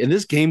too hard for you, and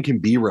this game can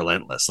be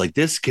relentless, like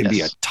this can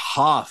be a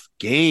tough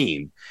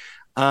game.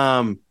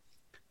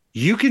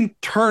 You can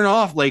turn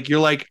off, like you're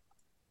like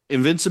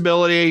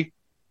invincibility,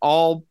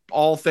 all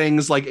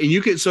things like, and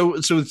you can,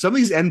 so some of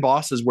these end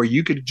bosses where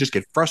you could just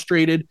get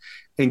frustrated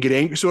and get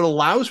angry. So it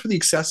allows for the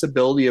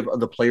accessibility of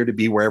the player to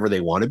be wherever they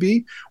want to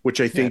be,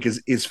 which I think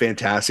is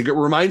fantastic. It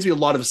reminds me a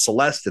lot of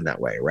Celeste in that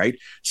way, right?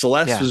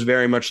 Celeste was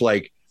very much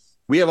like,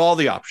 we have all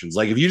the options.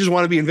 Like if you just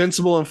want to be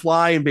invincible and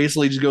fly and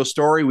basically just go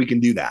story, we can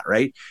do that,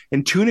 right?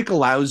 And Tunic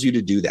allows you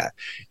to do that.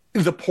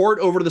 The port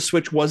over to the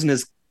Switch wasn't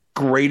as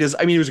great as,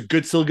 I mean, it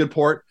was still a good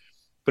port,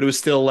 but it was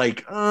still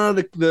like,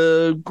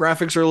 the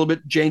graphics are a little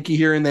bit janky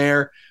here and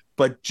there,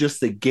 but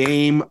just the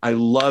game, I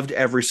loved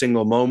every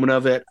single moment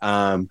of it.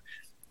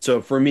 So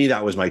for me,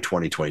 that was my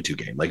 2022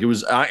 game. Like it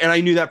was, and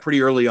I knew that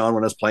pretty early on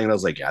when I was playing. I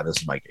was like, yeah,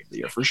 this is my game of the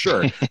year for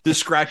sure. This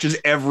scratches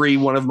every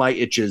one of my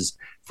itches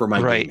for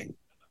my gaming.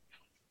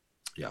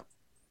 Yeah.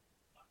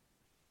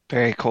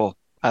 Very cool.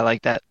 I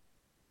like that.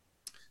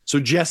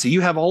 So Jesse,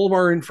 you have all of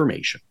our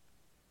information.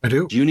 I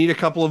do. Do you need a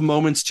couple of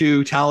moments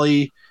to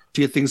tally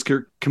to get things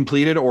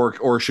completed,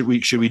 or should we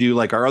do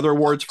like our other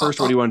awards first?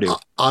 What do you want to do?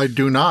 I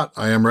do not.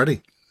 I am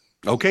ready.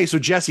 Okay, so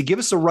Jesse, give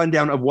us a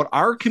rundown of what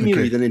our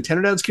community, the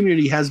Nintendo Dads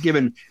community, has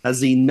given as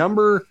the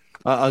number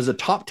as the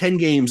top 10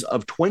 games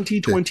of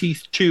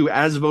 2022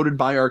 as voted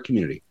by our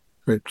community.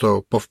 Right.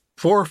 So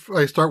before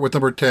I start with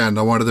number 10,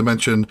 I wanted to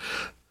mention,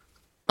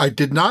 I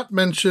did not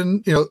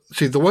mention,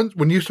 see the one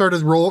when you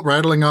started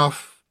rattling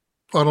off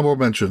honorable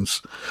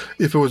mentions,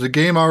 if it was a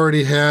game I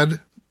already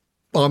had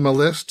on my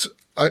list,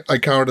 I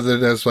counted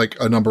it as like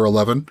a number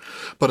 11,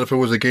 but if it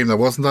was a game that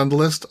wasn't on the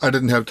list, I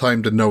didn't have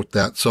time to note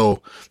that.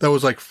 So that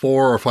was like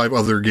 4 or 5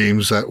 other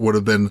games that would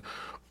have been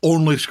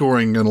only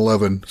scoring an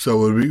 11.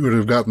 So it would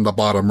have gotten the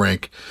bottom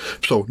rank.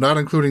 So not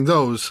including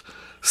those,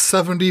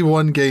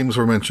 71 games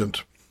were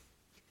mentioned.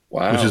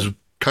 Wow. Which is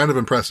kind of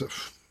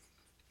impressive.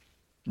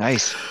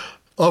 Nice.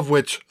 Of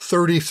which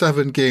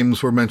 37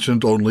 games were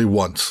mentioned only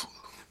once.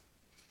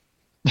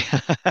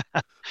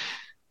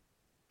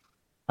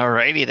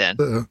 Alrighty then.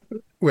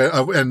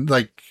 And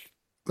like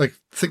I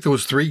think there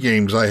was 3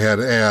 games I had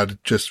to add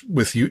just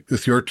with your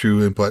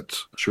 2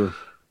 inputs. Sure.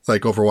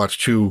 Like Overwatch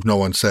 2, no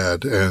one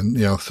said, and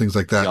things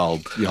like that. Y'all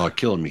are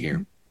killing me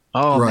here.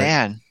 Oh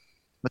man,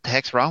 what the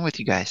heck's wrong with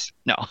you guys?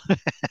 No.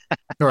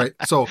 All right,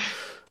 so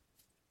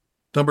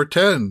number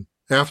 10,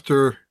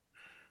 after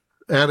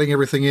adding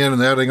everything in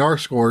and adding our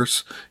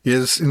scores,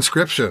 is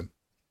Inscryption.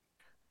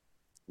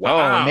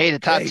 Wow, made the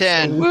top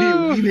 10.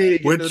 So we made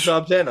it to the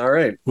top 10. All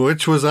right.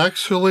 Which was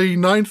actually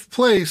 9th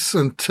place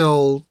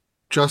until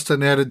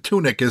Justin added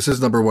Tunic as his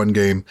number 1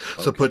 game.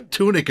 Okay. So put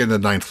Tunic in the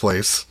 9th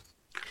place.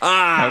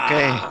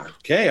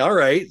 Okay. All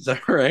right.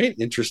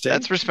 Interesting.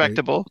 That's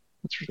respectable.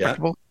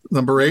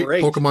 Number 8,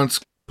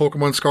 Pokemon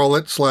Pokemon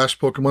Scarlet /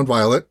 Pokemon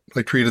Violet.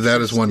 I treated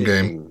that as one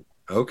game.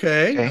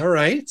 Okay. All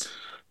right.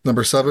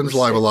 Number 7 is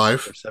Live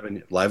Alive. Number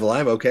 7, Live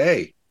Alive.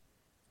 Okay.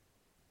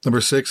 Number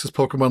 6 is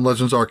Pokemon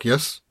Legends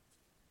Arceus.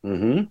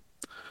 Mm-hmm.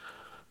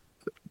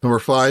 Number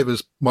 5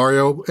 is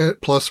Mario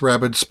plus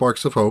Rabbids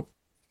Sparks of Hope.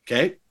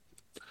 Okay.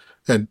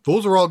 And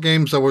those are all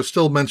games that were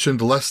still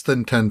mentioned less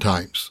than 10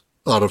 times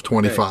out of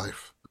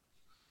 25.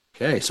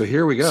 Okay, so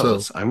here we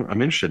go.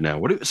 I'm interested now.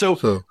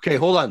 Okay,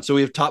 hold on. So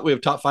we have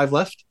top 5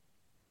 left?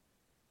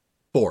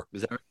 4.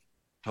 Is that right?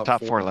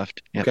 Top 4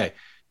 left. Yep. Okay.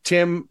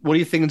 Tim, what do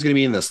you think is going to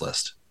be in this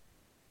list?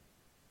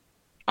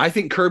 I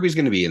think Kirby's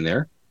going to be in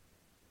there.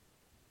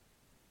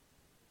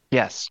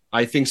 Yes.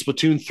 I think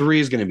Splatoon 3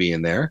 is going to be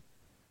in there.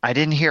 I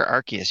didn't hear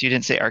Arceus. You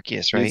didn't say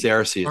Arceus, right?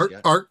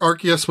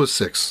 Arceus was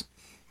 6.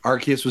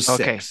 Arceus was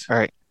 6. Okay, all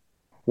right.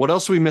 What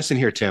else are we missing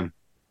here, Tim?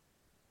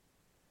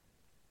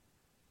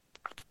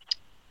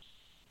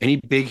 Any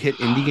big hit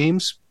indie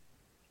games?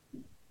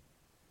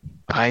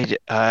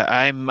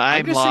 I'm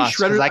lost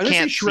because I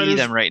can't see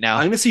them right now.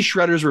 I'm going to see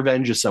Shredder's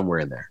Revenge is somewhere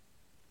in there.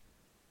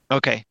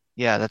 Okay,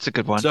 yeah, that's a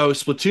good one. So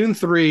Splatoon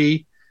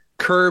 3,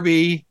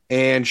 Kirby,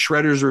 and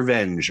Shredder's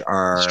Revenge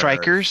are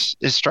Strikers.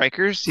 Is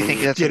Strikers? Do you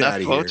think that's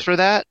enough votes for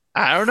that?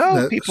 I don't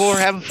know. People are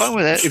having fun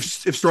with it.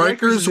 If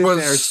Strikers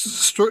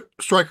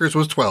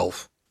was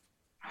 12.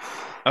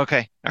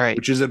 Okay, all right.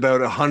 Which is about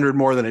 100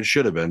 more than it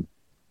should have been.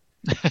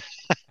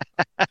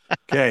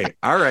 Okay,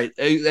 all right.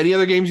 Any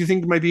other games you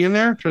think might be in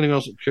there? Anything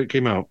else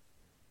came out?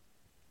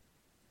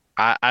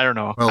 I don't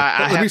know. Well,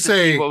 I have to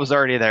see what was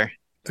already there.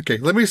 Okay,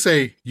 let me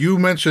say you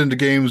mentioned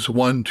games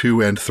 1,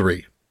 2, and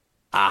 3.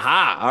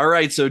 Aha! All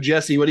right. So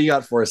Jesse, what do you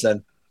got for us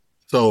then?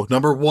 So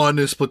number 1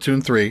 is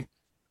Splatoon 3.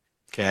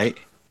 Okay.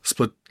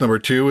 Number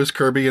 2 is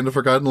Kirby and the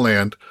Forgotten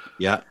Land.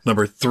 Yeah.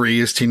 Number 3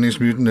 is Teenage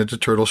Mutant Ninja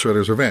Turtle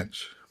Shredder's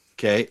Revenge.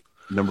 Okay.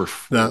 Number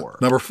 4. Now,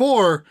 number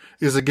 4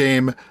 is a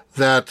game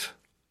that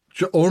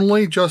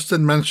only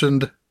Justin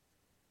mentioned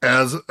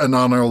as an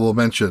honorable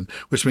mention,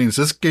 which means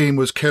this game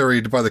was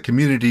carried by the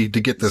community to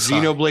get this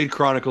Xenoblade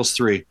Chronicles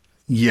 3.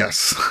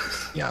 Yes.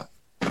 Yeah.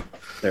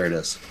 There it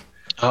is.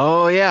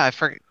 Oh, yeah. I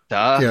forgot.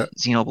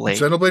 Xenoblade.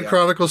 Xenoblade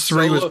Chronicles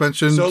 3 was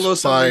mentioned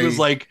by... was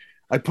like,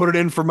 I put it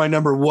in for my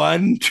number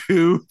 1,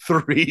 2,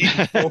 3,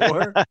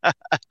 4.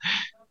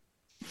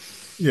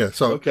 Yeah,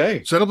 so okay.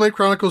 Xenoblade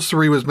Chronicles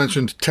 3 was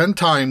mentioned 10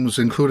 times,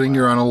 including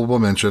your honorable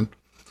mention.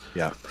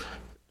 Yeah.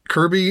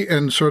 Kirby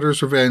and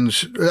Shredder's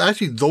Revenge.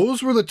 Actually,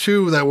 those were the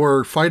two that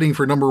were fighting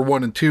for number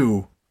 1 and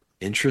 2.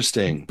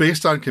 Interesting.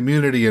 Based on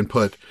community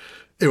input.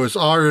 It was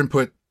our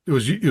input. It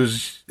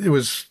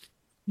was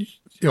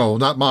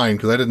not mine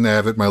because I didn't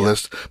have it in my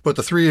list, but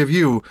the 3 of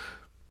you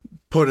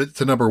put it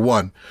to number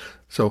 1.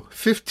 So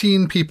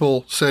 15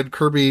 people said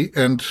Kirby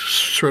and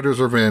Shredder's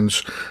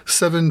Revenge.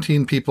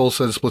 17 people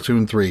said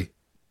Splatoon 3.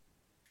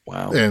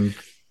 Wow. And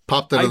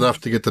popped it enough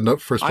to get the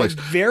first place.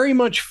 I very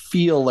much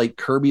feel like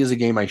Kirby is a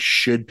game I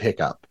should pick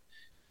up.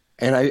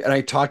 And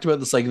I talked about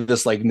this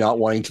not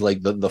wanting to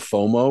like the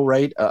FOMO,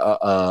 right?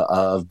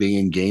 Of being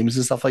in games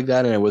and stuff like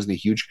that. And I wasn't a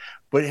huge,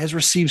 but it has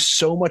received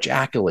so much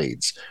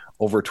accolades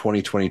over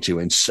 2022.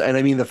 And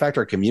I mean, the fact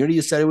our community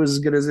has said it was as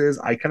good as it is,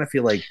 I kind of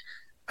feel like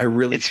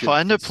it's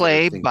fun to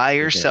play by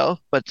yourself,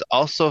 but it's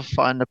also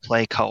fun to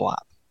play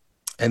co-op.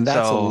 And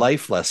that's a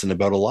life lesson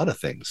about a lot of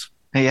things.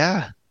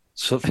 Yeah.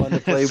 So fun to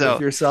play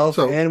with yourself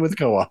and with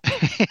co-op.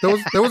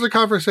 There was a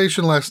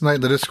conversation last night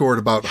in the Discord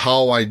about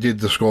how I did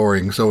the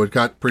scoring, so it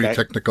got pretty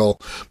technical,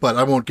 but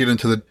I won't get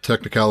into the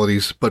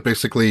technicalities. But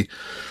basically,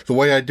 the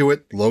way I do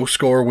it, low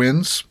score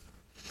wins.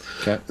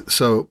 Okay.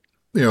 So,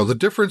 the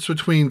difference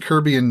between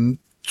Kirby and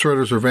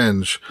Shredder's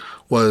Revenge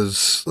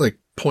was like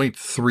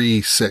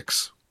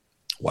 0.36.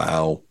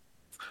 Wow.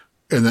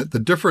 And the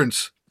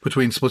difference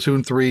between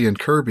Splatoon 3 and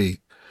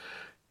Kirby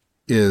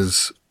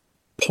is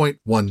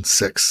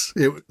 0.16.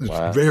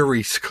 It's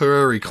very,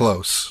 very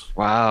close.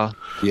 Wow.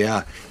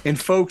 Yeah. And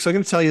folks, I'm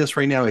going to tell you this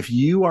right now. If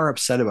you are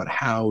upset about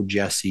how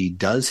Jesse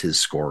does his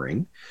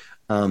scoring,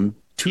 you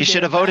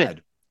should have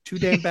voted. Too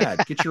damn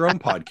bad. Get your own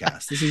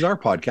podcast. This is our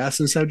podcast.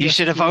 And so you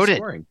should have voted.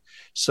 Scoring.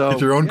 So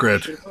get your own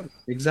grid.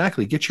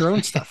 Exactly. Get your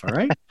own stuff. All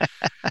right.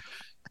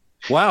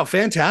 Wow,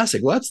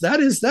 fantastic. Well,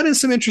 that is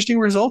some interesting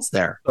results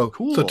there. Oh,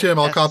 cool. So Tim,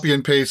 I'll copy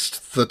and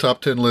paste the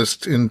top 10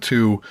 list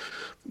into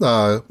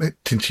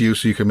you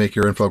so you can make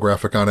your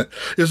infographic on it.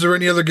 Is there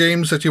any other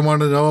games that you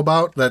want to know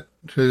about that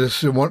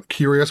is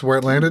curious where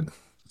it landed?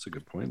 That's a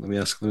good point. Let me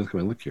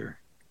look here.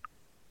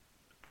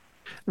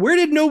 Where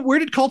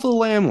did Cult of the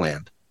Lamb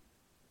land?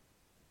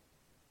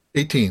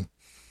 18.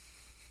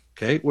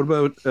 Okay. What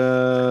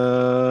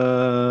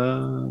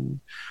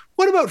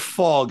about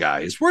Fall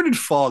Guys? Where did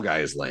Fall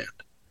Guys land?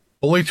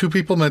 Only 2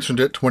 people mentioned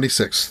it,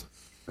 26th.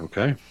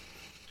 Okay.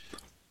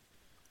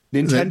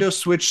 Nintendo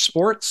Switch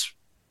Sports?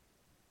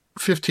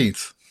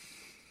 15th.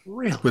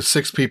 Really? With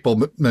 6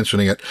 people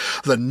mentioning it.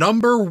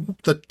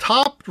 The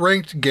top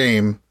ranked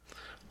game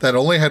that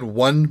only had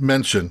 1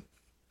 mention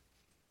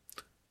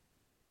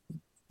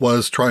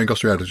was Triangle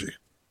Strategy.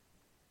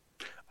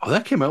 Oh,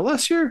 that came out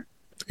last year?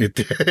 It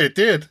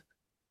did.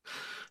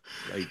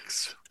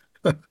 Yikes.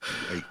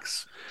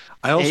 Yikes.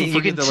 I also You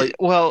forget can that,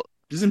 well,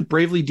 isn't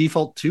Bravely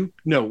Default 2?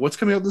 No, what's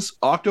coming out this?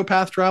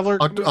 Octopath Traveler?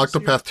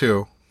 Octopath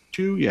 2.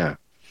 2, yeah.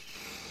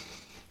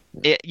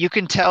 you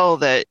can tell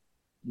that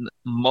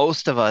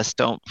most of us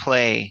don't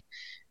play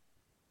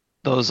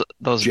those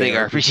big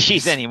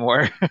RPGs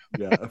anymore.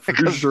 Yeah, for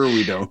sure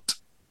we don't.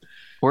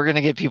 We're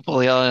gonna get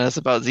people yelling at us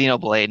about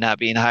Xenoblade not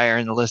being higher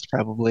in the list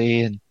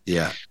probably, and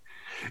yeah.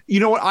 You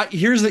know what?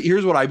 Here's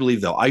what I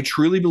believe though. I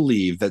truly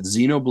believe that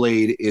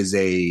Xenoblade is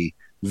a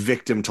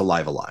victim to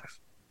Live Alive.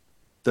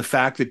 The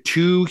fact that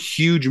two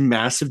huge,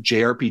 massive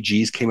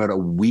JRPGs came out a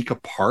week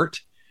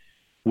apart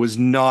was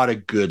not a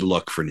good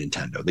look for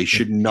Nintendo. They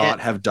should not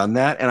have done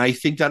that. And I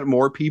think that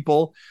more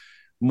people,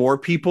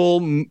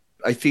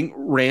 I think,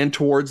 ran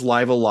towards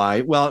Live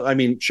Alive. Well, I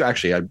mean,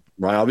 actually,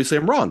 obviously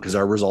I'm wrong because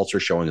our results are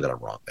showing that I'm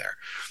wrong there.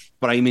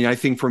 But I mean, I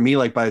think for me,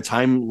 like by the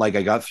time like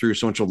I got through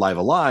so much of Live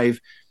Alive,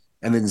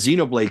 and then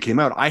Xenoblade came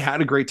out, I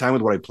had a great time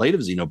with what I played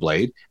of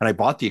Xenoblade, and I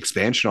bought the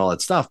expansion, all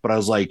that stuff. But I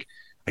was like,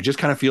 I just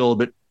kind of feel a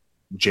bit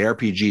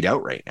JRPG'd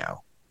out right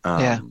now.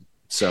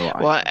 So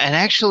and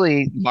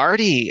actually,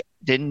 Marty,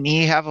 didn't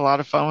he have a lot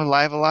of fun with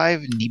Live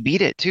Alive, and he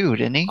beat it too,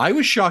 didn't he? I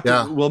was shocked.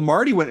 Yeah. Well,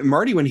 Marty,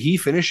 when he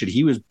finished it,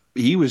 he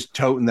was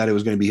toting that it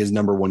was going to be his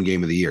number one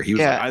game of the year. He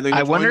was like, I think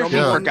I wonder if he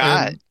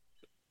forgot.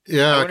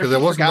 Because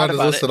it wasn't on his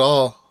list at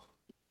all.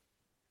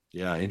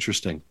 Yeah,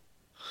 interesting.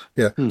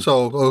 Yeah.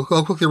 So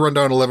I'll quickly run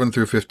down 11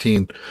 through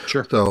 15.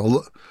 Sure.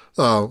 So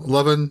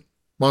 11,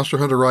 Monster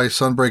Hunter Rise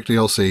Sunbreak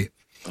DLC.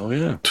 Oh,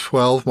 yeah.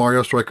 12,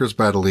 Mario Strikers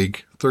Battle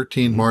League.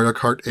 13, Mario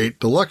Kart 8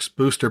 Deluxe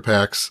Booster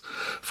Packs.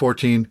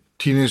 14,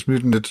 Teenage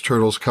Mutant Ninja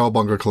Turtles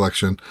Cowabunga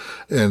Collection.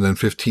 And then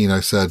 15, I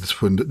said,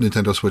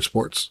 Nintendo Switch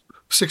Sports.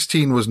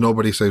 16 was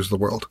Nobody Saves the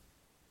World.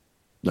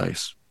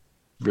 Nice.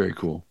 Very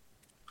cool.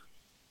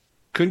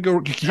 You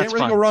can't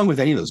really go wrong with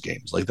any of those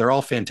games. Like, they're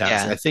all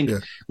fantastic. Yeah. I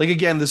think, like,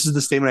 again, this is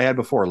the statement I had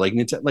before. Like,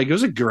 it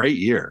was a great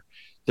year.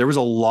 There was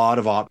a lot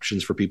of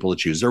options for people to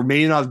choose. There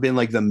may not have been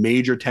like the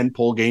major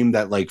tentpole game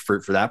that like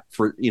for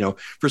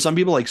some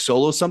people like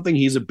Solo something,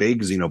 he's a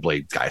big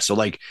Xenoblade guy. So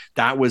like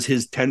that was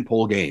his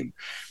tentpole game.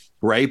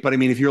 Right. But I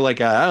mean, if you're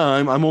like,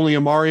 I'm only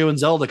a Mario and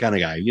Zelda kind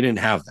of guy, you didn't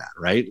have that.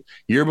 Right.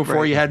 Year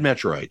before you had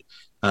Metroid.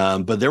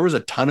 But there was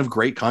a ton of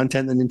great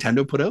content that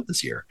Nintendo put out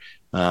this year.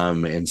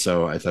 And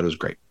so I thought it was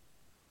great.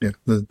 Yeah.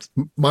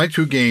 My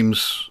two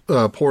games,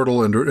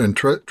 Portal and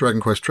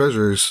Dragon Quest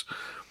Treasures,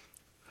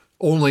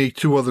 only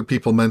two other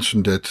people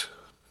mentioned it,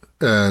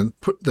 and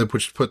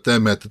which put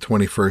them at the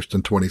 21st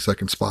and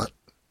 22nd spot.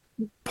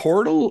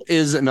 Portal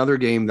is another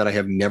game that I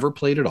have never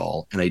played at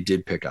all, and I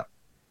did pick up,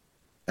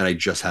 and I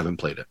just haven't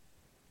played it.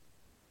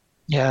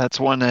 Yeah, it's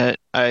one that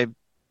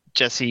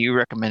Jesse, you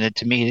recommended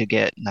to me to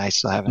get, and I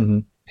still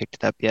haven't picked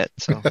it up yet.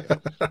 So,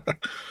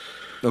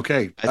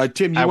 okay,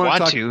 Tim,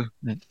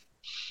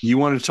 you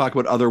want to talk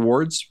about other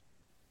awards?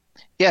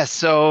 Yes,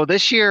 so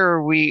this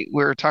year we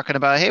were talking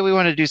about, hey, we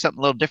want to do something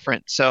a little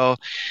different. So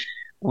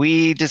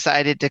we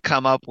decided to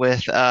come up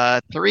with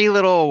 3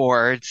 little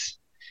awards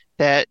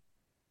that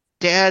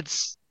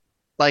dads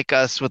like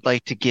us would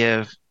like to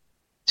give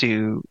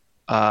to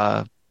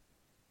the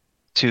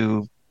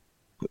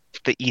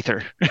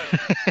ether.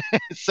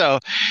 So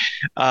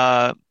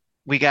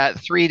we got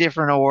 3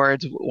 different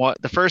awards.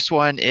 The first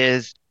one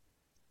is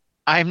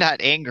I'm not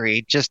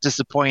angry, just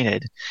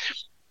disappointed.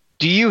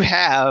 Do you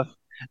have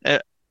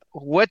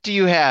what do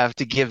you have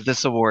to give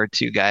this award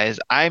to, guys?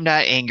 I'm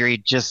not angry,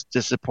 just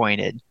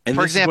disappointed. And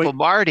for example,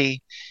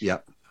 Marty. Yeah.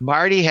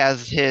 Marty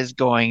has his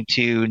going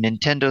to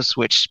Nintendo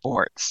Switch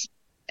Sports,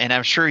 and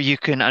I'm sure you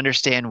can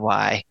understand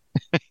why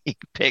he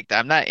picked.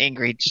 I'm not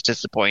angry, just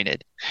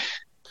disappointed.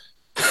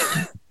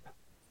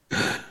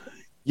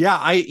 Yeah,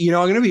 I'm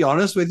going to be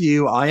honest with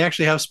you. I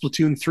actually have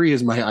Splatoon 3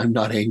 as my I'm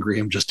not angry,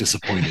 I'm just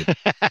disappointed.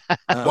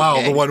 Wow,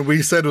 okay. The one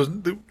we said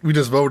we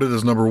just voted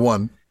as number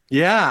 1.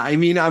 Yeah, I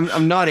mean,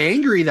 I'm not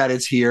angry that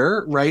it's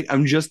here, right?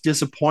 I'm just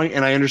disappointed,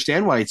 and I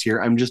understand why it's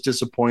here. I'm just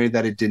disappointed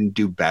that it didn't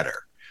do better,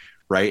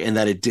 right? And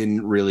that it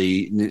didn't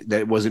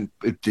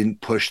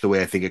push the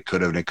way I think it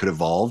could have, and it could have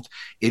evolved.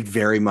 It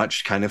very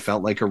much kind of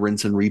felt like a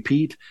rinse and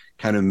repeat,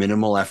 kind of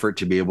minimal effort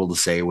to be able to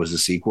say it was a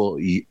sequel.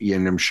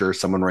 And I'm sure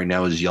someone right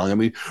now is yelling at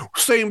me,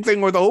 same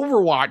thing with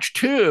Overwatch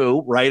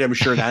too, right? I'm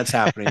sure that's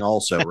happening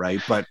also, right?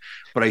 But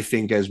I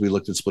think as we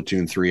looked at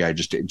Splatoon 3, it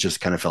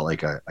just kind of felt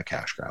like a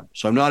cash grab.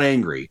 So I'm not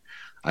angry.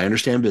 I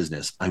understand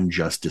business. I'm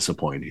just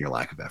disappointed in your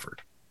lack of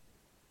effort.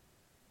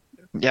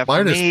 Yeah,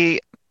 for me...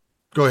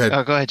 Go ahead.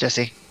 Oh, go ahead,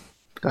 Jesse.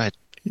 Go ahead.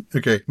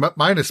 Okay,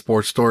 mine is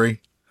Sports Story.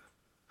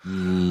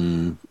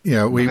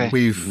 Yeah,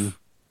 we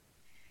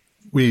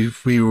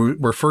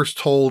were first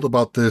told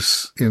about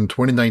this in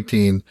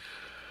 2019.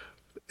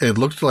 It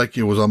looked like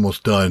it was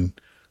almost done.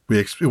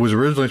 It was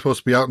originally supposed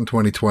to be out in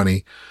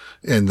 2020,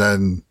 and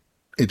then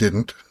it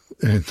didn't.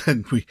 And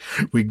then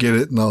we get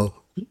it in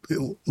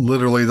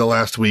literally the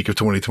last week of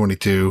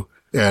 2022,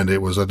 and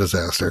it was a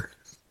disaster.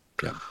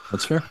 Yeah,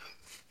 that's fair.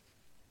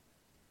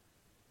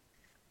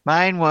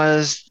 Mine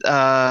was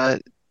I'm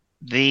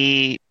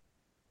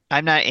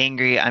not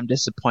angry, I'm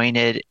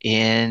disappointed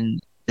in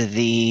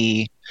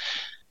the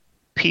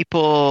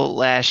people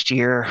last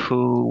year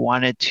who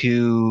wanted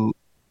to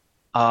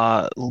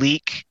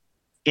leak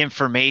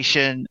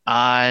information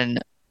on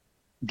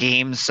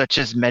games such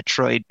as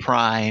Metroid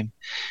Prime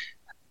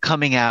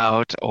coming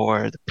out,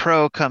 or the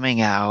Pro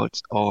coming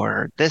out,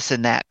 or this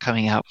and that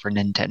coming out for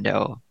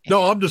Nintendo.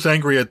 No, I'm just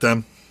angry at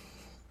them.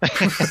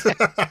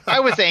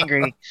 I was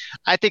angry.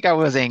 I think I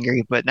was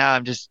angry, but now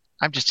I'm just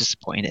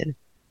disappointed.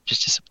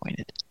 Just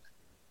disappointed.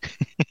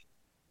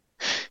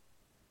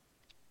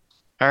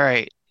 All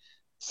right.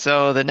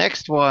 So the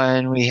next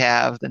one we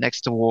have, the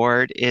next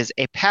award is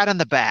a pat on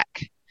the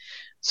back.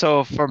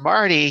 So for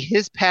Marty,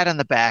 his pat on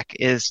the back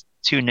is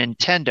to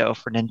Nintendo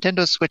for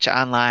Nintendo Switch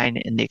Online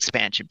and the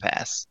expansion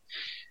pass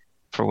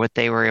for what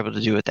they were able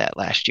to do with that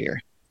last year.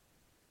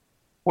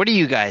 What do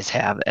you guys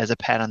have as a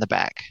pat on the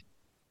back?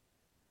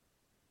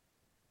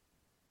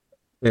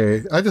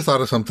 Hey, I just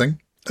thought of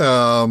something.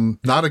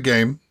 Not a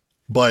game,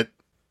 but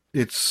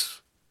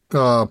it's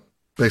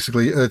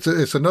basically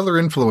it's another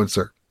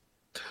influencer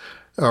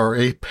or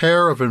a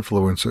pair of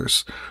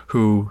influencers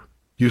who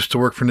used to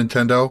work for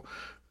Nintendo.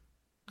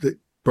 They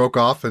broke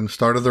off and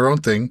started their own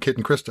thing, Kit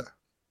and Krista.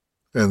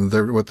 And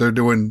what they're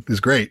doing is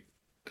great.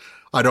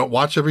 I don't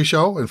watch every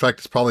show. In fact,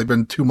 it's probably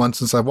been 2 months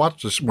since I've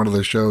watched one of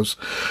their shows.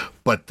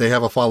 But they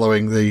have a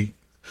following. They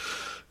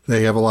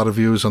have a lot of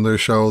views on their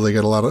show. They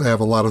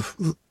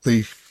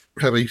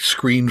have a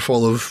screen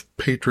full of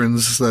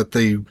patrons that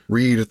they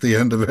read at the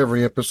end of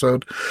every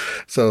episode.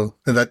 So,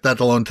 and that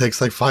alone takes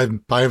like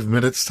 5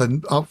 minutes,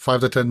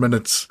 5 to 10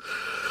 minutes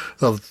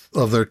of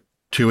their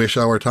 2-ish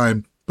hour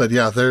time. But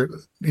yeah,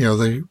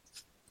 they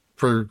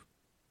for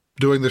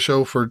doing the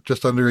show for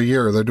just under a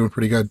year, they're doing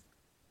pretty good.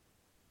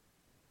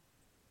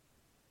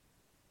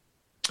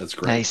 That's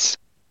great. Nice.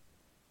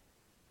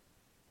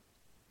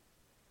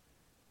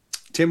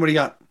 Tim, what do you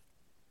got?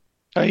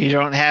 Oh, you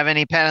don't have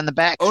any pat on the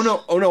back? Oh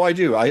no, I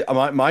do.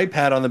 My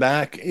pat on the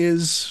back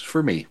is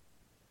for me.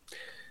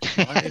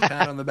 My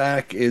pat on the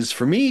back is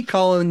for me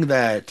calling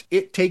that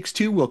It Takes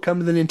Two will come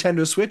to the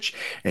Nintendo Switch,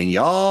 and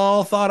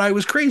y'all thought I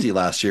was crazy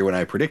last year when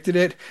I predicted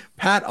it.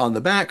 Pat on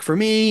the back for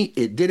me.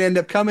 It did end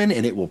up coming,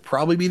 and it will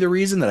probably be the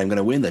reason that I'm going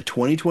to win the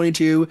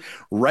 2022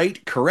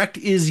 Right Correct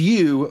Is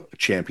You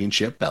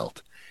championship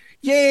belt.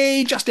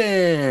 Yay,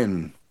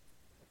 Justin!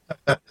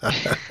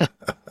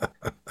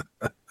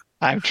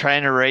 I'm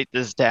trying to write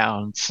this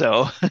down.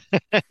 So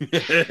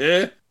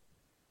Kit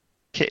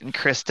and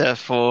Krista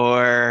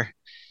for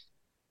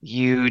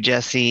you,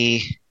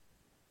 Jesse.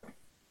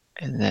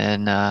 And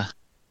then,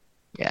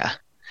 yeah.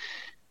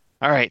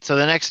 All right. So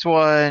the next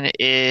one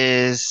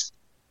is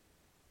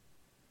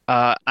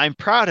I'm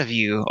Proud of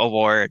You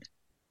award.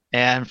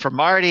 And for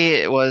Marty,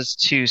 it was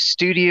to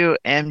Studio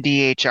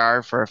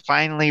MDHR for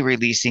finally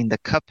releasing the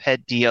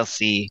Cuphead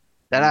DLC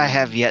that I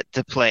have yet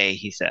to play,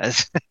 he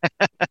says.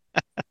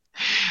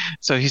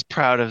 So he's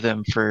proud of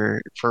them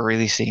for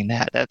releasing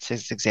that. That's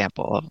his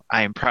example of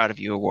I am proud of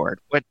you award.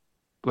 What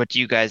do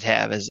you guys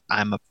have as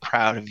I'm a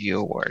proud of you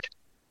award?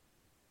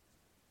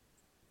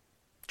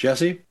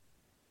 Jesse?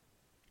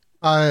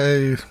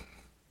 I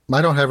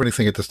don't have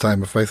anything at this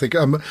time. If I think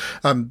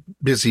I'm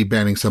busy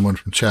banning someone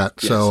from chat,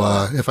 yes,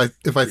 so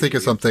if I think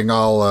of something,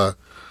 I'll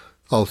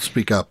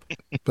speak up.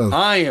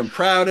 I am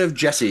proud of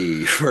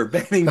Jesse for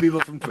banning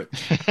people from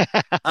Twitch.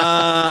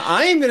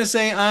 I am going to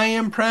say I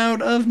am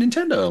proud of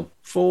Nintendo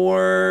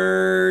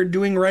for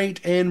doing right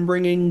and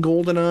bringing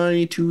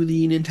GoldenEye to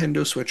the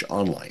Nintendo Switch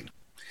Online.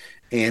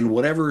 And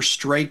whatever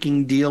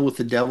striking deal with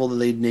the devil that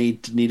they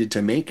needed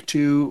to make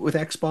with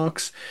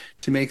Xbox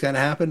to make that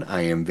happen,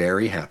 I am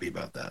very happy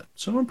about that.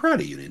 So I'm proud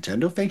of you,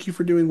 Nintendo. Thank you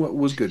for doing what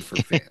was good for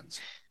fans.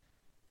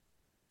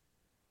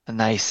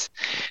 Nice.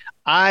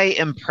 I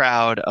am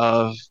proud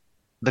of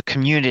the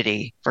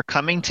community for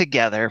coming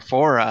together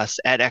for us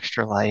at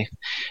Extra Life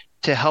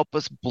to help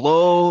us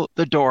blow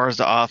the doors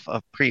off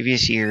of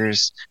previous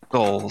year's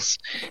goals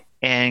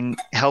and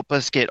help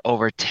us get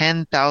over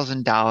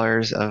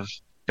 $10,000 of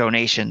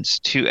donations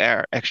to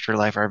our Extra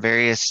Life, our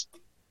various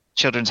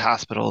children's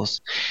hospitals,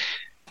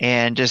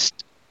 and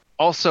just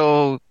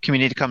also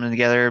community coming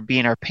together,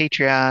 being our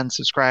Patreon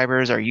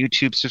subscribers, our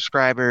YouTube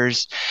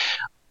subscribers,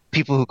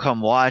 people who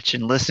come watch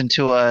and listen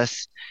to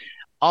us,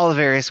 all the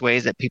various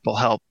ways that people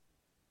help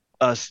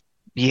us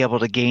be able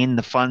to gain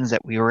the funds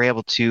that we were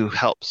able to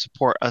help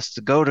support us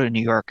to go to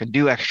New York and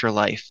do Extra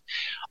Life.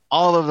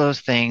 All of those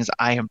things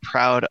I am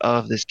proud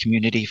of this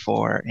community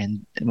for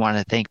and want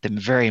to thank them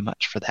very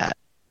much for that.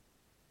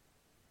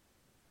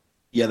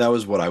 Yeah, that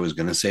was what I was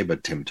going to say,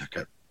 but Tim took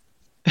it.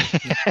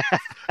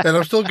 And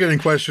I'm still getting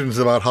questions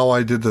about how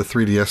I did the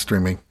 3DS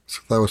streaming.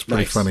 So that was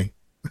pretty funny.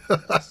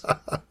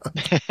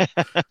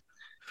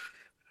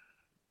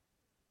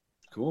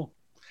 Cool.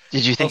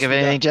 Did you think of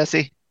anything,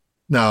 Jesse?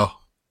 No.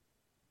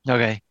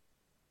 Okay.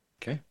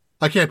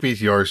 I can't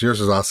beat yours. Yours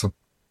is awesome.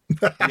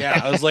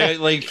 Yeah, I was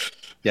like,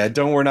 yeah,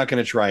 we're not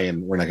going to try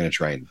and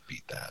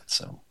beat that.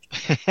 So.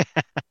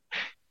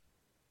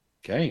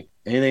 Okay.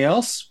 Anything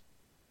else?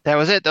 That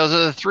was it. Those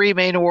are the three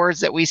main awards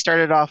that we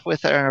started off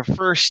with, our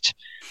first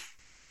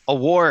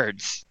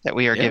awards that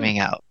we are giving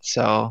out.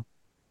 So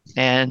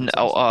And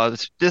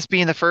this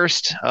being the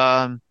first,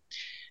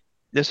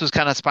 this was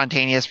kind of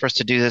spontaneous for us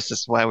to do this. This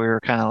is why we were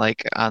kind of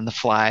like on the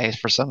fly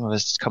for some of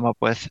us to come up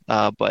with.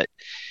 But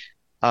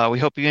we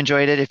hope you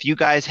enjoyed it. If you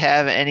guys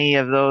have any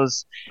of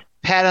those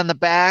pat on the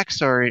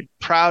backs or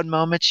proud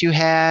moments you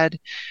had,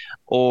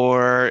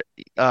 or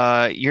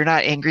you're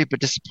not angry but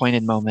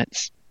disappointed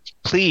moments,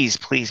 please,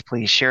 please,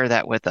 please share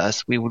that with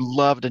us. We would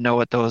love to know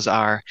what those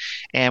are,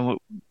 and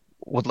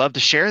would love to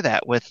share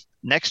that with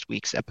next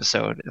week's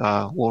episode.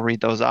 We'll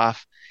read those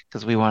off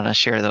because we want to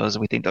share those.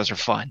 We think those are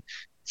fun.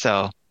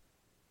 So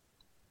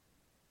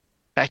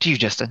back to you,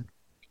 Justin.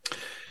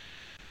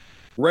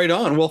 Right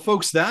on. Well,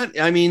 folks, guys,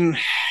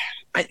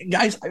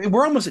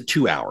 we're almost at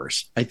 2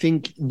 hours. I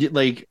think,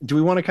 like, do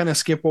we want to kind of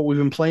skip what we've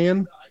been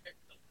playing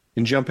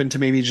and jump into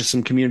maybe just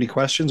some community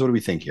questions? What do we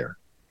think here?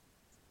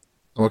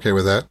 I'm okay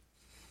with that.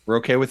 We're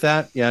okay with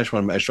that. Yeah, I just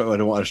want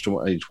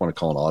to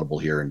call an audible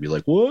here and be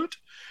like, what?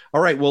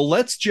 All right. Well,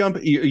 let's jump.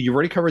 You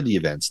already covered the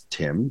events,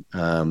 Tim.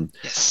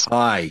 Yes.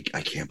 I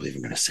can't believe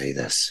I'm going to say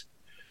this.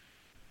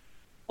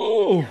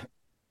 Oh,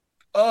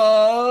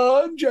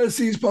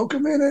 Jesse's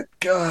Pokeminute.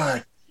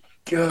 God.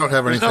 I don't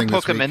have anything. No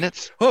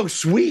Pokeminutes. Oh,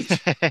 sweet.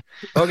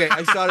 Okay,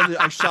 I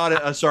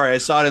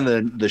saw it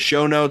in the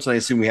show notes, and I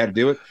assume we had to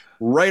do it.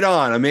 Right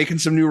on. I'm making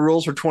some new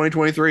rules for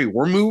 2023.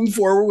 We're moving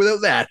forward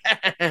without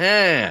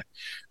that.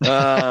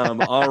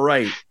 All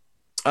right.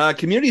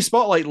 Community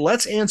Spotlight.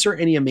 Let's answer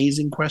any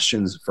amazing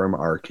questions from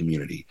our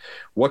community.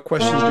 What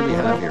questions do we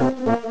have here?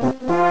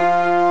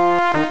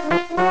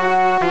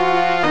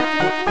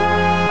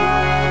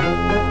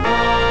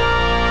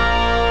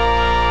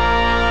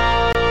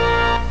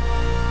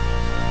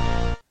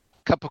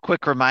 Couple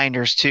quick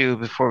reminders too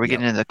before we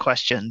get into the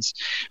questions.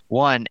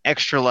 One,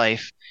 Extra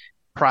Life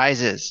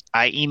prizes.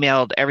 I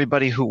emailed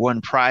everybody who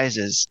won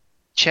prizes.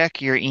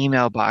 Check your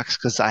email box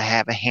because I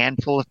have a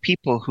handful of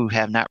people who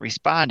have not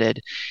responded,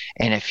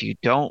 and if you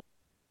don't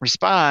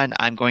respond,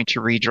 I'm going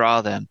to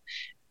redraw them.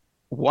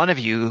 One of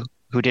you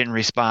who didn't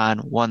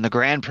respond won the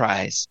grand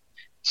prize,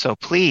 so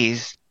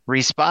please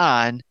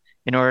respond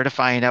in order to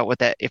find out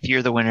if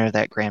you're the winner of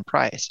that grand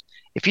prize.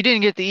 If you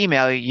didn't get the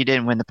email, you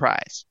didn't win the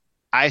prize.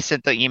 I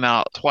sent the email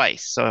out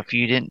twice, so if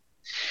you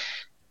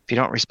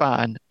don't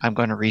respond, I'm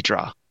going to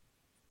redraw.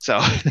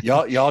 So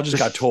y'all just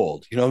got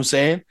told. You know what I'm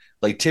saying?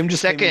 Like Tim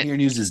just came in here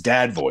and used his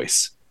dad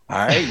voice. All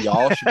right,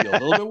 y'all should be a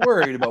little bit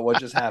worried about what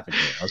just happened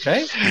here.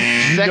 Okay,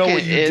 you know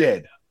what you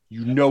did.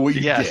 You know what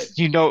you did.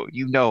 You know.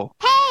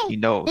 Hey, you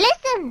know.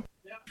 Listen.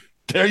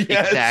 There,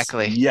 yes,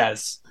 exactly.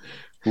 Yes,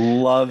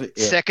 love it.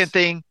 Second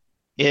thing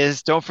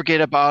is, don't forget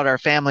about our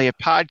family of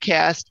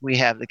podcasts. We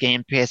have the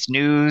Game Pass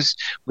News,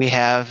 we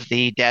have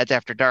the Dads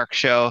After Dark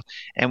show,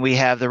 and we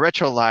have the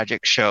Retro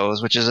Logic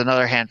shows, which is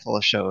another handful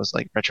of shows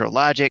like Retro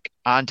Logic,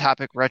 On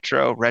Topic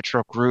Retro,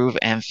 Retro Groove,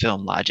 and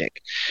Film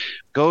Logic.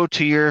 Go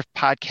to your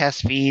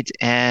podcast feeds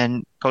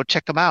and go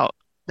check them out.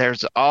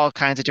 There's all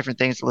kinds of different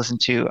things to listen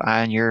to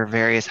on your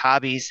various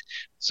hobbies.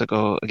 So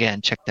go, again,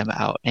 check them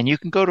out. And you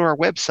can go to our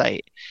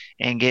website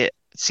and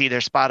see their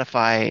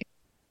Spotify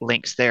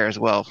links there as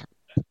well.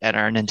 At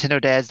our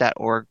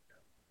nintendodads.org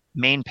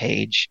main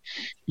page,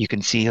 you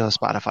can see those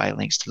Spotify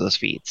links to those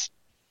feeds.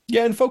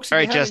 Yeah, and folks, all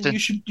right, Justin, you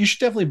should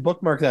definitely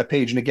bookmark that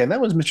page. And again, that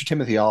was Mr.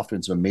 Timothy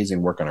Alford, some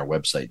amazing work on our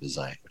website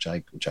design, which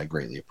I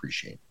greatly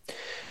appreciate.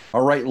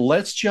 All right,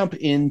 let's jump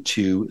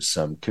into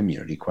some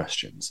community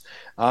questions.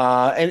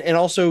 And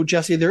also,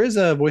 Jesse, there is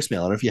a voicemail.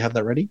 I don't know if you have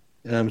that ready.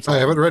 I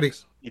have it ready.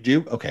 You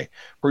do? Okay.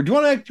 Or do you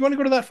want to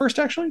go to that first,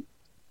 actually?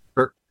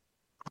 Sure.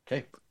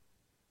 Okay.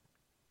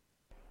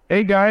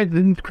 Hey guys,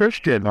 this is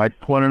Christian. I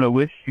just wanted to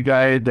wish you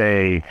guys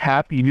a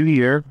happy new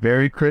year,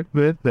 Merry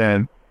Christmas,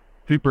 and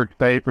super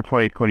excited for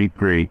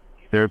 2023.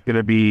 There's going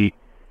to be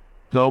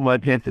so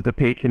much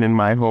anticipation in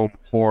my home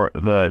for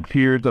the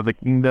Tears of the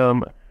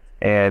Kingdom,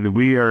 and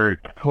we are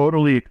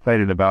totally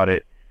excited about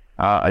it.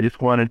 I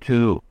just wanted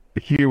to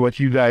hear what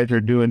you guys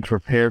are doing to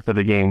prepare for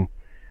the game.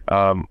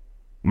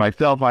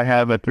 Myself, I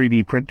have a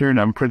 3D printer, and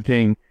I'm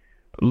printing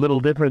little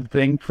different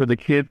things for the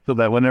kids so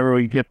that whenever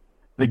we get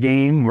the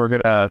game, we're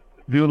going to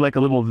do like a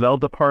little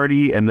Zelda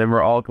party, and then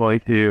we're all going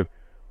to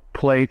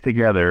play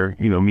together,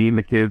 me and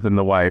the kids and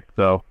the wife.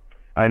 So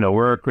I know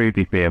we're a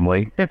crazy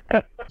family.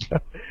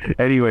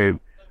 Anyway,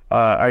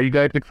 are you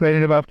guys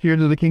excited about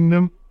Tears of the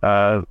Kingdom?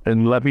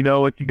 And let me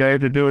know what you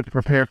guys are doing to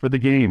prepare for the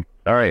game.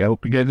 All right, I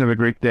hope you guys have a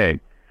great day.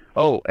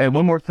 Oh, and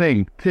one more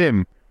thing,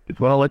 Tim,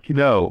 just want to let you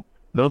know,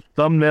 those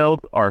thumbnails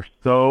are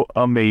so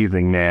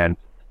amazing, man.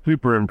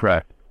 Super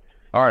impressed.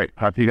 All right,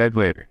 talk to you guys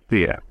later.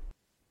 See ya.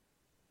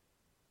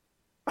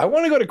 I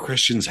want to go to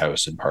Christian's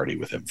house and party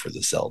with him for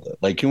the Zelda.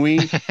 Like, can we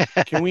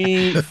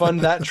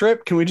fund that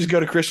trip? Can we just go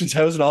to Christian's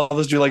house and all of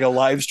us do like a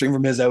live stream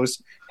from his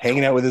house,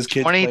 hanging out with his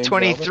kids?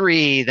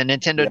 2023, the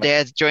Nintendo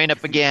Dads join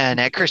up again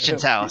at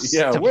Christian's house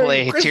to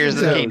play Tears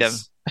of the Kingdom.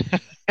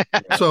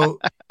 So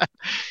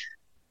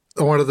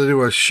I wanted to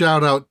do a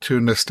shout out to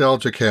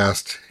Nostalgia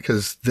Cast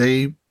because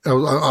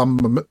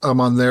I'm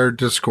on their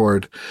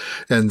Discord,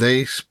 and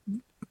they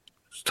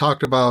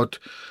talked about,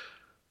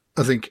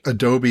 I think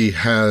Adobe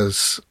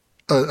has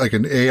like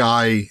an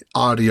AI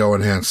audio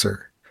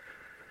enhancer.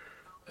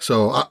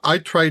 So I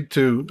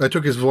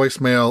took his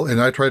voicemail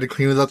and I tried to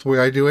clean it up the way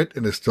I do it,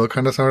 and it still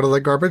kind of sounded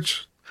like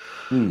garbage.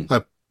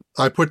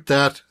 I put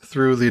that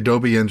through the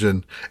Adobe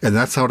engine, and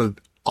that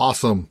sounded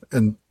awesome.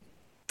 And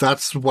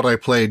that's what I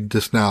played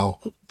just now,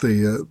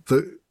 the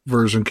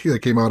version that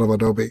came out of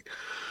Adobe.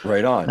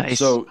 Right on. Nice.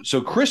 So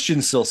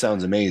Christian still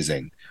sounds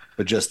amazing,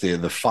 but just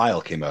the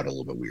file came out a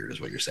little bit weird, is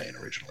what you're saying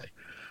originally.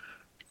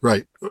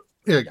 Right.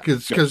 Yeah,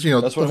 because the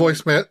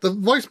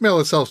voicemail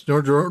itself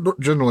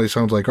generally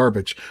sounds like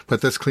garbage,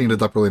 but this cleaned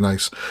it up really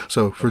nice.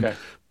 So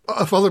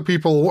if other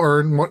people are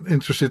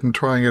interested in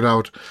trying it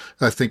out,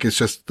 I think it's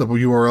just the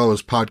URL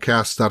is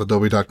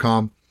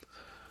podcast.adobe.com.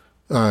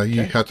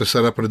 You have to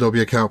set up an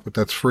Adobe account, but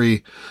that's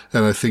free,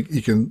 and I think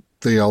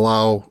they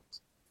allow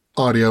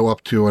audio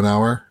up to an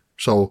hour.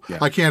 So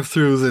I can't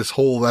throw this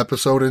whole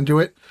episode into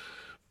it,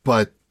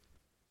 but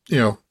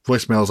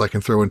voicemails I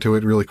can throw into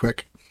it really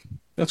quick.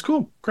 That's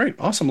cool. Great.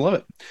 Awesome. Love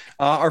it.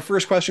 Our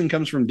first question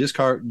comes from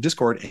Discord,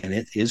 and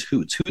it is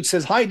Hoots. Hoots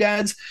says, "Hi,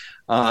 dads.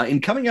 In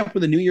coming up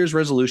with a New Year's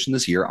resolution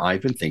this year,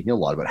 I've been thinking a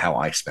lot about how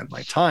I spend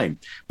my time.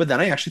 But then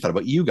I actually thought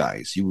about you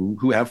guys, you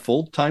who have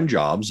full-time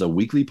jobs, a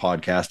weekly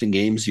podcast, and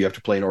games you have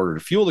to play in order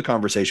to fuel the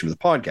conversation with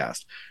the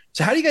podcast.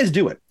 So how do you guys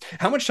do it?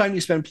 How much time do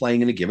you spend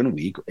playing in a given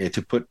week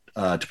to put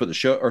the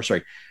show, or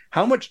sorry,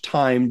 how much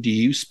time do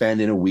you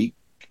spend in a week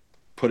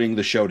putting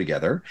the show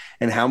together,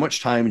 and how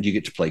much time do you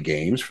get to play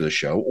games for the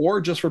show or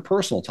just for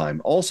personal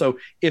time? Also,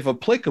 if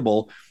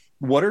applicable,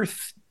 what are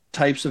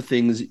types of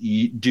things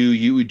do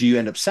you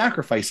end up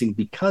sacrificing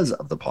because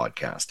of the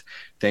podcast?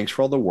 Thanks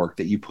for all the work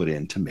that you put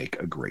in to make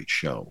a great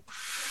show."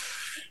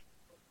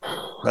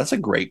 That's a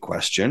great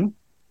question.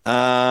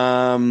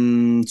 So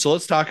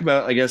let's talk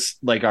about, I guess,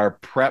 like our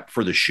prep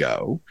for the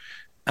show.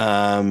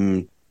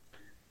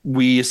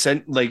 We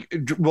sent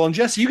and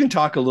Jesse, you can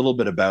talk a little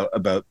bit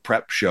about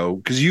prep show,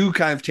 because you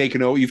kind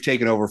of you've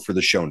taken over for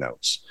the show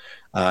notes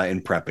in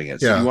prepping it.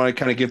 So you want to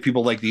kind of give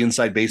people like the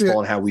inside baseball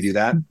on how we do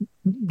that?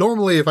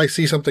 Normally, if I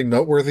see something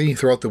noteworthy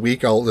throughout the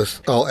week,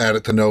 I'll add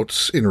it to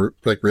notes in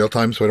real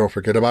time, so I don't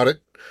forget about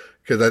it.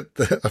 Because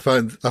I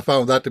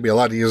found that to be a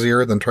lot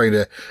easier than trying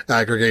to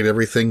aggregate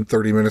everything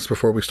 30 minutes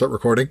before we start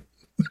recording.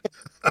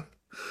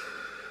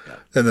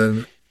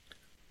 And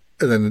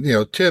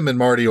then Tim and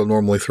Marty will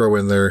normally throw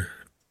in their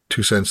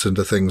 2 cents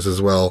into things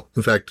as well.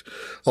 In fact,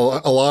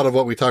 a lot of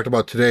what we talked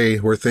about today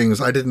were things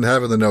I didn't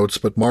have in the notes,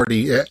 but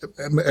Marty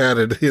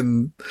added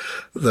in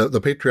the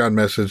Patreon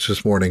message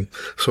this morning.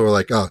 So we're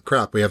like, oh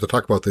crap, we have to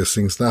talk about these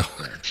things now.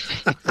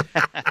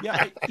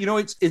 Yeah,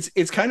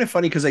 it's kind of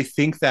funny, because I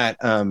think that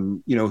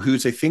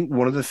Hoots, I think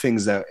one of the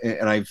things that,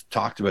 and I've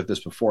talked about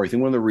this before, I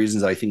think one of the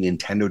reasons that I think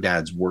Nintendo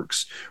Dads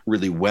works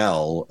really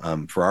well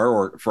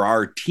for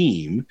our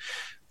team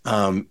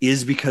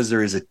is because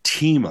there is a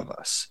team of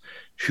us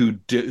who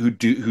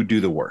do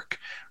the work,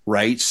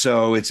 right?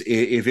 So if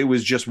it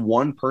was just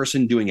one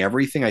person doing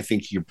everything, I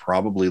think you're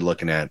probably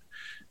looking at,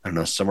 I don't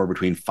know, somewhere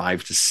between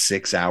 5 to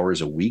 6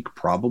 hours a week,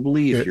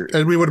 probably.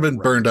 And we would have been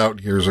burned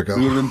out years ago.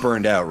 We would have been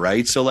burned out,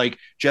 right? So like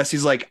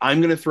Jesse's like, I'm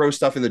going to throw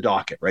stuff in the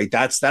docket, right?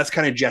 That's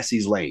kind of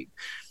Jesse's lane,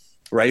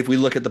 right? If we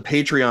look at the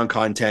Patreon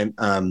content,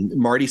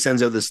 Marty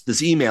sends out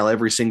this email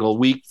every single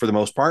week for the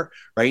most part,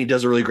 right? He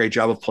does a really great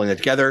job of pulling that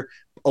together.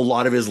 A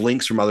lot of his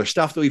links from other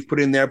stuff that we've put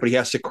in there, but he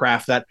has to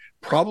craft that.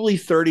 Probably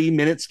 30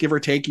 minutes, give or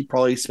take, he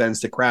probably spends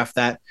to craft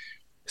that,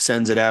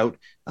 sends it out.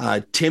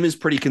 Tim is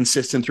pretty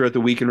consistent throughout the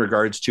week in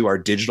regards to our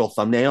digital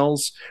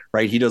thumbnails,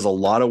 right? He does a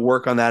lot of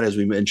work on that, as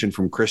we mentioned,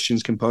 from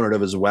Christian's component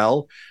of as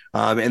well.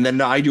 And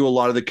then I do a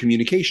lot of the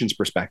communications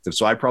perspective.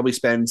 So I probably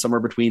spend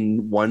somewhere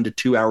between 1 to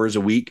 2 hours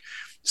a week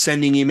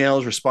sending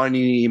emails,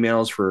 responding to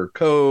emails for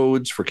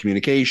codes, for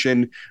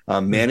communication,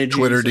 managing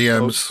Twitter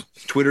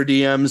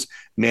DMs,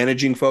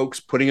 managing folks,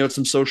 putting out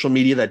some social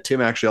media that Tim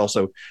actually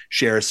also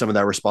shares some of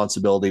that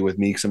responsibility with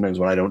me sometimes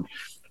when I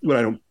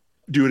don't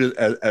do it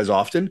as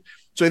often.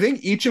 So I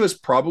think each of us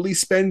probably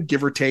spend,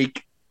 give or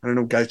take, I don't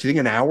know, guys, do you think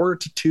an hour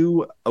to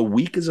 2 a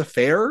week is a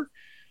fair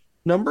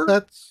number?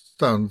 That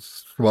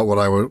sounds about what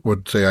I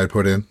would say I'd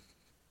put in.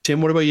 Tim,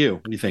 what about you?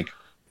 What do you think?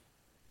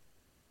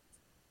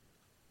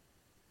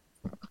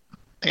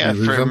 I gotta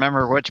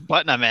remember which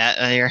button I'm at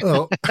here.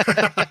 Oh.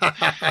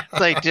 It's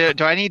like,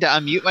 do I need to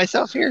unmute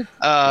myself here?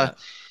 I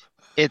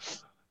think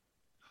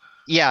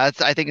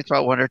it's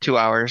about 1 or 2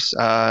 hours.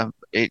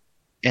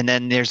 And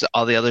then there's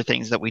all the other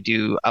things that we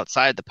do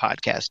outside the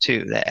podcast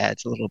too, that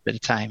adds a little bit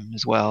of time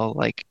as well.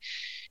 Like,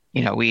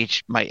 we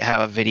each might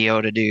have a video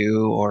to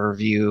do or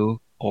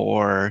review,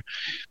 or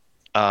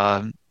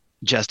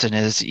Justin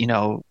is,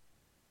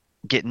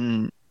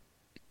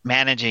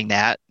 managing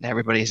that.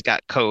 Everybody's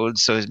got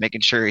codes, so he's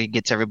making sure he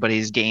gets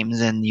everybody's games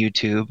in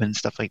YouTube and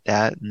stuff like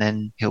that, and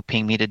then he'll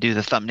ping me to do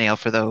the thumbnail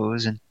for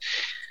those.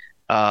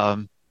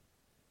 And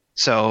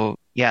so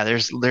yeah,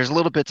 there's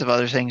little bits of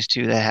other things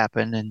too that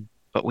happen,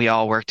 but we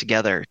all work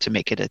together to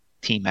make it a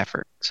team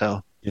effort.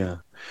 So yeah,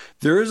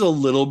 there is a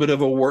little bit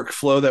of a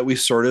workflow that we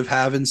sort of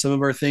have in some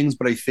of our things,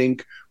 but I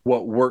think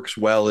what works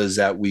well is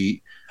that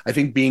I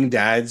think being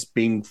dads,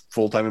 being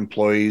full-time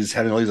employees,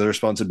 having all these other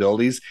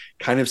responsibilities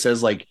kind of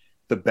says like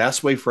the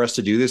best way for us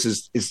to do this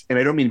is, and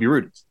I don't mean to be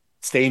rude,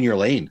 stay in your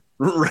lane,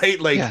 right?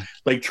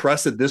 Like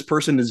trust that this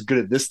person is good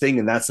at this thing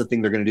and that's the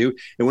thing they're going to do.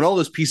 And when all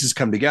those pieces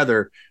come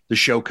together, the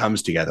show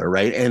comes together,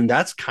 right? And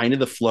that's kind of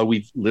the flow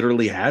we've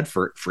literally had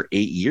for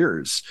 8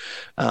 years.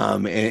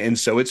 And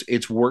so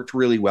it's worked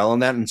really well on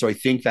that. And so I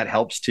think that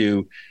helps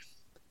to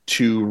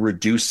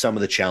reduce some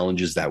of the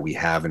challenges that we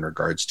have in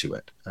regards to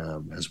it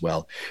as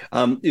well.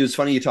 It was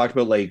funny you talked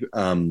about like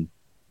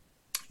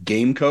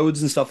game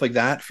codes and stuff like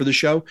that for the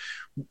show.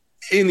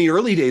 In the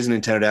early days of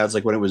Nintendo Dads,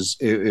 like when it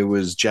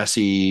was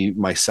Jesse,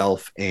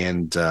 myself,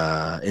 and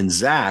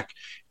Zach.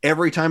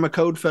 Every time a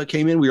code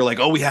came in, we were like,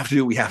 "Oh, we have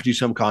to do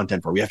some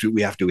content for it.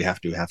 We have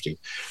to."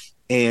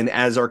 And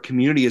as our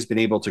community has been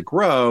able to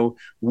grow,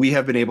 we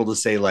have been able to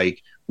say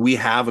like, we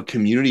have a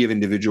community of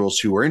individuals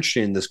who are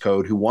interested in this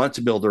code, who want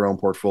to build their own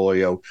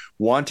portfolio,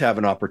 want to have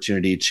an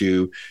opportunity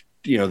to,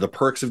 the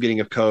perks of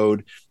getting a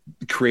code,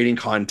 creating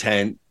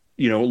content,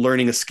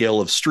 learning a skill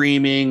of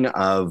streaming,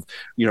 of,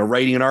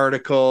 writing an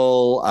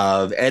article,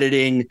 of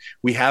editing.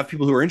 We have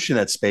people who are interested in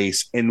that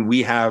space, and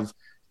we have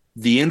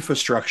the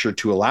infrastructure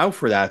to allow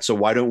for that. So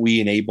why don't we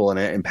enable and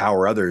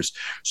empower others?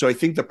 So I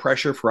think the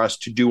pressure for us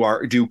to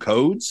do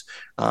codes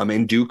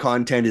and do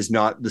content is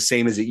not the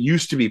same as it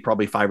used to be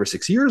probably 5 or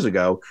 6 years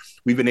ago.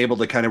 We've been able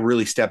to kind of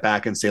really step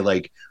back and say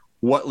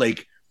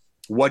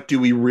what do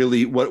we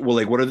really,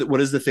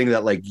 what is the thing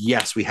that like,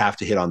 yes, we have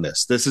to hit on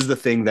this. This is the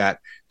thing that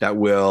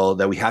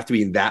we have to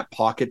be in that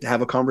pocket to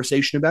have a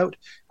conversation about.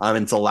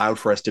 And it's allowed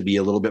for us to be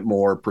a little bit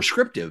more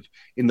prescriptive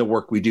in the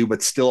work we do,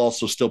 but still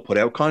put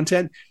out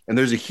content. And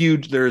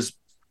there's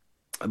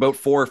about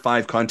 4 or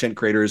 5 content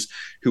creators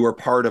who are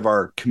part of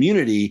our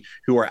community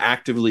who are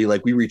actively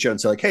like, we reach out and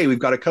say like, hey, we've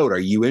got a code. Are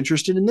you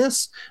interested in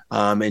this?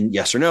 And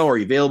yes or no, are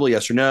you available?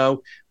 Yes or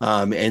no.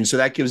 And so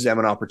that gives them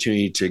an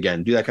opportunity to,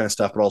 again, do that kind of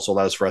stuff, but also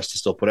allows for us to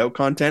still put out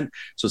content.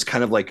 So it's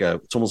kind of like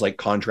it's almost like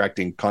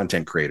contracting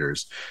content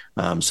creators.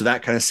 So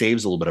that kind of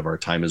saves a little bit of our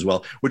time as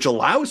well, which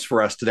allows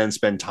for us to then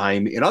spend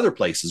time in other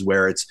places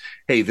where it's,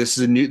 hey, this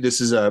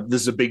is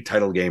a big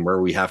title game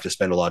where we have to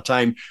spend a lot of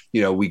time.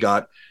 We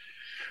got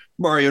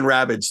Mario and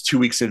Rabbids 2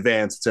 weeks in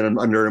advance. It's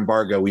under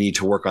embargo. We need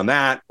to work on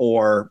that.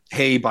 Or,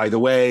 hey, by the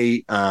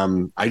way,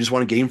 I just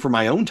want a game for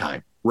my own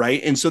time,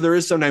 right? And so there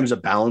is sometimes a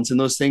balance in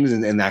those things,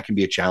 and that can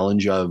be a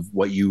challenge of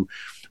what you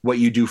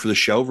do for the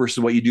show versus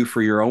what you do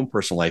for your own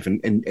personal life.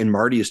 And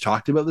Marty has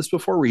talked about this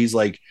before, where he's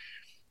like,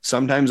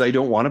 sometimes I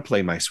don't want to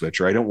play my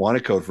Switch, or I don't want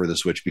to code for the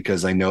Switch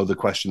because I know the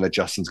question that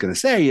Justin's going to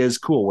say is,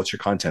 cool, what's your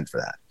content for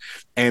that?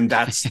 And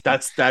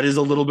that is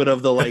a little bit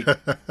of the like,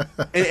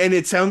 and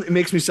it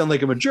makes me sound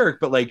like I'm a jerk,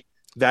 but like,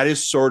 that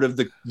is sort of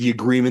the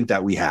agreement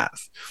that we have,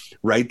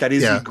 right? That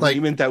is the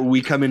agreement that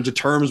we come into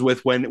terms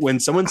with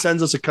when someone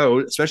sends us a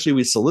code, especially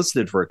we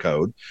solicited for a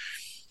code,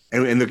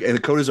 and the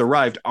code has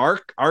arrived. Our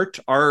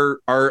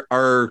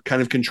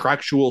kind of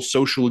contractual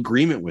social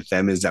agreement with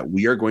them is that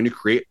we are going to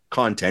create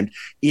content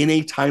in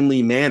a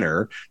timely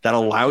manner that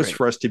allows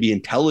for us to be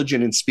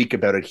intelligent and speak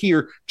about it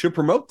here to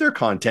promote their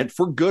content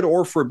for good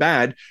or for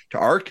bad to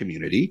our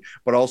community,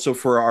 but also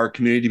for our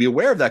community to be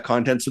aware of that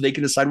content so they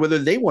can decide whether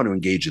they want to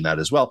engage in that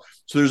as well.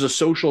 So there's a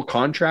social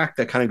contract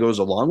that kind of goes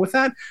along with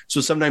that.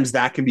 So sometimes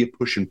that can be a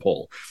push and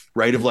pull,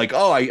 right? Of like,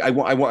 oh,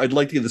 I'd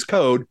like to get this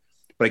code,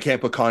 but I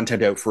can't put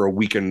content out for a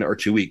week or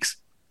 2 weeks.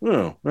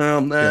 Oh,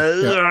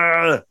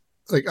 well,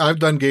 Like I've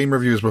done game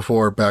reviews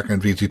before back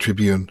on VG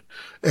Tribune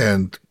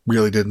and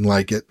really didn't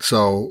like it.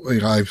 So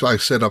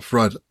I've said up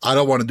front, I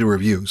don't want to do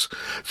reviews.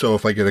 So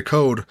if I get a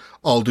code,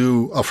 I'll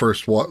do a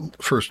first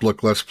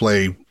look, let's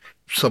play,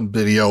 some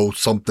video,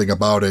 something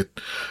about it.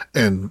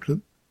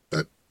 And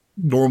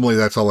normally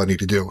that's all I need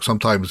to do.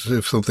 Sometimes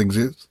if something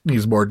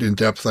needs more in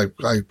depth,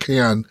 I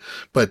can,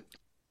 but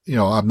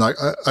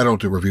I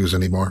don't do reviews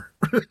anymore.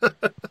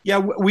 Yeah,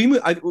 we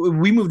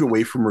moved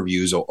away from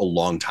reviews a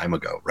long time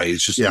ago, right?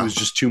 It was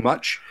just too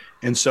much.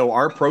 And so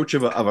our approach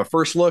of a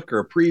first look or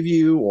a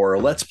preview or a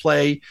let's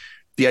play,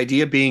 the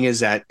idea being is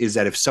that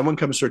if someone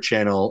comes to our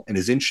channel and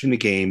is interested in the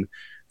game,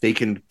 they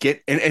can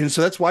get, and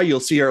so that's why you'll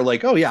see our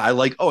like, I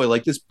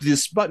like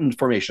this button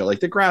formation. I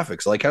like the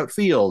graphics. I like how it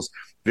feels.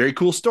 Very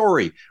cool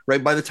story,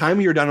 right? By the time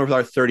you're done with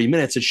our 30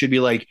 minutes, it should be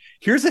like,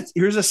 here's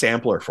a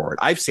sampler for it.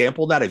 I've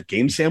sampled that. I've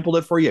game sampled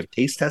it for you. I've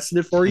taste tested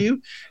it for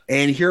you.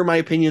 And here are my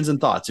opinions and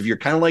thoughts. If you're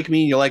kind of like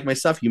me, you like my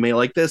stuff, you may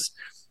like this,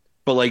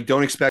 but like,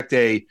 don't expect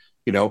I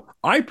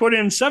put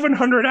in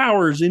 700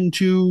 hours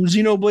into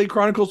Xenoblade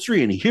Chronicles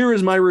 3 and here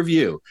is my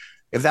review.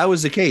 If that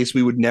was the case,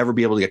 we would never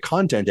be able to get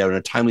content out in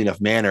a timely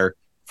enough manner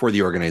for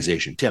the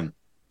organization. Tim.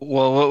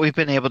 Well, what we've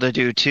been able to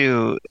do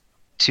too,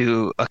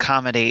 to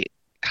accommodate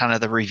kind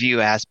of the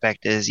review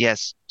aspect is,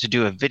 yes, to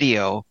do a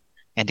video,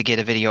 and to get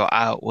a video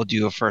out, we'll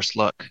do a first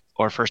look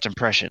or first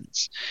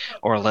impressions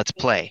or let's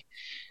play.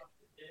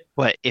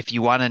 But if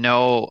you want to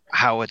know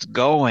how it's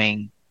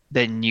going,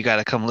 then you got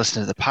to come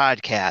listen to the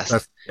podcast.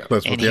 That's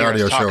what the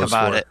audio show is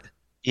for.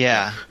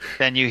 Yeah.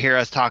 Then you hear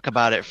us talk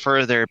about it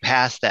further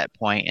past that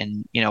point,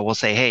 and we'll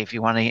say, hey, if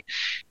you want to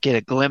get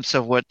a glimpse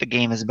of what the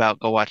game is about,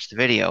 go watch the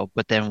video.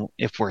 But then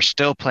if we're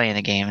still playing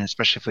the game, and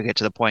especially if we get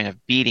to the point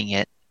of beating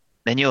it,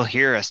 then you'll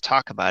hear us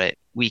talk about it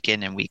week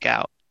in and week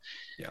out.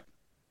 Yeah.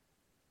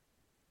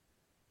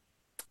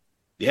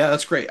 Yeah,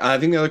 that's great. I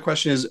think the other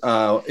question is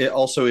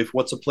also, if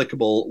what's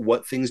applicable,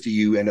 what things do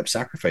you end up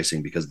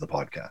sacrificing because of the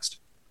podcast?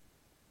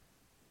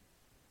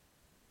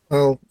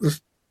 Well,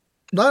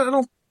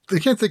 I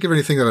can't think of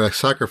anything that I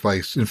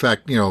sacrifice. In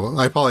fact,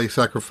 I probably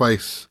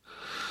sacrifice,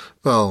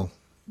 well,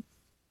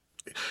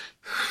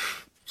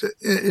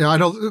 I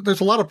know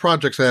there's a lot of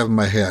projects I have in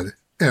my head,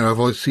 and I've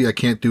always I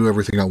can't do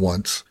everything at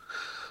once.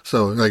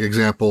 So, like,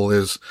 example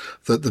is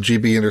the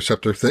GB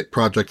Interceptor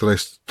project that I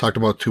talked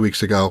about 2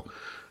 weeks ago.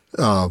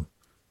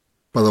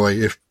 By the way,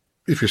 if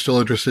you're still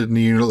interested in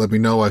the unit, let me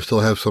know. I still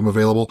have some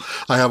available.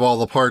 I have all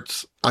the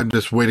parts. I'm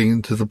just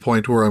waiting to the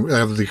point where I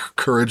have the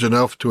courage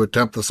enough to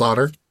attempt the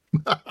solder.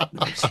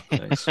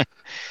 Nice.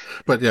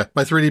 But yeah,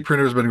 my 3D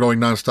printer has been going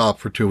nonstop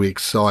for 2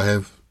 weeks, so I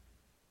have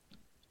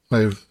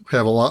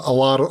a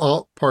lot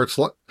of parts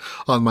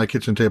on my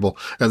kitchen table.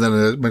 And then,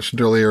 as I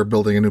mentioned earlier,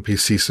 building a new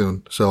PC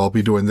soon, so I'll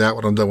be doing that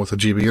when I'm done with the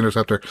GB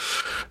Interceptor.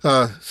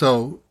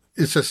 So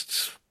it's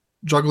just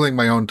juggling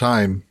my own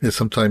time. Is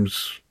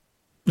sometimes,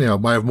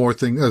 I have more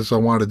things as I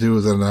want to do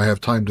than I have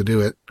time to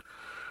do it.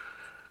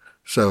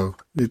 So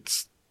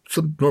it's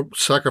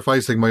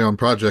sacrificing my own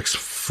projects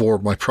for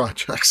my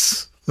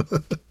projects.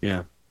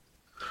 Yeah.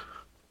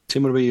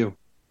 Tim, what about you?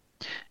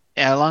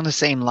 Yeah, along the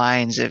same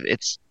lines,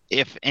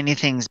 if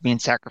anything's being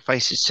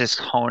sacrificed, it's just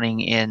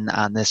honing in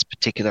on this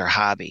particular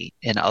hobby,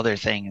 and other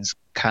things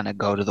kind of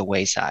go to the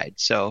wayside.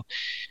 So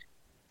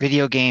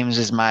video games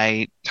is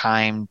my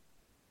time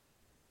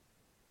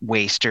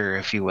waster,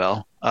 if you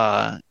will.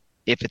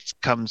 If it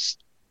comes,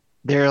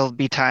 there'll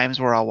be times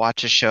where I'll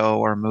watch a show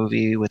or a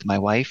movie with my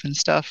wife and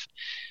stuff,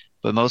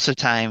 but most of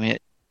the time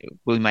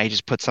we might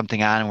just put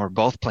something on and we're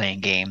both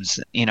playing games,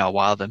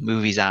 while the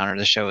movie's on or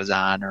the show is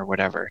on or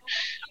whatever,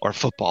 or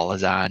football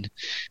is on.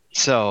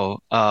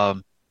 So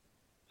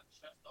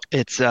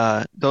it's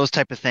those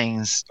type of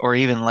things, or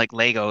even like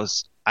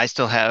Legos. I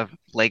still have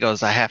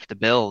Legos I have to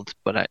build,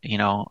 but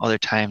other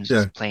times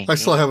just playing I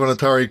still games. have an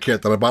Atari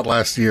kit that I bought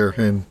last year,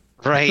 and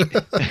Right.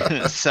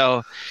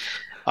 So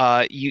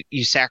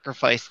you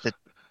sacrifice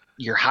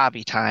your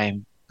hobby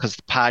time because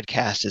the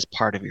podcast is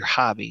part of your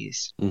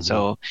hobbies. Mm-hmm.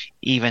 So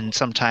even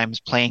sometimes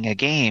playing a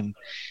game,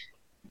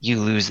 you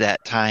lose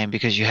that time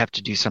because you have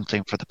to do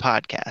something for the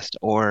podcast,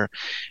 or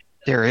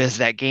there is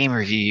that game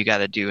review you got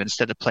to do.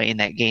 Instead of playing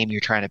that game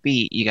you're trying to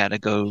beat, you got to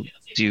go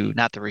do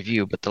not the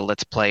review, but the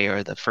let's play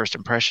or the first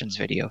impressions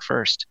video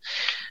first.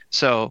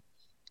 So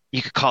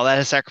you could call that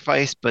a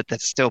sacrifice, but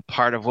that's still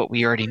part of what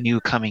we already knew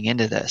coming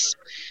into this,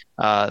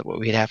 what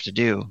we'd have to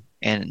do.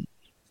 And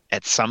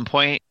at some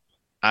point,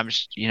 I'm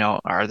just,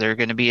 are there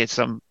going to be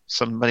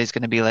somebody's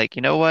going to be like,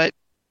 you know what?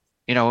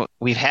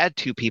 We've had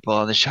two people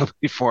on the show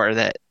before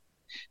that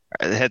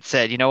had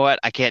said, you know what?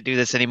 I can't do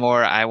this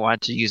anymore. I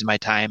want to use my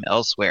time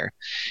elsewhere.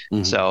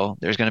 Mm-hmm. So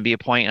there's going to be a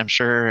point, I'm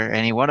sure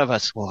any one of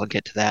us will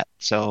get to that.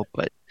 So,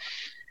 but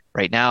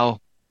right now,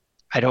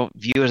 I don't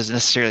view it as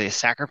necessarily a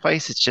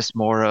sacrifice. It's just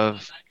more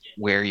of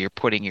where you're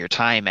putting your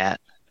time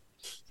at.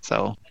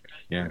 So,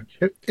 yeah.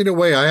 In a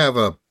way, I have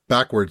a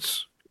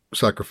backwards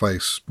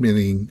sacrifice,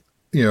 meaning,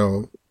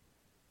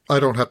 I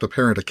don't have to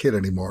parent a kid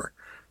anymore.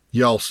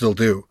 Y'all still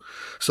do.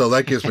 So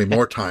that gives me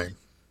more time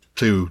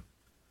to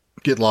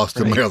get lost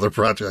in my other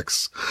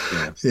projects.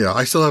 Yeah.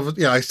 I still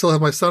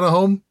have my son at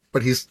home,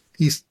 but he's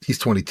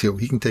 22.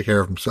 He can take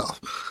care of himself.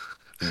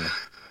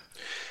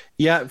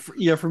 Yeah.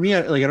 For me,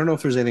 I don't know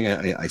if there's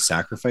anything I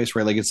sacrifice,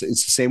 right? Like it's the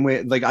same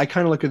way. Like I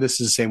kind of look at this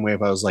as the same way.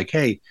 If I was like,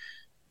 hey,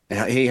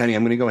 honey,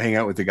 I'm going to go hang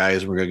out with the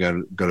guys. We're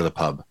going to go to the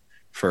pub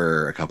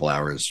for a couple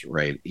hours,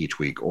 right, each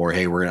week. Or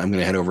hey, I'm going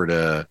to head over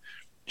to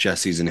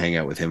Jesse's and hang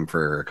out with him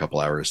for a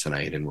couple hours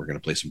tonight, and we're going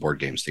to play some board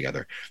games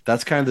together.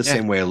 That's kind of the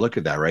same way I look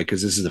at that, right?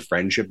 Because this is a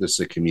friendship, this is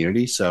a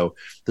community. So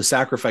the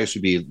sacrifice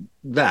would be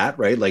that,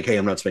 right? Like, hey,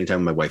 I'm not spending time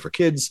with my wife or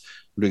kids.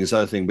 I'm doing this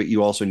other thing, but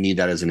you also need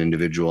that as an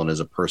individual and as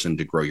a person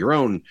to grow your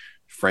own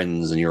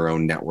friends and your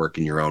own network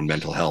and your own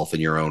mental health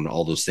and your own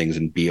all those things,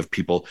 and be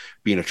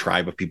in a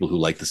tribe of people who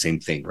like the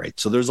same thing, right?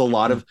 So there's a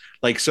lot of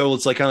like, so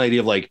it's like kind of the idea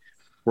of like,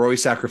 we're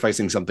always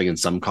sacrificing something in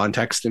some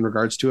context in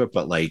regards to it.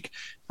 But like,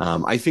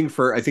 I think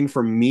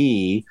for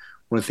me,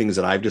 one of the things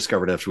that I've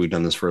discovered after we've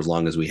done this for as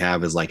long as we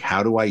have is like,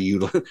 how do I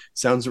utilize,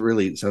 sounds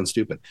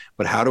stupid,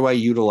 but how do I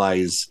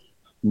utilize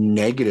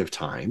negative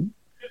time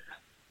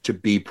to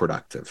be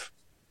productive?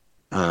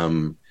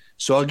 So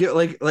I'll get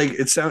like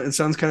it sounds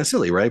kind of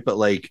silly, right? But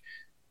like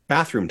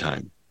bathroom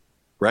time,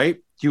 right?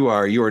 You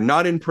are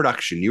not in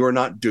production. You are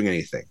not doing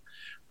anything,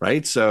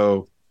 right?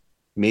 So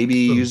maybe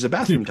use the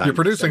bathroom time. You're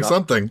producing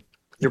something.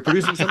 You're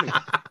producing something.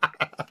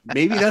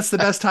 Maybe that's the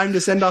best time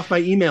to send off my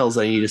emails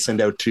I need to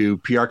send out to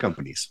PR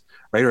companies,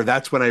 right? Or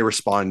that's when I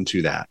respond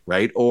to that,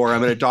 right? Or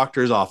I'm in a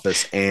doctor's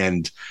office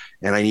and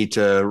I need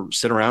to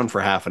sit around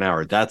for half an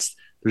hour. There's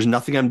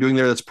nothing I'm doing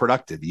there that's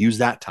productive. Use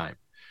that time.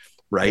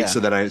 right?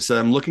 Yeah. So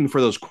I'm looking for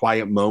those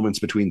quiet moments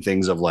between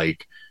things of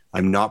like,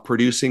 I'm not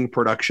producing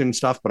production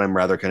stuff, but I'm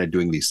rather kind of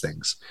doing these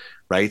things,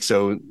 right?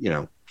 So,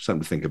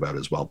 something to think about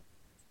as well.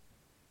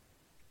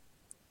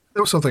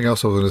 There was something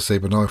else I was going to say,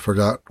 but now I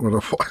forgot what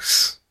it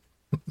was.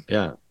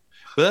 Yeah.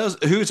 But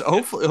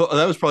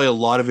that was probably a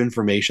lot of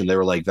information. They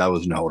were like, that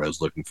was not what I was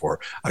looking for.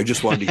 I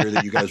just wanted to hear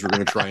that you guys were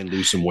going to try and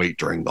lose some weight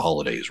during the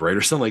holidays, right?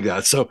 Or something like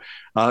that. So,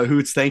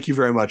 Hoots, thank you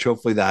very much.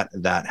 Hopefully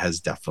that has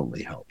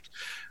definitely helped.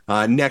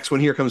 Next one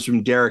here comes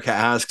from Derek,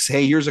 asks,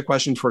 hey, here's a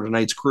question for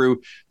tonight's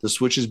crew. The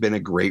Switch has been a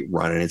great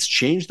run, and it's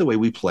changed the way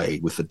we play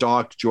with the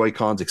dock,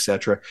 Joy-Cons,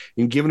 etc.,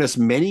 and given us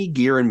many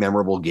gear and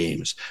memorable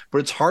games. But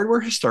its hardware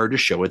has started to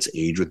show its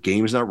age with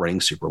games not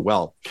running super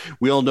well.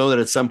 We all know that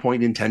at some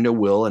point Nintendo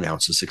will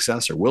announce a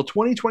successor. Will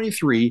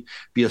 2023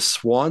 be a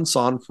swan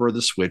song for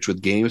the Switch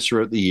with games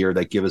throughout the year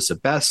that give us the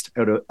best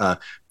out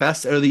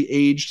of the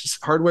aged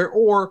hardware,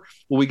 or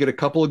will we get a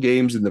couple of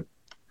games in the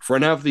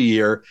front half of the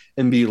year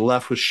and be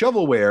left with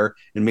shovelware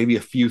and maybe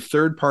a few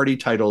third-party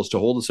titles to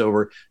hold us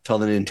over till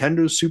the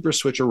Nintendo Super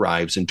Switch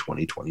arrives in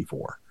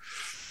 2024?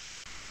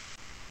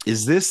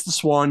 Is this the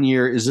swan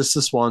year? Is this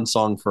the swan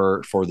song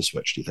for the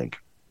Switch, do you think?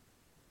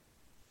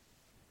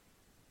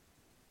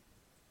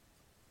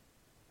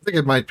 I think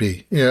it might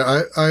be.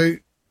 Yeah,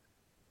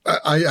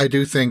 I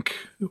do think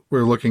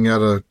we're looking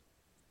at a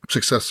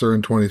successor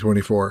in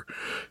 2024.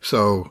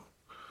 So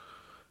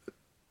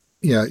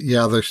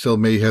yeah, they still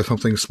may have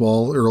something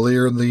small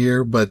earlier in the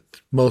year, but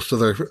most of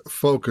their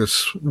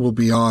focus will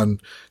be on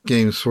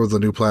games for the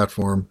new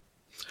platform.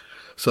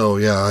 So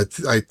yeah,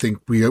 I think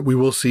we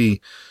will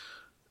see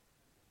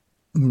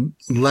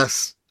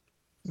less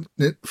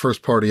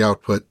first party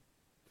output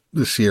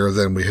this year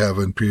than we have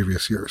in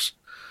previous years.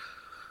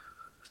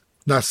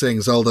 Not saying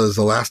Zelda is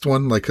the last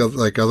one, like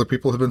other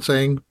people have been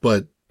saying,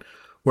 but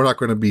we're not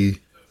going to be.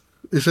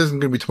 This isn't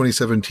going to be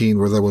 2017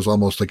 where there was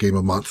almost a game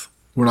a month.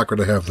 We're not going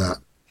to have that.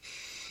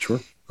 Sure.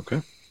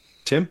 Okay.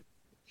 Tim?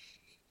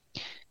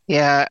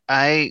 Yeah,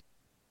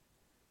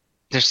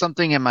 there's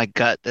something in my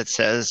gut that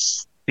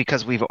says,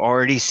 because we've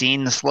already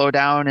seen the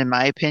slowdown, in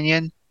my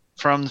opinion,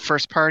 from the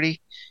first party.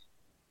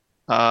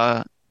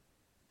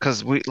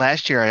 Because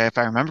last year, if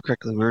I remember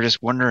correctly, we were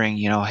just wondering,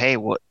 hey,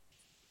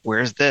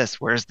 where's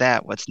this? Where's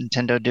that? What's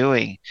Nintendo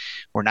doing?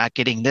 We're not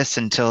getting this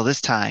until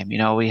this time.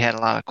 We had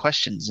a lot of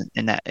questions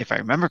in that, if I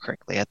remember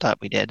correctly. I thought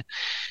we did.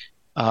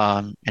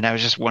 And I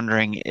was just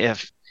wondering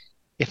if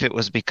it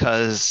was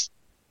because,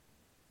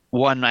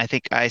 one, I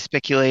think I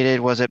speculated,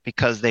 was it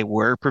because they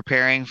were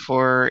preparing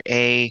for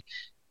a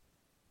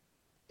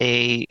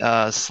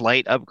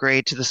slight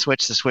upgrade to the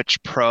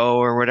Switch Pro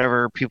or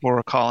whatever people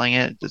were calling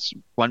it, this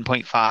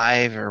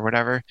 1.5 or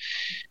whatever.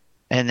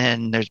 And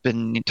then there's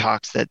been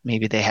talks that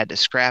maybe they had to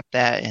scrap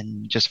that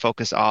and just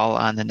focus all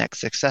on the next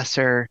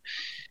successor.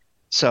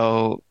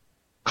 So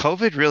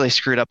COVID really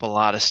screwed up a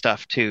lot of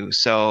stuff too.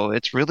 So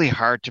it's really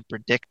hard to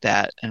predict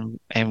that. And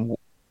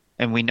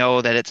we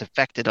know that it's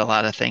affected a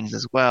lot of things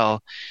as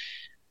well,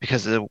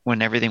 because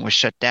when everything was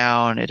shut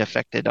down, it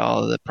affected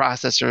all of the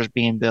processors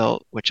being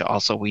built, which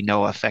also we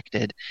know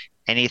affected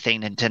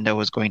anything Nintendo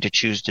was going to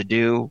choose to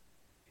do,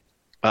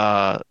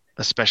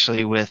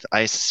 especially with,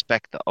 I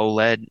suspect, the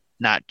OLED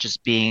not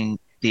just being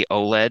the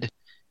OLED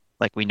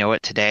like we know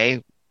it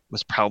today,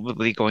 was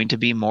probably going to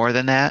be more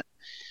than that.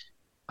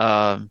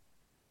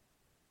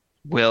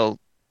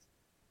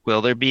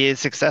 Will there be a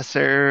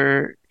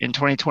successor in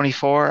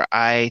 2024?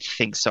 I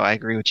think so. I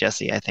agree with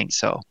Jesse. I think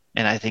so.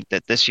 And I think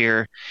that this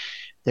year,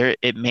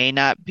 it may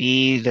not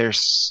be their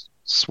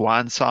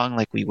swan song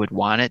like we would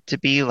want it to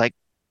be. Like,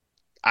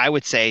 I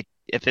would say,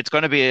 if it's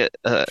going to be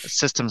a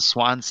system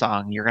swan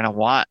song, you're going to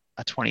want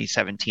a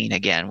 2017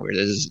 again, where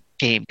there's a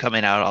game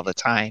coming out all the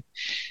time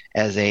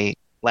as a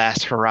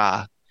last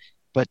hurrah.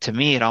 But to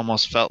me, it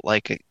almost felt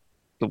like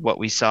what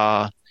we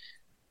saw,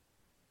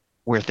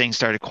 where things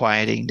started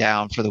quieting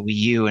down for the Wii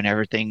U and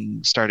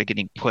everything started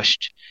getting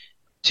pushed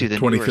to the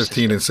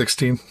 2015 and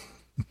 16.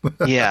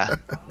 Yeah,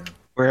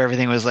 where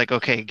everything was like,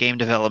 okay, game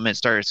development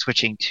started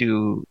switching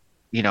to,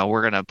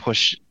 we're going to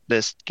push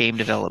this game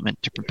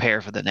development to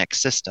prepare for the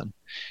next system.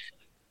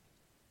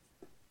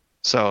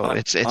 So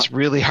it's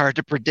really hard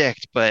to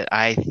predict, but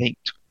I think,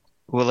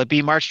 will it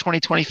be March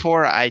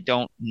 2024? I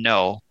don't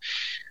know.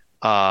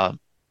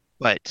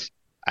 But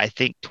I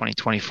think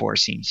 2024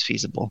 seems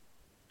feasible.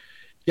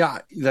 Yeah,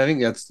 I think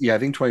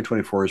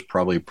 2024 is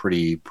probably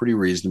pretty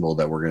reasonable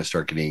that we're going to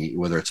start getting,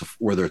 whether it's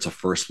a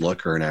first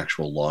look or an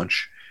actual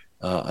launch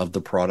of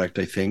the product.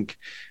 I think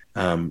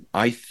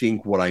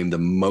what I'm the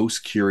most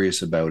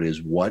curious about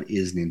is what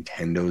is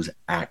Nintendo's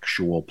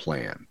actual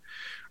plan,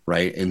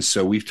 right? And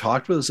so we've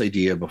talked about this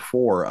idea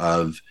before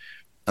of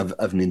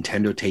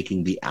Nintendo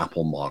taking the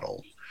Apple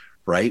model,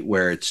 right?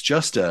 Where it's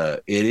just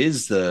the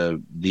latest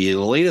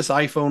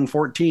iPhone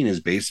 14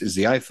 is the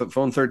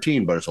iPhone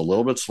 13, but it's a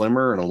little bit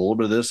slimmer and a little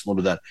bit of this, a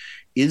little bit of that.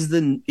 Is the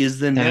and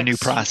next, a new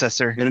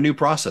processor and a new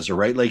processor,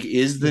 right? Like,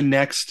 is the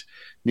next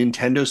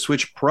Nintendo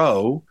Switch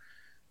Pro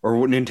or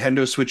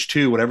Nintendo Switch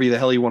 2, whatever the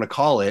hell you want to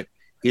call it,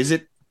 is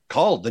it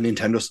called the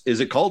Nintendo?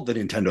 Is it called the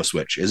Nintendo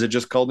Switch? Is it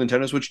just called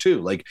Nintendo Switch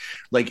 2?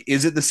 Like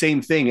is it the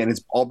same thing and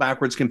it's all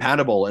backwards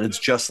compatible? And it's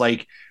just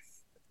like,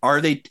 are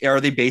they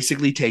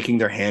basically taking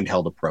their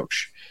handheld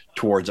approach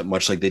towards it,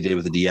 much like they did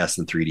with the DS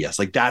and 3DS?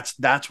 Like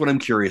that's what I'm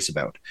curious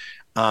about.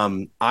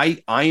 I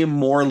am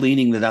more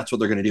leaning that that's what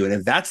they're going to do. And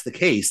if that's the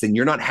case, then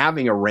you're not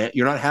having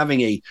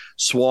a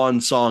swan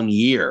song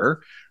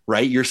year,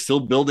 right? You're still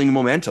building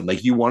momentum.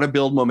 Like you want to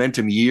build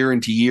momentum year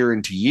into year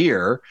into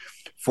year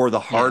for the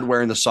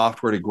hardware and the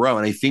software to grow.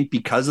 And I think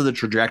because of the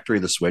trajectory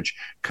of the Switch,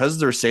 because of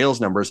their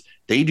sales numbers,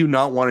 they do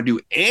not want to do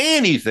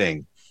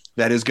anything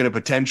that is going to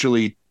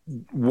potentially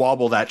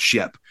wobble that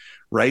ship.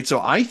 Right. So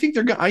I think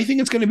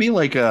it's going to be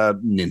like a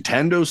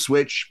Nintendo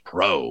Switch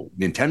Pro,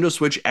 Nintendo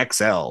Switch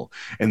XL,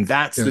 and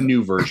that's the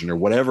new version or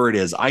whatever it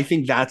is. I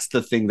think that's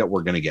the thing that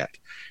we're going to get.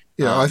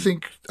 Yeah, I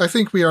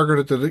think we are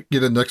going to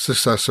get a next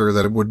successor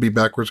that it would be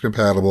backwards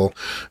compatible,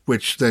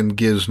 which then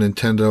gives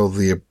Nintendo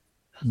the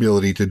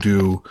ability to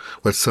do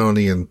what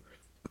Sony and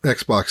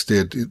Xbox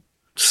did.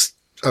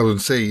 I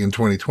would say in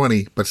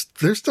 2020, but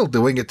they're still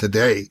doing it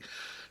today.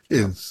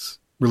 Is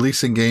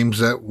releasing games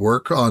that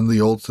work on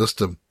the old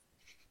system.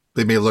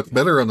 They may look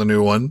better on the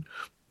new one,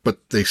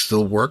 but they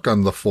still work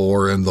on the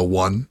 4 and the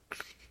 1.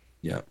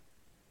 Yeah.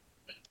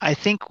 I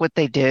think what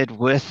they did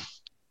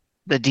with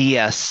the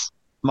DS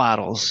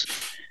models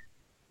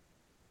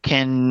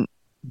can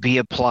be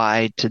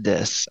applied to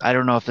this. I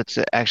don't know if it's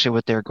actually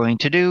what they're going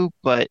to do,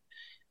 but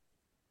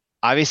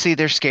obviously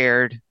they're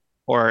scared,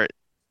 or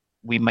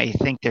we might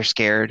think they're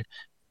scared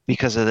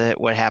because of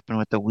what happened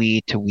with the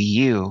Wii to Wii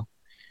U.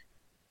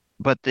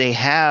 But they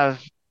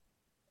have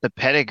the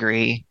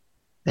pedigree,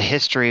 the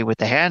history with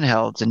the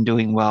handhelds and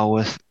doing well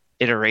with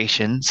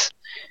iterations,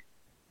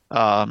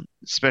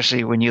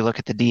 especially when you look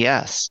at the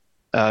DS,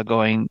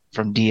 going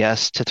from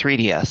DS to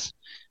 3DS.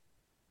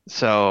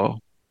 So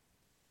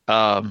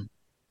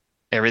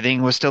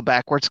everything was still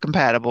backwards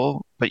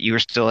compatible, but you were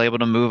still able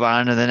to move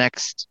on to the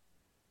next,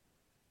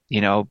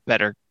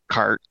 better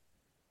cart.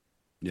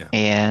 Yeah.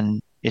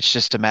 And it's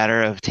just a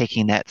matter of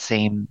taking that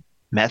same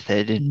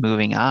method and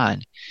moving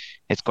on.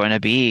 It's going to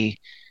be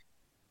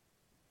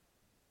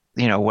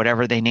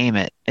whatever they name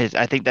it.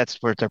 I think that's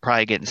where they're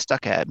probably getting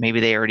stuck at. Maybe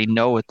they already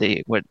know what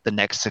the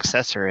next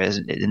successor is,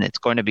 and it's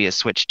going to be a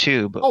Switch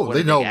 2. But what they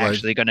are know. they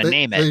actually going to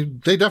name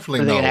it? They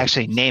definitely know. They can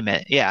actually name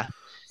it. Yeah.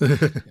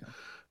 The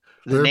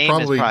name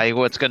is probably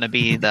what's going to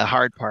be the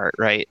hard part,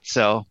 right?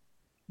 So,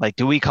 like,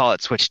 do we call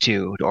it Switch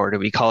 2, or do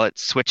we call it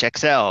Switch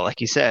XL, like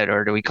you said,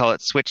 or do we call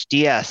it Switch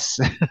DS?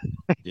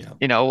 Yeah.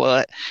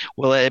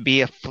 Will it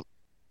be a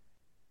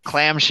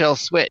clamshell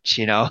Switch?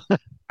 I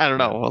don't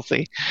know. We'll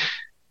see.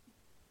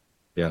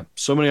 Yeah,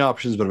 so many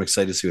options, but I'm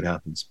excited to see what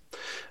happens.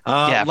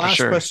 For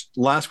sure.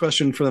 Last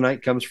question for the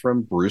night comes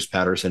from Bruce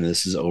Patterson.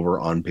 This is over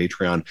on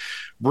Patreon.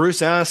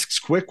 Bruce asks,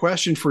 quick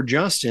question for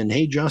Justin.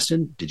 Hey,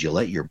 Justin, did you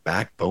let your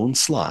backbone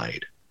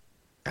slide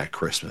at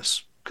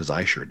Christmas? Because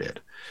I sure did.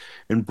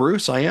 And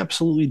Bruce, I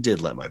absolutely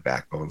did let my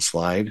backbone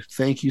slide.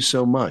 Thank you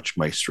so much,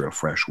 Maestro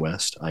Fresh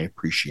West. I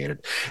appreciate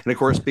it. And of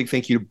course, big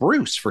thank you to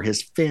Bruce for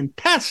his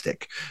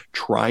fantastic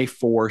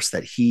Triforce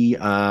that he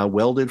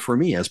welded for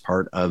me as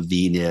part of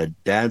the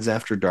Dads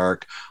After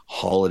Dark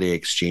holiday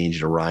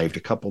exchange. It arrived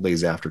a couple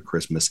days after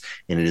Christmas,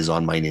 and it is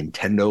on my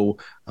Nintendo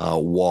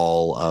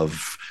wall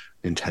of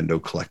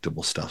Nintendo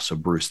collectible stuff. So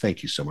Bruce,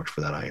 thank you so much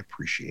for that. I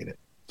appreciate it.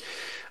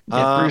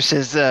 Yeah, Bruce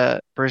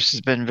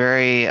has been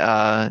very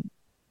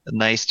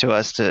nice to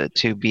us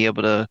to be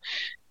able to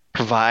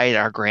provide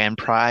our grand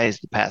prize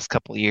the past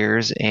couple of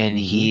years, and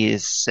he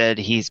has said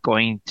he's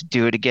going to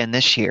do it again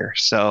this year.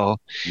 So,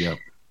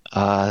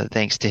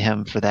 thanks to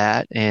him for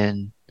that,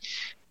 and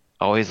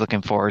always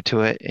looking forward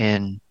to it.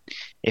 And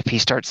if he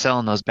starts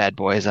selling those bad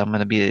boys, I'm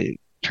going to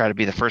try to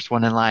be the first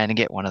one in line to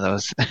get one of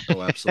those.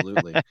 Oh,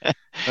 absolutely.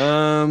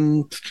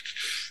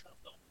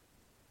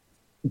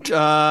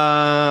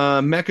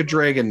 Mecha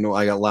Dragon.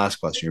 I got last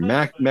question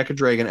here. Mecha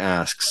Dragon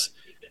asks,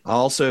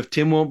 also, if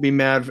Tim won't be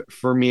mad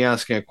for me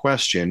asking a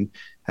question,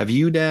 have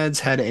you dads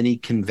had any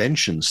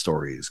convention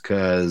stories?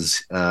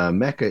 Because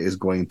Mecha is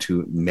going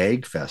to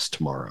Magfest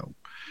tomorrow.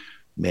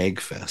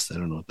 Magfest. I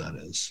don't know what that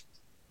is.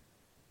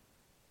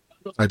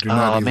 I do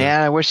not. Oh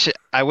man, I wish it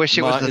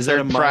was the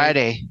third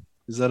Friday.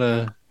 Is that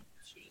a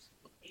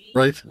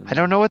right? I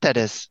don't know what that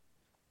is.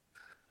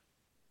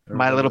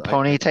 My Little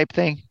Pony type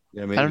thing.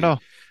 Yeah, maybe. I don't know.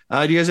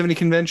 Do you guys have any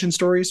convention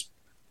stories?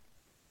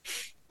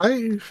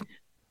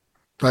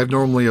 I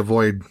normally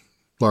avoid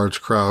large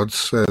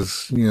crowds,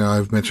 as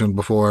I've mentioned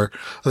before.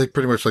 I think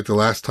pretty much like the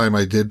last time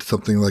I did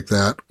something like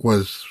that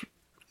was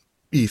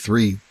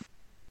E3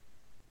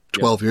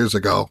 12 years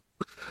ago.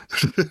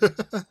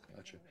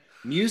 Gotcha.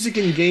 Music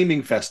and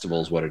gaming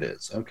festival is what it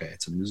is. Okay,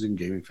 it's a music and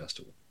gaming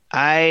festival.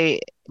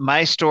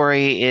 My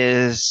story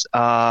is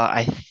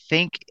I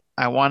think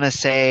I want to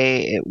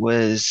say it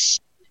was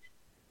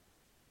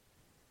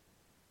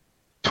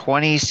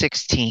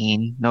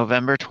 2016,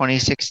 November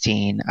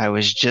 2016. It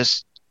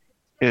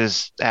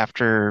was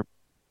after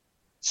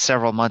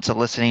several months of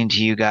listening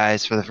to you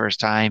guys for the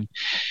first time.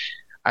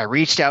 I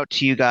reached out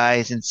to you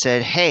guys and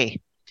said, hey,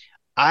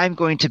 I'm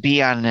going to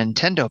be on a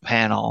Nintendo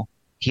panel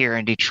here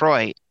in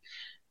Detroit.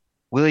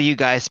 Will you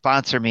guys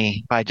sponsor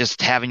me by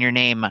just having your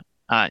name,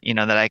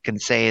 that I can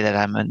say that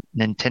I'm a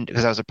Nintendo,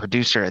 because I was a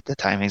producer at the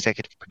time,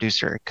 executive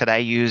producer. Could I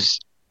use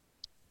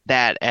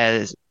that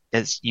as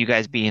you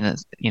guys being,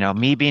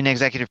 me being an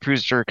executive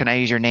producer? Can I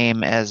use your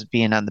name as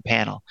being on the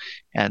panel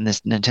and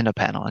this Nintendo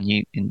panel?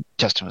 And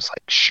Justin was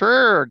like,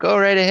 sure, go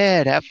right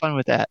ahead. Have fun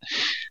with that.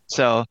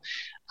 So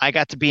I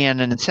got to be on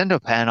a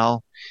Nintendo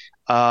panel,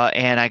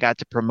 and I got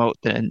to promote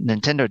the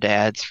Nintendo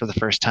Dads for the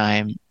first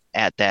time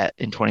at that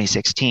in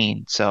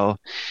 2016. So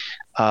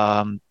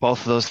both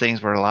of those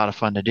things were a lot of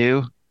fun to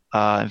do.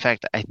 In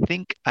fact, I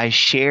think I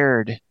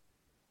shared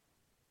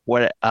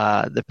what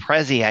the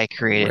Prezi I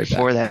created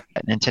for that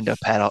Nintendo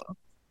panel.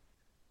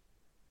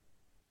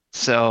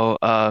 So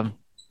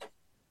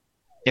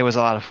it was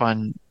a lot of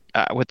fun.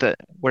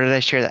 Where did I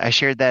share that? I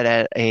shared that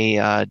at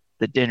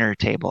the dinner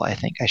table. I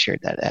think I shared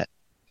that at.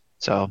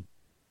 So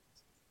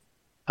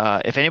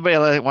if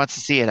anybody wants to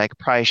see it, I could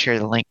probably share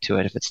the link to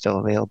it if it's still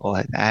available.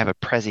 I have a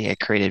Prezi I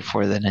created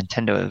for the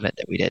Nintendo event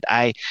that we did.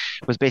 I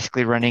was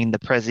basically running the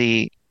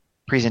Prezi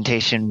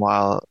presentation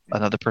while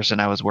another person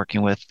I was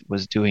working with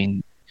was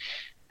doing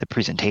the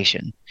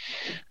presentation.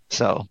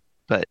 So,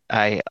 but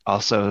I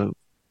also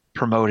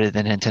promoted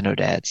the Nintendo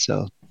Dad.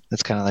 So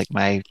that's kind of like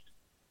my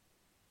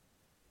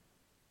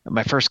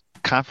first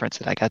conference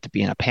that I got to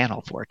be in a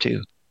panel for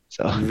too.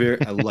 So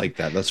I like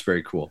that. That's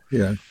very cool.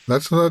 Yeah,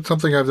 that's not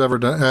something I've ever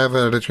done. I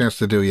haven't had a chance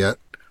to do yet.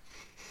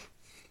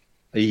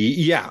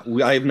 Yeah,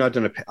 I have not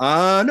done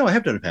no, I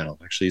have done a panel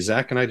actually.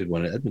 Zach and I did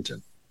one in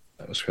Edmonton.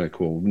 That was kind of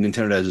cool.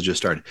 Nintendo Dads had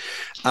just started.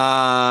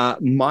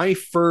 My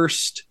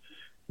first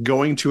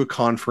going to a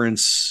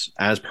conference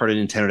as part of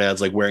Nintendo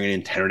Dads, like wearing a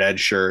Nintendo Dad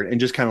shirt and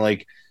just kind of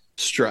like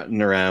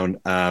strutting around.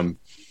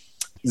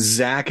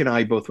 Zach and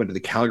I both went to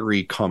the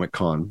Calgary Comic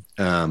Con,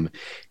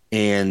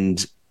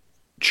 and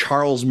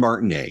Charles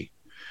Martinet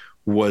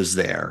was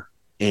there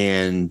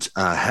and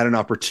had an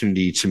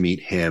opportunity to meet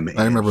him.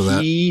 I remember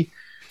that. He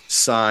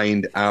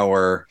signed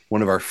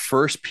one of our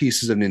first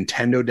pieces of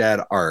Nintendo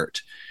Dad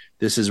art.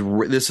 This is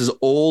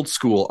old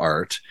school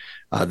art.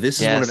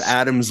 This is one of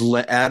Adam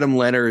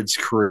Leonard's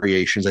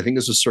creations. I think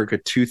this was circa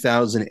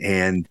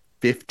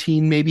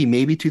 2015,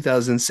 maybe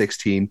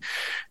 2016.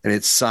 And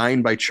it's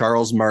signed by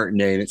Charles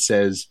Martinet. And it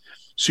says,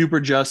 Super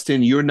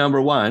Justin, you're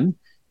number one.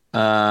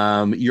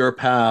 Your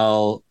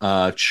pal,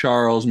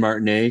 Charles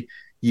Martinet,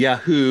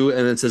 Yahoo. And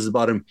then it says at the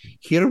bottom,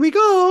 here we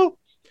go.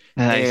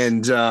 Nice.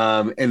 And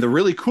the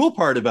really cool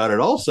part about it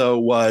also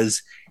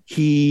was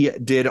he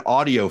did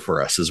audio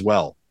for us as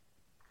well.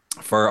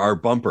 For our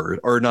bumper,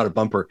 or not a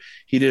bumper,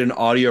 he did an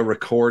audio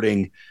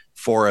recording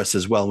for us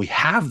as well. We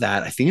have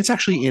that. I think it's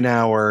actually in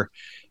our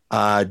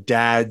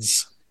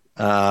dad's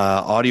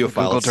audio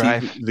file. Google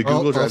Drive. The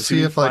Google Drive. I'll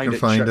see if I can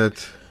find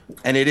it.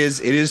 And it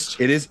is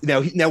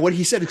now what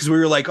he said, because we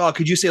were like, oh,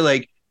 could you say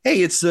like,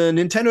 hey, it's the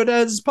Nintendo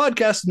Dad's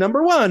podcast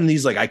number one? And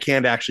he's like, I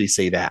can't actually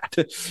say that,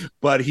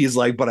 but he's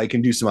like, but I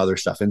can do some other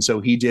stuff. And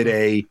so he did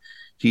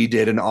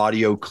an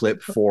audio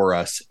clip for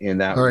us.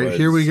 And that. All right,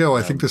 here we go.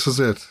 I think this is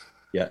it.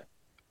 Yeah.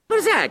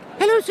 Hello, Zach.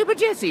 Hello, Super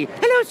Jesse.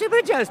 Hello,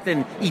 Super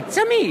Justin. It's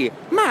me,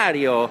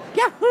 Mario.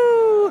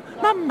 Yahoo!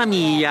 Mamma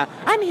mia.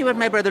 I'm here with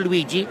my brother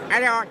Luigi.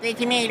 Hello, it's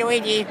me,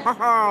 Luigi.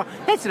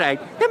 That's right,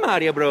 the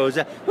Mario Bros.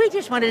 We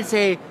just wanted to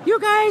say,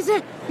 you guys,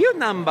 you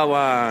number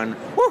one.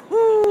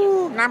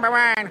 Woohoo! Number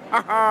one.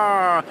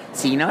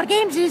 Seeing our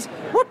games is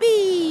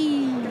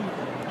whoopee.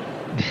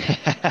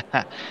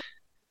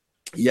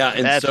 Yeah,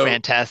 and that's so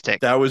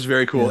fantastic. That was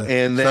very cool.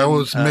 Yeah. And then, that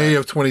was May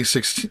of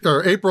 2016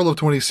 or April of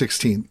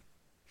 2016.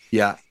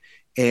 Yeah.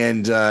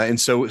 And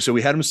so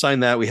we had him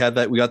sign that. We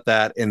got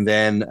that. And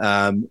then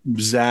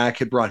Zach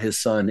had brought his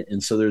son.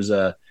 And so there's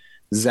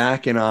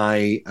Zach and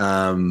I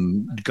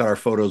got our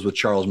photos with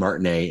Charles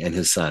Martinet and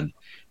his son.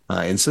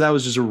 And so that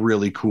was just a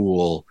really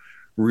cool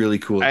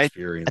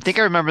experience. I think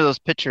I remember those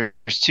pictures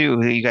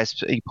too. You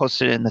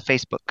posted it in the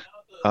Facebook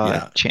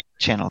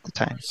channel at the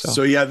time.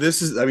 So yeah,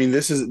 this is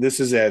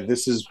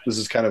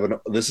kind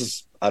of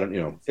I don't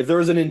know, if there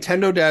was a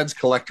Nintendo Dad's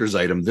collector's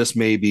item, this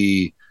may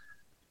be.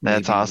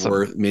 That's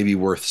awesome. Maybe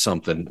worth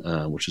something,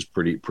 which is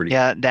pretty.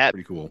 Yeah,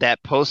 pretty cool.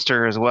 That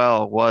poster as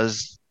well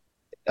was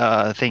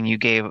a thing you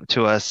gave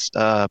to us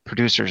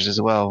producers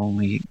as well when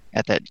we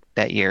at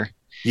that year.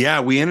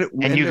 Yeah,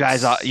 you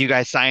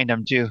guys signed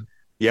them too.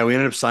 Yeah, we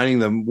ended up signing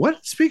them.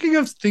 What? Speaking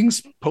of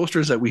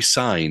posters that we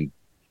signed,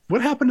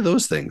 what happened to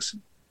those things?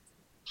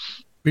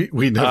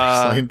 We never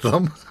signed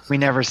them. We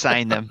never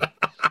signed them.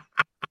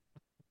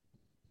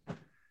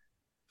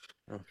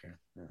 Okay.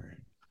 All right.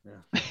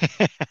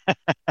 Yeah.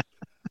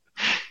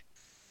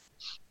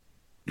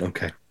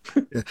 Okay.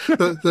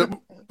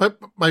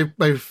 My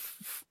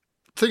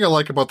thing I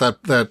like about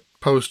that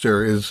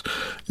poster is,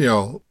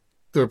 the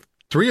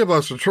three of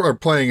us are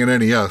playing an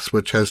NES,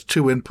 which has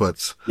two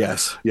inputs.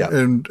 Yes. Yeah.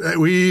 And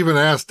we even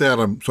asked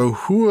Adam, so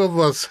who of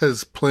us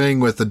is playing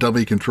with the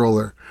dummy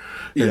controller?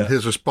 And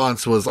his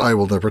response was, I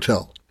will never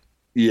tell.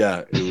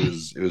 Yeah,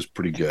 it was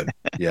pretty good.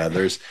 Yeah,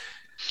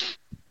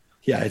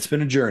 Yeah, it's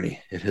been a journey.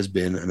 It has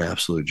been an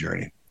absolute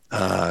journey.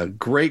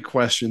 Great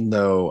question,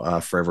 though,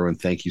 for everyone.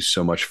 Thank you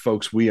so much,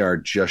 folks. We are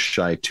just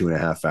shy of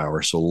 2.5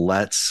 hours, so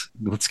let's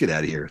get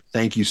out of here.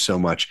 Thank you so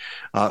much,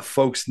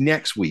 folks.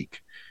 Next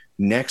week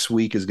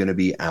is going to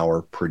be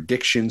our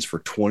predictions for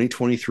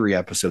 2023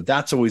 episode.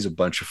 That's always a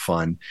bunch of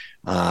fun.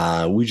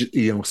 We just,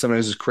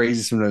 sometimes it's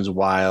crazy, sometimes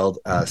wild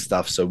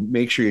stuff. So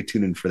make sure you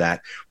tune in for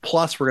that.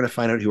 Plus, we're going to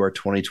find out who our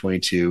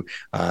 2022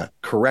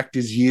 Correct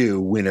As You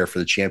winner for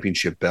the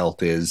championship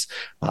belt is.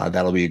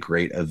 That'll be a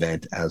great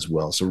event as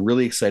well. So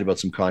really excited about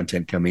some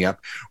content coming up.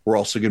 We're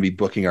also going to be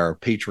booking our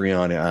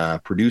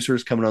Patreon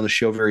producers coming on the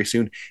show very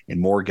soon, and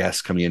more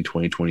guests coming in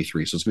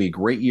 2023. So it's going to be a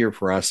great year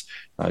for us,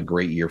 a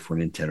great year for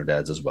Nintendo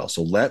Dads as well.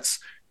 So let's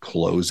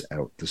close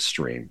out the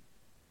stream.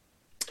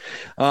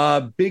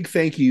 Big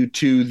thank you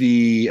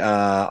to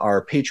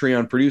our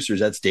Patreon producers.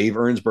 That's Dave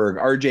Ernsberg,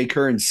 RJ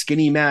Kern,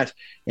 Skinny Matt,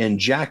 and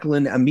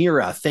Jacqueline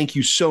Amira. Thank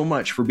you so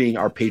much for being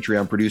our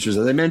Patreon producers.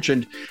 As I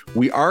mentioned,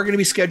 we are going to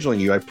be scheduling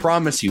you. I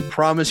promise you. You're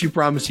going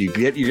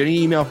to get an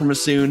email from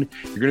us soon.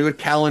 You're going to go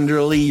to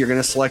Calendarly. You're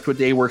going to select what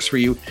day works for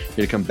you. You're going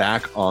to come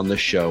back on the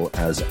show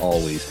as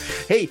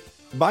always. Hey,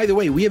 by the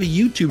way, we have a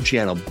YouTube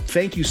channel.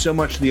 Thank you so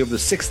much to the over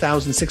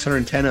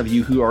 6,610 of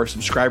you who are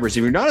subscribers.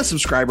 If you're not a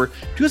subscriber,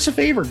 do us a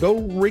favor.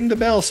 Go ring the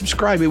bell,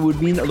 subscribe. It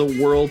would mean the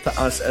world to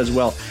us as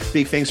well.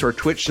 Big thanks to our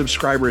Twitch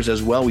subscribers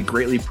as well. We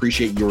greatly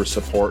appreciate your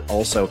support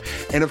also.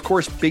 And of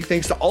course, big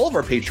thanks to all of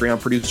our Patreon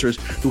producers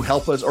who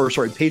help us,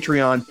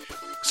 Patreon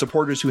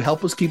supporters who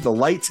help us keep the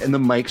lights and the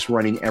mics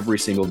running every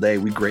single day.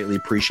 We greatly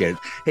appreciate it.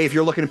 Hey, if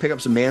you're looking to pick up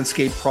some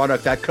Manscaped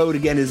product, that code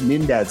again is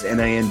NINDADS,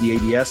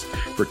 NINDADS,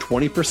 for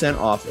 20%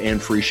 off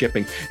and free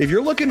shipping. If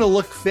you're looking to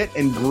look fit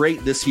and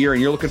great this year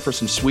and you're looking for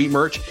some sweet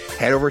merch,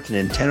 head over to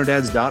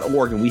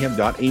nintendodads.org and we have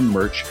got a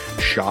merch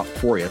shop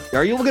for you.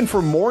 Are you looking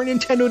for more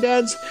Nintendo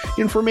Dads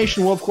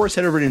information? Well, of course,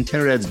 head over to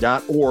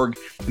nintendodads.org,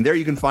 and there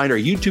you can find our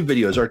YouTube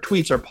videos, our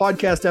tweets, our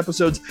podcast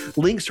episodes,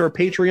 links to our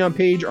Patreon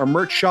page, our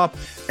merch shop,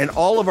 and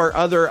all of our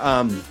other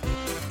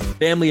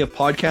family of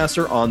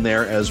podcasts are on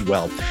there as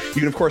well.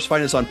 You can, of course,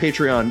 find us on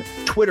Patreon,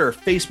 Twitter,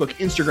 Facebook,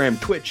 Instagram,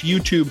 Twitch,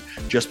 YouTube,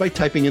 just by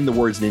typing in the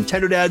words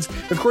Nintendo Dads.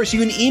 Of course, you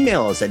can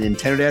email us at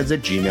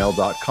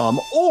nintendodads@gmail.com,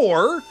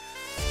 or,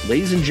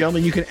 ladies and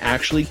gentlemen, you can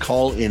actually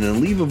call in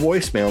and leave a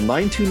voicemail,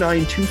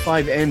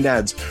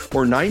 929-25-NDADS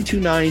or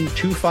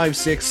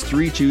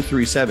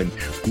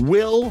 929-256-3237.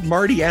 Will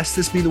Marty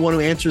Estes be the one who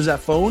answers that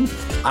phone?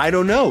 I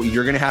don't know.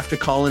 You're going to have to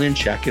call in and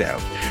check it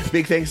out.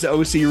 Big thanks to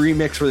OC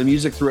Remix for the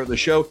music throughout the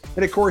show.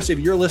 And of course, if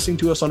you're listening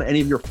to us on any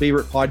of your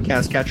favorite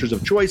podcast catchers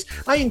of choice,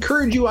 I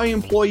encourage you, I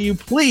implore you,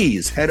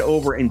 please head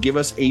over and give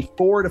us a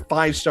 4 to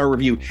 5 star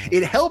review.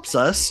 It helps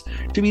us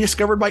to be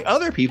discovered by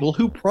other people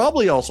who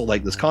probably also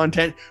like this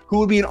content, who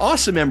would be an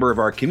awesome member of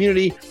our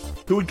community,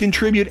 who would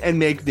contribute and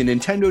make the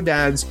Nintendo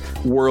Dads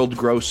world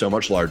grow so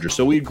much larger.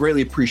 So we'd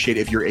greatly appreciate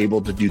if you're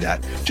able to do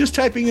that. Just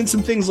typing in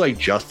some things like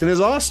Justin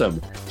is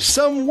awesome,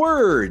 some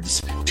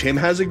words, Tim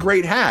has a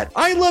great hat,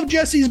 I love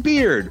Jesse's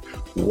beard,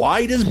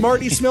 why does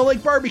Marty smell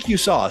like barbecue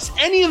sauce?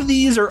 Any of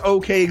these are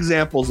okay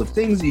examples of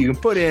things that you can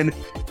put in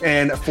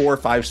and a 4 or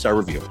 5 star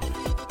review.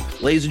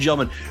 Ladies and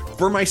gentlemen,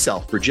 for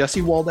myself, for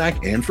Jesse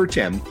Waldack, and for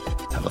Tim,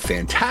 have a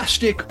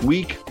fantastic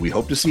week. We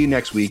hope to see you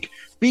next week.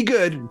 Be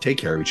good and take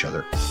care of each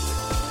other.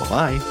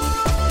 Bye-bye.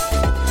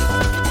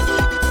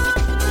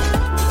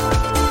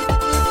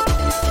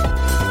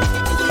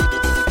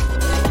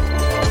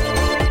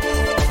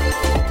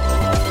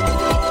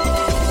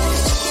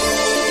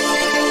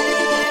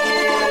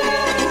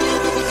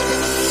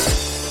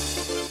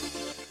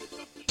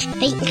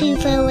 Thank you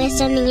for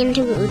listening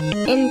into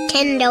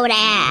Nintendo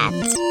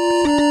Dads.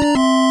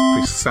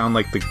 We sound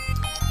like the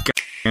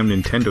goddamn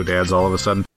Nintendo Dads all of a sudden.